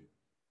COVID.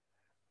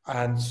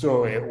 And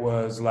so it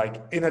was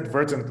like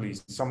inadvertently,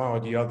 somehow or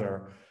the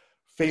other,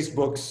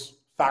 Facebook's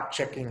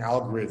fact-checking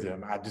algorithm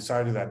had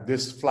decided that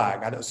this flag,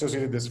 had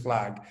associated this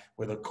flag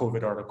with a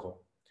COVID article.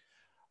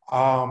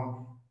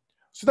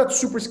 So that's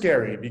super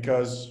scary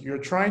because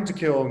you're trying to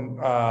kill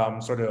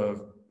sort of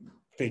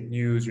fake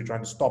news. You're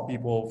trying to stop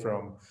people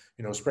from,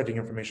 spreading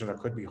information that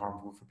could be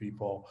harmful for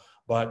people.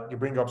 But you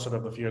bring up sort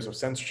of the fears of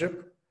censorship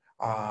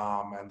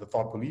and the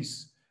thought police,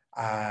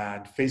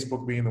 and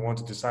Facebook being the one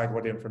to decide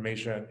what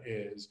information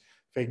is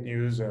fake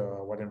news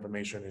or what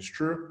information is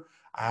true.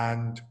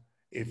 And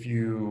if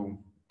you,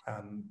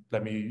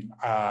 let me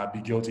be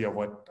guilty of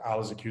what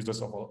Alice accused us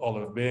of all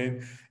have been,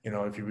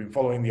 if you've been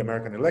following the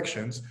American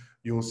elections,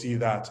 you'll see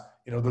that,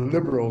 the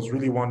liberals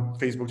really want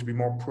Facebook to be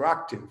more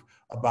proactive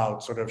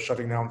about sort of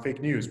shutting down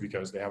fake news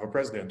because they have a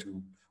president who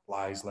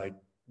lies like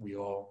we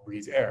all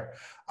breathe air.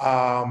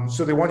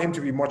 So they want him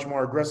to be much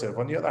more aggressive.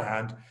 On the other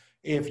hand,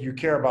 if you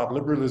care about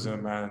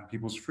liberalism and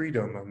people's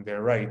freedom and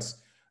their rights,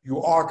 you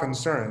are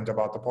concerned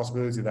about the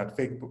possibility that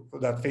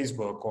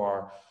Facebook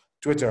or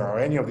Twitter or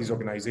any of these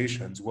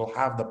organizations will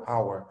have the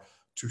power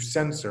to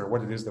censor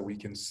what it is that we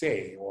can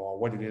say or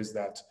what it is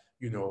that,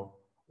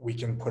 we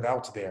can put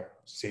out there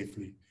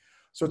safely.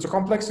 So it's a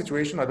complex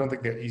situation. I don't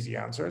think there are easy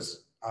answers.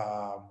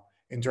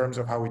 In terms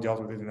of how we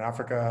dealt with it in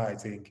Africa, I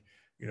think,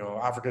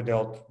 Africa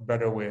dealt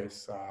better with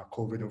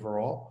COVID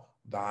overall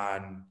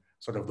than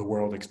sort of the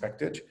world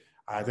expected.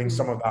 I think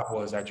some of that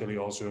was actually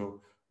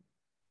also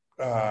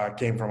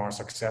came from our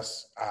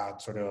success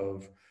at sort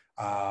of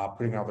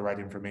putting out the right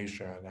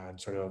information and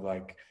sort of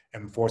like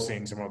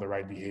enforcing some of the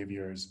right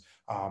behaviors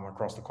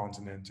across the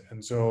continent.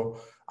 And so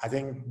I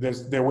think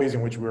there are ways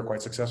in which we were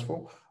quite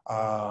successful,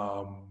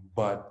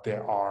 but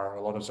there are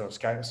a lot of sort of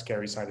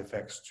scary side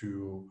effects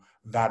to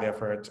that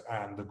effort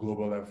and the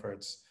global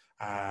efforts.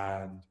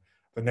 And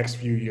the next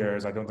few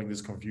years, I don't think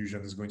this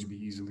confusion is going to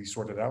be easily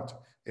sorted out.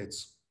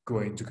 It's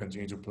going to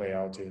continue to play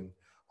out in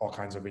all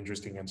kinds of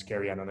interesting and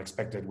scary and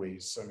unexpected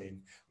ways. I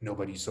mean,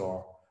 nobody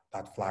saw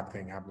that flag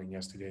thing happening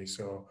yesterday.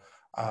 So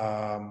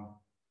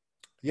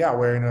yeah,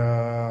 we're in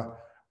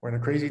a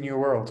crazy new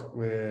world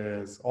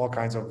with all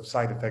kinds of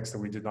side effects that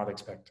we did not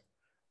expect.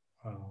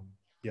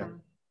 Yeah.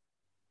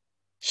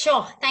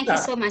 Sure. Thank you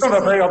so much.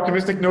 Not a very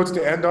optimistic note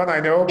to end on, I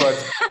know, but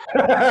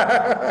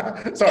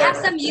sorry. We have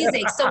some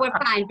music, so we're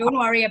fine. Don't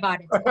worry about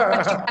it.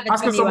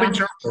 Ask us something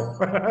cheerful.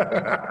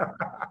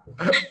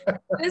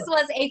 This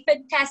was a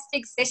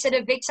fantastic session.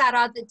 A big shout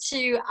out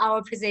to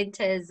our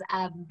presenters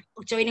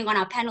joining on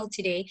our panel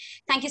today.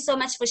 Thank you so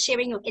much for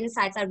sharing your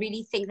insights. I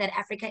really think that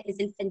Africa is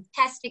in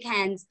fantastic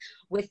hands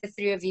with the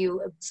three of you.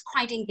 It was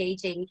quite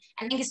engaging.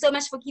 And thank you so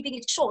much for keeping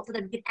it short so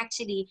that we could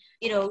actually,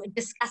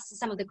 discuss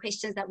some of the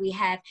questions that we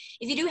have.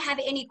 If you do have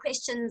any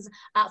questions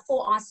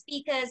for our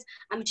speakers,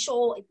 I'm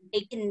sure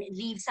they can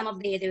leave some of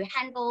their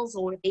handles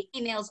or their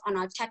emails on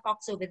our chat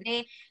box over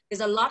there.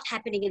 There's a lot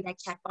happening in that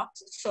chat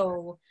box.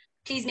 So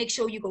please make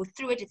sure you go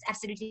through it. It's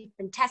absolutely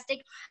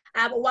fantastic.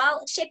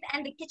 While Chef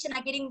and the Kitchen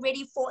are getting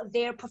ready for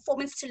their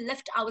performance to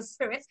lift our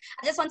spirits,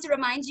 I just want to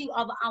remind you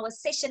of our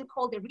session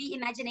called the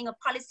Reimagining of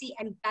Policy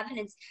and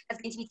Governance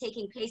that's going to be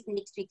taking place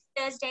next week,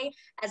 Thursday,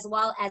 as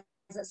well as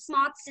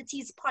Smart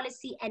Cities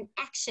Policy and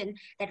Action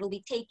that will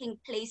be taking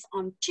place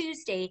on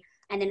Tuesday.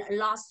 And then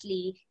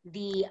lastly,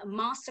 the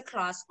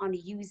masterclass on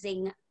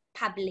using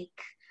public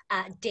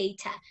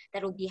data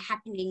that will be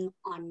happening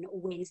on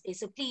Wednesday.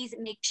 So please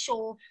make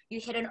sure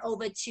you head on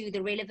over to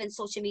the relevant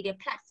social media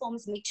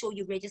platforms. Make sure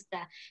you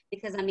register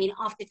because,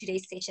 after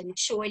today's session,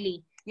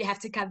 surely you have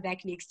to come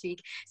back next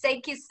week.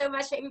 Thank you so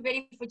much for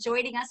everybody for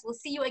joining us. We'll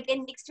see you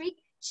again next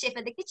week. Chef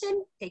at the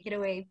Kitchen, take it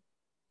away.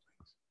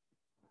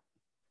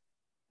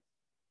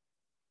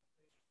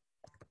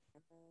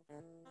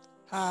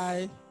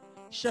 Hi,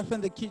 Chef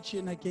in the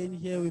Kitchen again.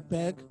 Here we're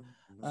back.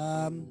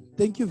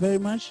 Thank you very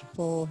much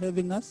for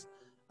having us.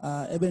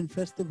 Urban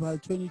Festival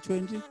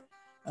 2020.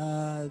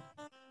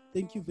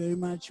 Thank you very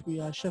much. We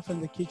are Chef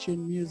in the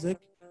Kitchen Music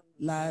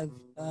live.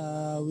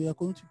 We are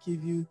going to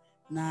give you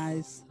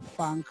nice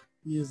funk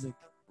music.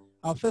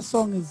 Our first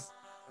song is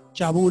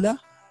Jabula.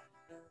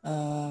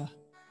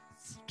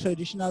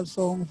 Traditional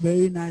song,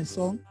 very nice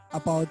song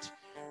about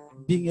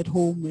being at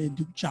home and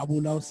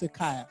Jabula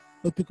Sekaya.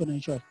 Hope you can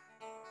enjoy.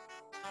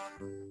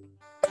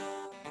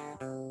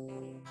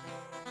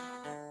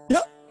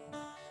 Yeah.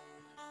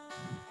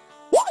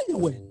 Why are you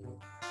away?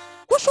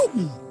 Go show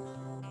me.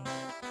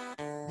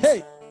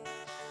 Hey.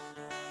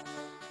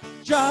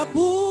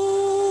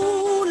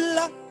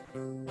 Jabula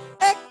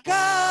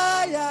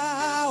Ekaya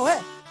we.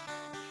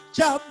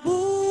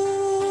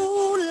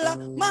 Jabula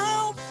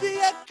Maufi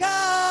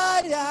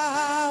Ekaya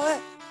we.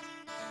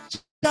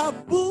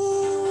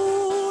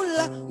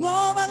 Jabula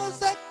Ngoma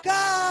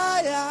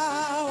Sekaya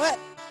we.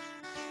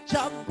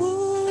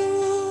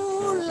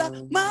 Jabula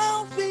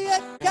Maufi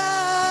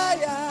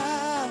Ekaya.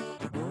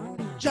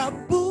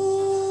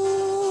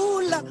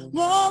 Jabula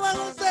Ngoma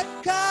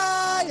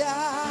Sekaya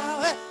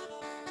we.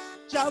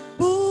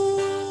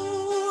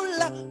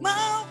 Jabula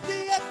Maufi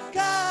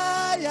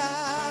Ekaya.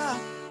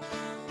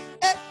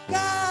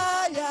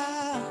 Ekaya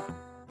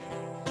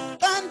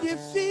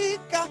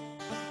Kandifika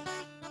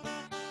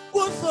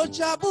Kuso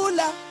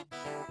Jabula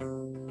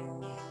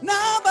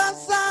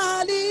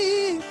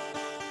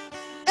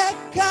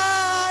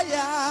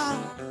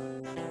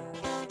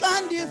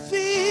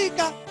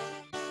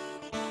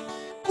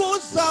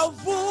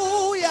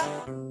Siyavuya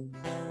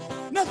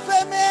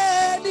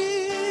nefamily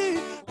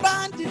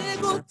bandini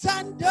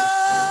kuthando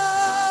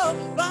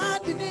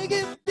bandini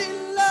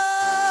gipilo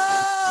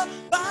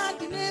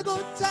bandini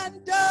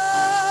kuthando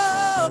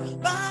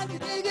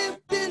bandini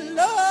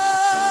gipilo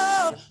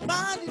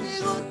bandini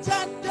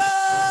kuthando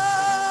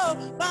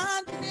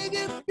bandini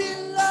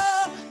gipilo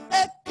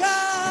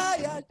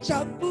ekaya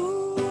chabu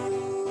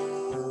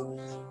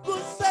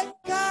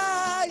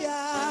kusekaya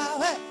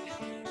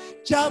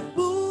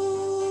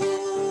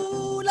Jabula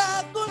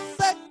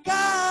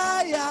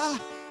kusekaya.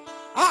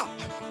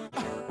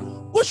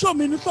 Kusho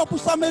mina uhlophe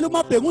usamele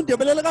umabhengu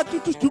undebelela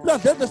ka-tutu sidubula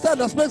zeze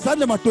sandla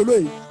sibezandle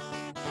emadolweni.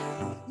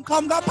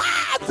 Ngiqhamuka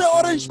phansi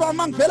e-Orange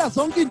Farm ngivela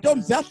zonke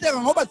iy'ntombi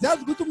ziyahleka ngoba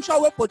ziyazi ukuthi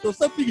umshawo webhodo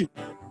usefikile.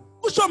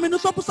 Kusho mina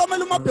uhlophe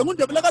usamele umabhengu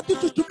undebelela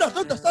ka-tutu sidubula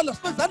zeze sandla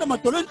sibezandle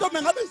emadolweni intombi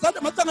engabe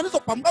izandla emathangeni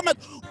izobhamuka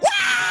amehlo.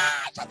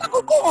 Shata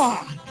kuqwa.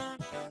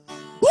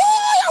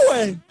 Buya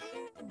wena.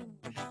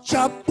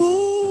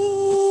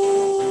 Jabula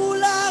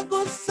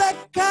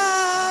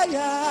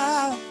kusekaya,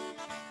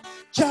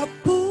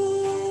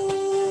 Jabula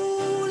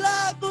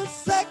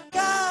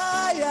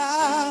kusekaya.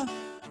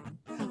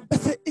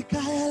 Bese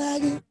ikaya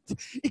lagit,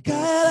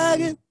 ikaya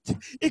lagit,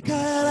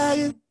 ikaya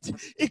lagit,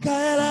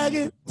 ikaya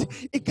lagit,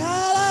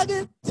 ikaya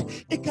lagit,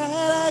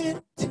 ikaya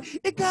lagit,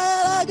 ikaya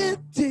lagit,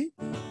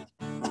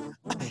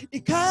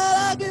 ikaya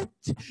lagit,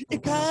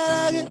 ikaya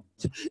lagit,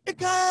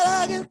 ikaya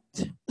lagit.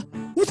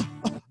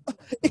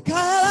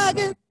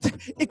 Ikaragit,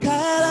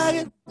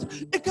 ikaragit,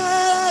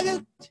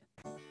 ikaragit.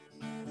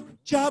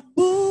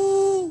 Jabu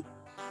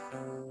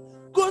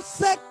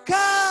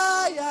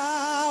kusekaya,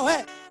 we.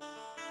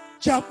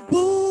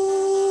 Jabu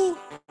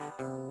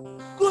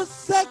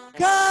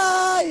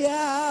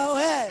kusekaya,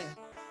 we.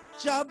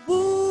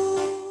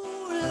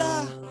 Jabula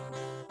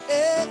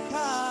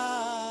ekaya.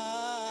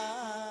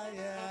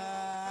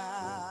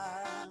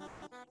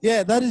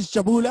 Yeah, that is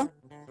Jabula.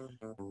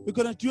 We're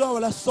going to do our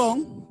last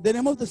song. The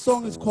name of the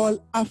song is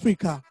called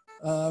Africa.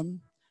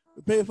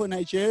 We pray for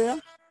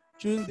Nigeria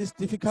during this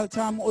difficult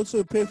time. Also,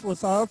 we pray for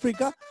South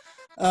Africa.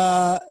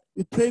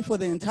 We pray for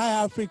the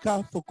entire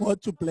Africa, for God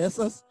to bless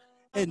us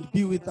and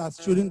be with us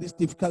during these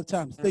difficult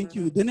times. Thank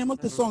you. The name of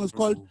the song is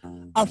called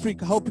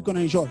Africa. I hope you're going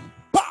to enjoy.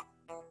 Bah!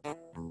 I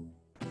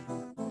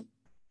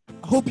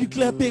hope you're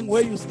clapping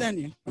where you're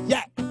standing.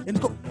 Yeah. And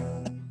go.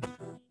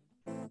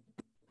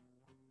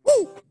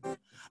 Woo!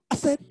 I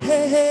said,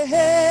 hey, hey,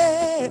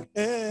 hey,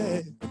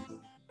 hey.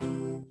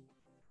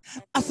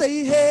 I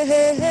say, hey,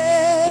 hey,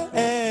 hey,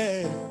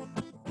 hey.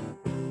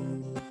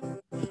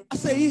 I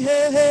say,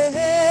 hey, hey,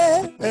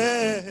 hey,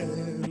 hey.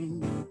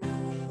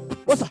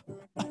 What's up?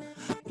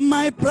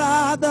 My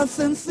brothers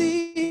and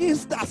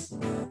sisters,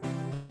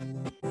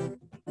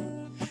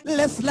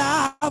 let's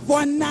love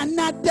one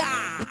another.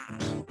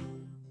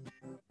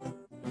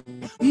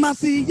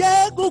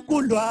 Masiye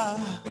kukulwa,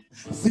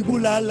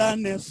 sibulala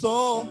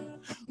neso.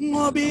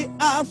 Ngobi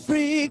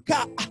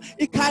Africa,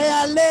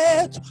 ikaya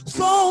letu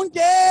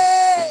songe.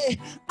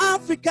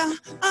 Africa,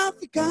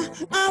 Africa,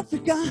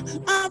 Africa,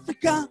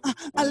 Africa,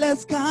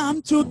 let's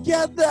come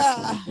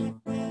together.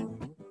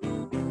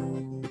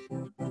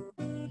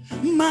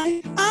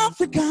 My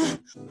Africa,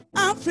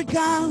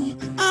 Africa,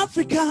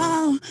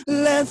 Africa,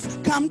 let's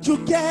come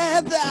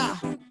together.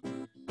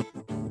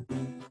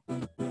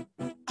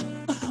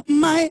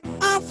 My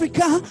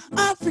Africa,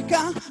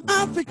 Africa,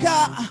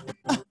 Africa,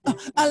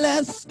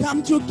 let's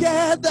come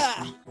together.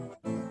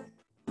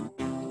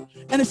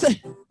 And they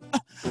say,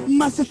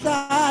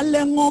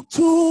 Masifale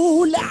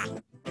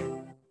ngokuthula,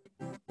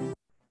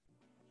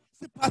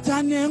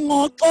 siphathane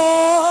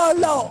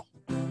ngoxolo,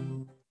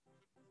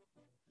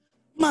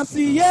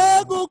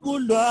 masiyeke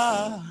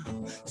ukulwa,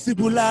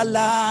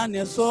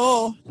 sibulalane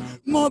so,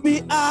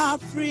 ngobi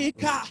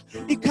Africa,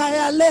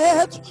 ikhaya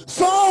lethu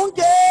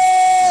sonke.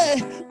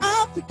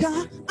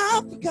 Africa,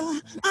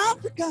 Africa,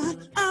 Africa,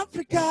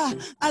 Africa,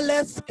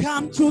 let's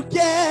come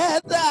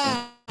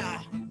together.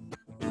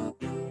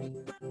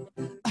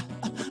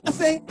 I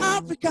say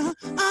Africa,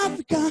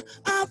 Africa,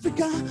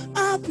 Africa,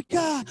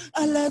 Africa,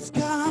 let's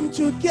come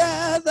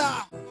together.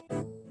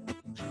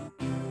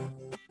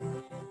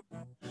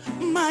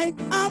 My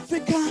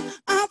Africa,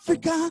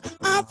 Africa,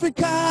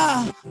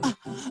 Africa,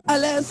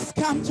 let's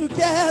come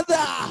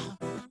together.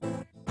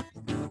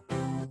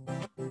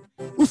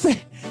 We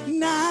say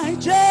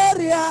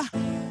Nigeria,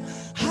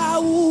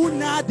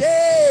 hauna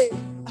de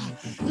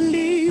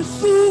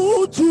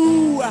Lesotho,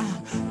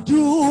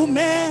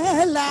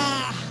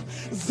 dumela.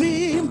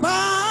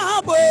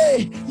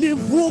 Zimbabwe,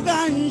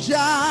 livuka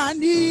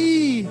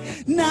njani?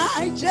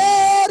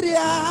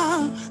 Nigeria,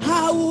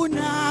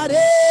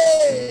 haunare.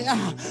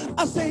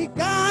 I say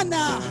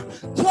Ghana,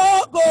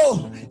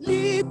 Togo,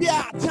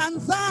 Libya,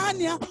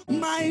 Tanzania,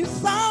 my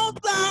South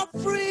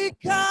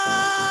Africa.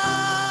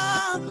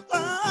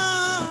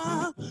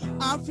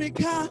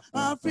 Africa,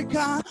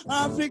 Africa,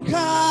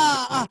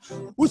 Africa.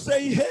 We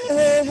say hey,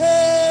 hey,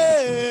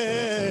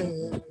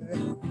 hey.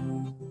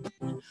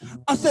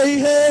 I say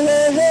hey,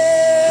 hey,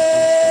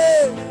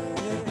 hey.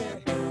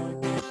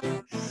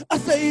 I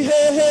say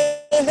hey,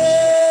 hey,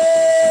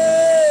 hey.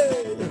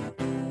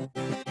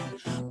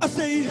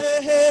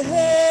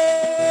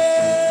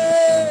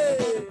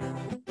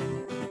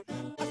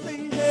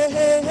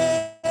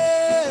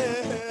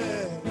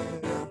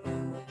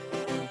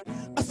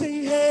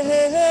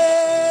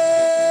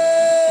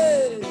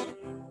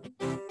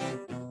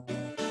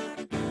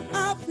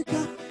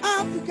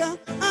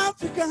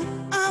 Africa,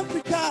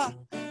 Africa,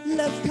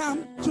 let's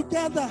come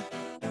together.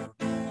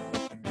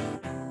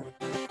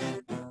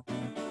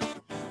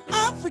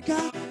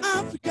 Africa,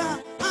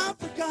 Africa,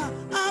 Africa,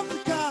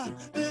 Africa,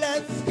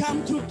 let's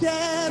come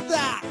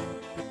together.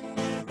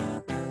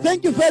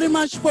 Thank you very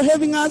much for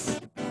having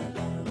us.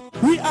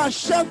 We are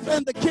Chef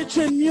and the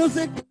Kitchen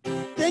Music.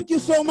 Thank you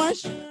so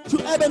much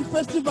to Urban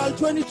Festival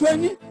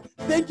 2020.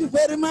 Thank you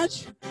very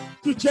much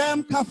to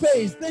Jam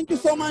Cafes. Thank you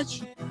so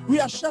much. We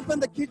are Chef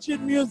and the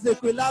Kitchen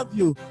Music. We love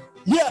you.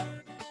 Yeah.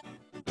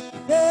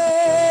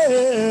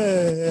 Hey.